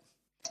 yeah. Yep.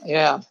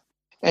 Yeah.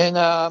 And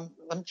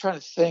I'm trying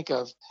to think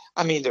of,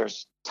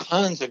 there's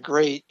tons of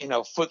great,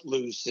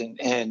 Footloose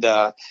and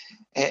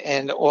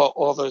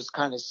all those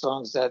kind of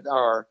songs that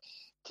are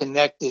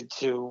connected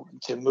to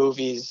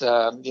movies.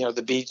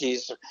 The Bee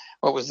Gees.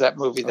 What was that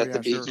movie the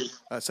Bee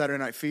Gees?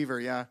 Saturday Night Fever.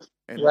 Yeah.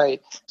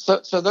 Right.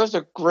 So those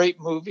are great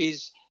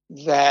movies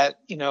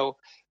that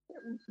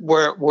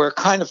were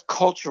kind of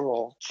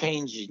cultural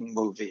changing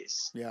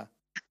movies. Yeah.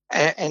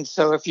 And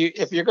so if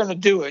you're going to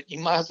do it, you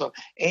might as well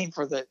aim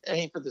for the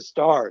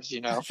stars,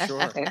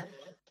 Sure.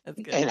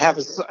 and have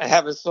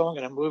a song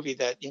in a movie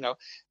that,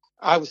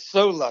 I was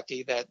so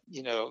lucky that,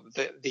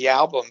 the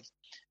album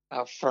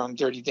from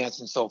Dirty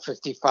Dancing sold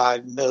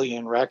 55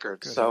 million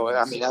records. Good So,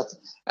 heavens.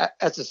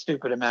 that's a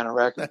stupid amount of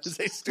records.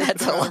 That is a stupid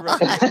That's a amount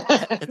of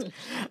lot. records.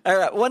 All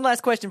right, one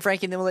last question,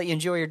 Frankie, and then we'll let you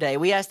enjoy your day.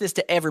 We ask this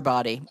to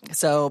everybody.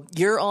 So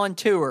you're on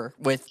tour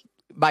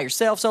by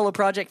yourself, solo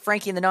project,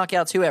 Frankie and the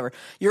Knockouts, whoever.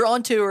 You're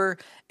on tour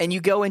and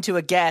you go into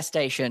a gas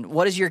station.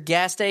 What is your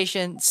gas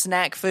station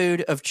snack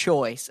food of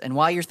choice? And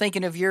while you're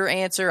thinking of your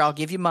answer, I'll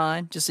give you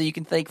mine just so you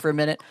can think for a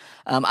minute.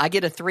 I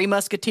get a Three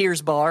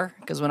Musketeers bar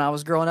because when I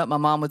was growing up, my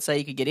mom would say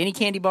you could get any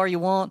candy bar you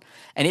want,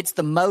 and it's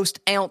the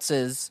most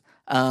ounces,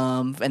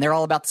 and they're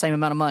all about the same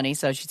amount of money,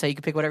 so she'd say you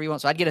can pick whatever you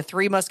want. So I'd get a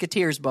Three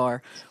Musketeers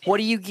bar. What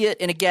do you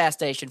get in a gas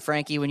station,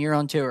 Frankie, when you're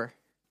on tour?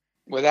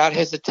 Without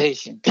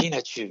hesitation,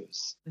 peanut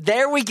shoes.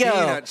 There we go.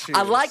 Peanut shoes.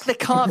 I like the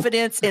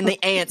confidence in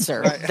the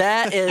answer.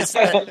 That is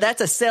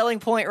that's a selling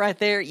point right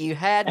there. You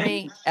had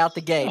me out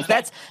the gate.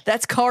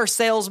 That's car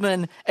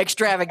salesman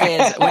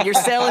extravaganza. When you're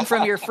selling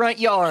from your front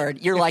yard,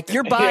 you're like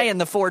you're buying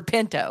the Ford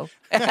Pinto.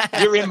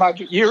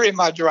 You're in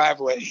my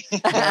driveway.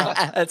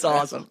 That's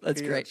awesome.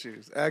 That's Peanut great.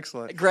 shoes.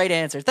 Excellent. Great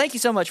answer. Thank you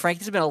so much, Frank.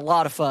 This has been a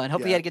lot of fun.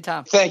 Hope you had a good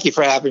time. Thank you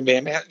for having me,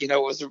 man. You know,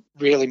 it was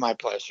really my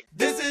pleasure.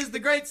 This is the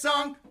Great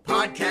Song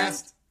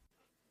Podcast.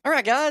 All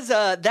right, guys.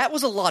 That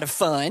was a lot of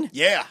fun.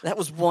 Yeah. That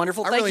was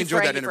wonderful. I Thank really you, enjoyed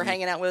that Frankie, for interview.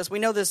 hanging out with us. We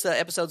know this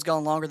episode's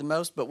gone longer than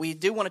most, but we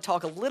do want to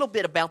talk a little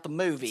bit about the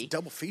movie.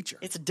 Double feature.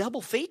 It's a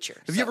double feature.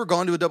 Have you ever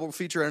gone to a double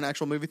feature at an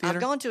actual movie theater?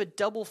 I've gone to a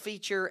double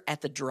feature at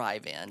the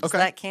drive-in. Does Okay.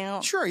 that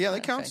count? Sure, yeah, that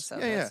Okay, counts. so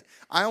yeah. that's-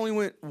 I only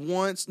went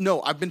once.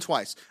 No, I've been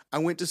twice. I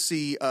went to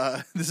see,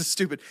 this is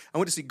stupid. I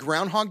went to see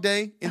Groundhog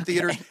Day in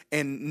theaters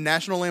and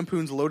National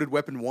Lampoon's Loaded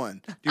Weapon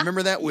 1. Do you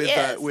remember that with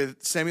Yes.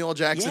 with Samuel L.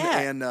 Jackson Yeah.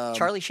 and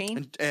Charlie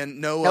Sheen?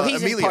 and No, he's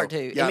in Emilio. part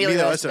two. Yeah, Emilio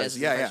Emilio Estevez Estevez. is the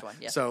Yeah, first one,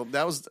 yeah. So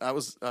that was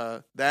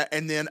that,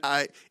 and then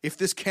if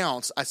this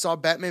counts, I saw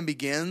Batman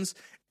Begins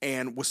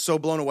and was so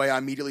blown away. I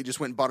immediately just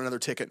went and bought another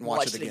ticket and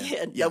watched it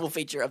again. Yeah. Double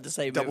feature of the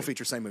same Double movie.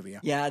 feature, same movie. Yeah.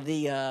 Yeah,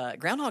 the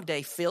Groundhog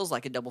Day feels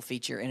like a double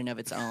feature in and of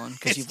its own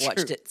because It's you've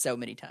watched true. it so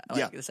many times.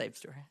 Yeah. Like the same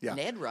story. Yeah.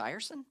 Ned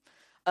Ryerson.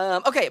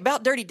 Okay,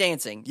 about Dirty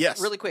Dancing. Yes.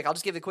 Really quick. I'll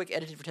just give a quick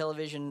edited for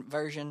television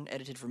version,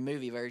 edited for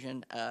movie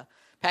version.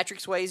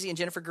 Patrick Swayze and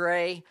Jennifer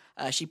Grey.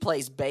 She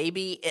plays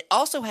Baby. It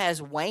also has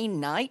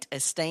Wayne Knight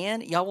as Stan.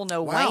 Y'all will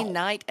know Wow. Wayne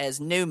Knight as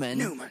Newman.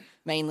 Newman.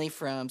 Mainly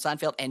from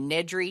Seinfeld, and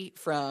Nedry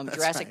from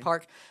Jurassic right.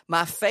 Park.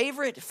 My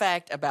favorite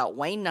fact about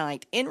Wayne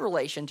Knight in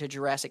relation to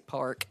Jurassic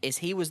Park is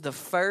he was the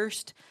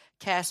first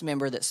cast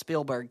member that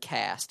Spielberg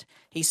cast.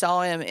 He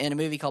saw him in a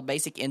movie called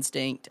Basic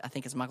Instinct. I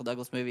think it's a Michael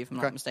Douglas movie, if I'm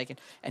not mistaken.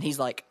 And he's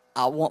like,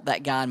 I want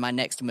that guy in my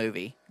next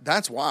movie.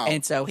 That's wild.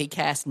 And so he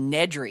cast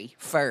Nedry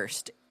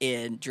first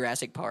in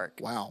Jurassic Park.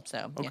 Wow. So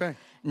yeah. Okay.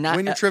 Not-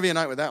 Win your trivia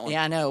night with that one.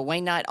 Yeah, I know.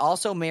 Wayne Knight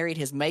also married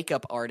his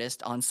makeup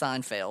artist on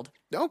Seinfeld.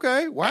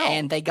 Okay. Wow.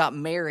 And they got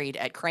married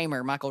at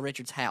Kramer, Michael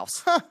Richards'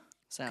 house.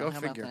 So Go how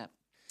figure. about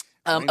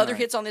that? Wayne Other Knight.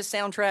 hits on this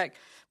soundtrack: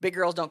 "Big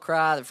Girls Don't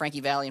Cry," the Frankie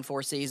Valli and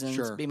Four Seasons,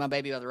 Sure. "Be My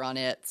Baby" by the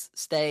Ronettes,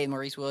 "Stay"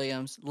 Maurice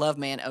Williams, "Love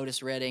Man"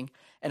 Otis Redding,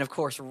 and of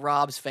course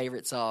Rob's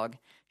favorite song,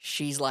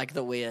 "She's Like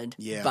the Wind"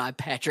 Yeah. by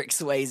Patrick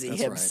Swayze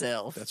That's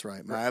himself. Right. That's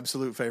right. My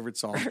absolute favorite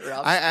song. Rob's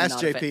I asked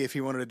not a JP fan. if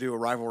he wanted to do a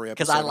rivalry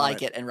episode Because I on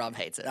like it and Rob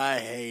hates it. I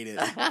hate it.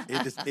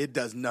 It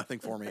does nothing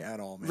for me at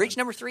all, man. Reach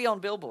number 3 on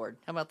Billboard.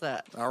 How about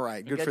that? All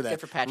right, good Good- for that. good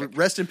for Patrick.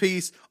 Rest in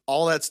peace,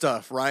 all that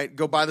stuff, right?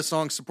 Go buy the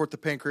song, support the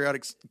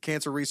pancreatic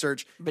cancer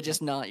research. But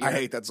just not your. I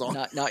hate that song.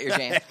 Not your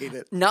jam. I hate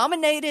it.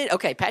 Nominated.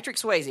 Okay, Patrick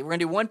Swayze. We're gonna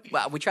do one.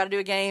 We try to do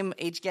a game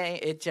each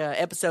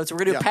episode. So we're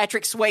gonna do a Yeah.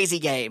 Patrick Swayze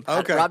game.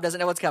 Okay. Rob doesn't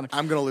know what's coming.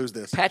 I'm gonna lose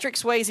this. Patrick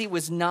Swayze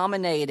was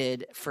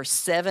nominated for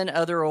 7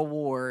 other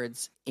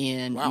awards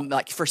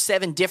for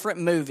 7 different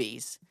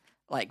movies,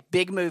 like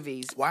big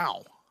movies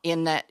Wow.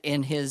 in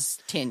his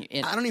tenure.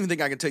 I don't even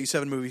think I can tell you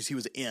 7 movies he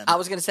was in. I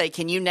was going to say,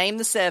 can you name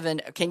the 7?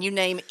 Can you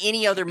name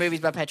any other movies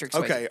by Patrick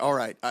Swayze? Okay, all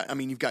right. I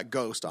mean, you've got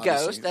Ghost,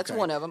 obviously. Ghost, that's Okay.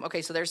 one of them.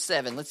 Okay, so there's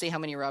 7. Let's see how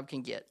many Rob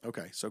can get.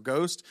 Okay, so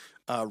Ghost,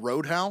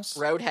 Roadhouse.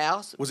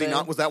 Roadhouse. Was he boom.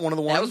 not? Was that one of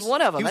the ones? That was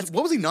one of them.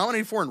 What was he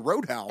nominated for in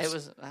Roadhouse? It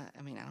was.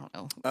 I mean, I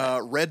don't know.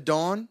 Red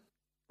Dawn.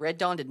 Red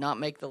Dawn did not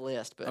make the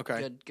list, but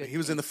Okay, good. he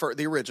was in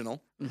the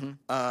original.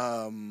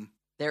 Mhm.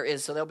 There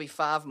is, so there'll be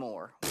 5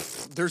 more.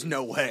 There's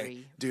no way,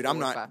 3, dude. 4, I'm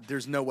not. 5.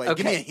 There's no way.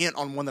 Okay. Give me a hint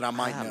on one that I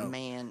might know.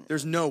 Man,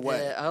 There's no way.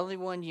 The only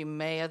one you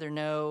may other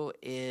know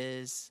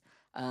is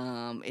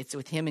it's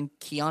with him and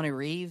Keanu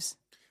Reeves.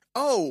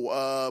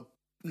 Oh,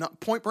 not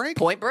Point Break.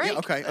 Point Break. Yeah,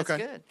 okay. That's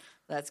okay. good.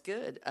 That's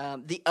good.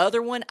 The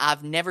other one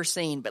I've never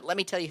seen, but let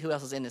me tell you who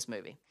else is in this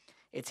movie.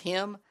 It's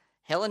him,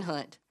 Helen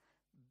Hunt,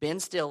 Ben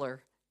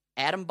Stiller,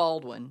 Adam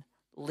Baldwin,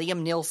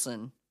 Liam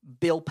Neeson,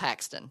 Bill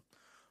Paxton.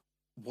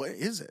 What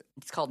is it?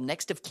 It's called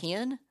Next of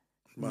Kin.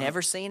 Wow.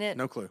 Never seen it.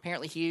 No clue.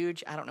 Apparently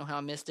huge. I don't know how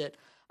I missed it.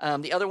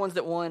 The other ones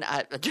that won,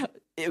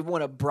 it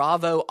won a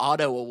Bravo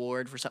Auto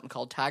Award for something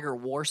called Tiger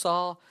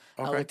Warsaw.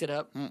 I Okay. looked it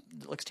up.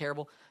 It looks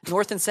terrible.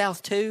 North and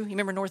South too. You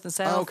remember North and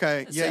South? Oh,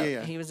 okay. Yeah,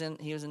 yeah. He was in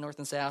North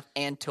and South.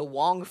 And To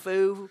Wong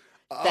Fu.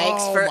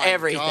 Thanks Oh for my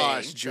everything.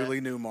 Gosh, So,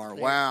 Julie Newmar.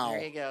 there- Wow.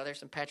 There you go. There's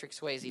some Patrick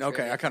Swayze. Okay,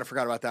 trivia. I kind of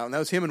forgot about that one. That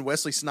was him and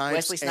Wesley Snipes,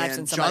 Wesley Snipes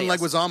and John somebody else.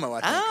 Leguizamo,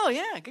 I think. Oh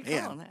yeah, good call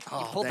Man. on that. You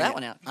Oh, pulled dang that it.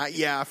 one out.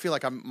 Yeah, I feel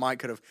like I might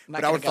could have,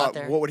 Might but I would could have have got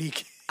thought, there. what would he?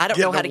 I don't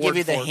get know an how to give award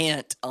you the for?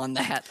 hint on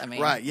that. I mean,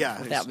 Right?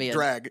 Yeah, without it's being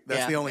drag. That's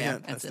yeah, the only yeah,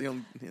 hint. That's it. the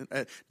only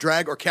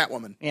drag or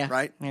Catwoman. Yeah,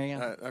 right. there you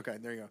go. Okay,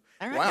 there you go.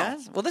 All right, wow.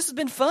 guys. Well, this has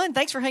been fun.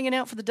 Thanks for hanging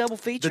out for the double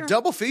feature. The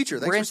double feature.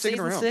 Thanks We're for in sticking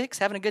season around. 6,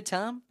 having a good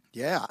time.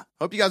 Yeah.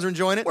 Hope you guys are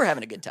enjoying it. We're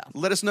having a good time.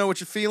 Let us know what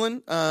you're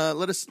feeling.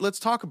 Let's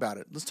talk about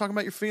it. Let's talk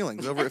about your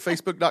feelings over at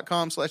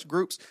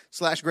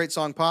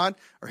facebook.com/groups/greatsongpod,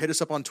 or hit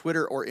us up on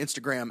Twitter or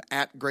Instagram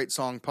at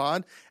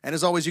greatsongpod. And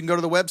as always, you can go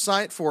to the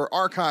website for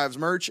archives,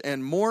 merch,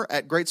 and more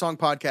at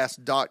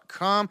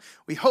greatsongpodcast.com.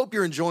 We hope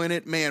you're enjoying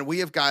it. Man, we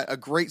have got a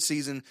great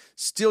season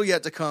still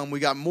yet to come.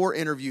 We got more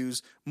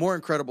interviews, more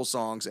incredible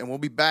songs, and we'll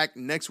be back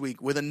next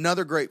week with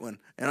another great one.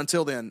 And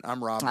until then,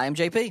 I'm Rob. I am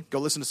JP. Go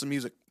listen to some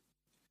music.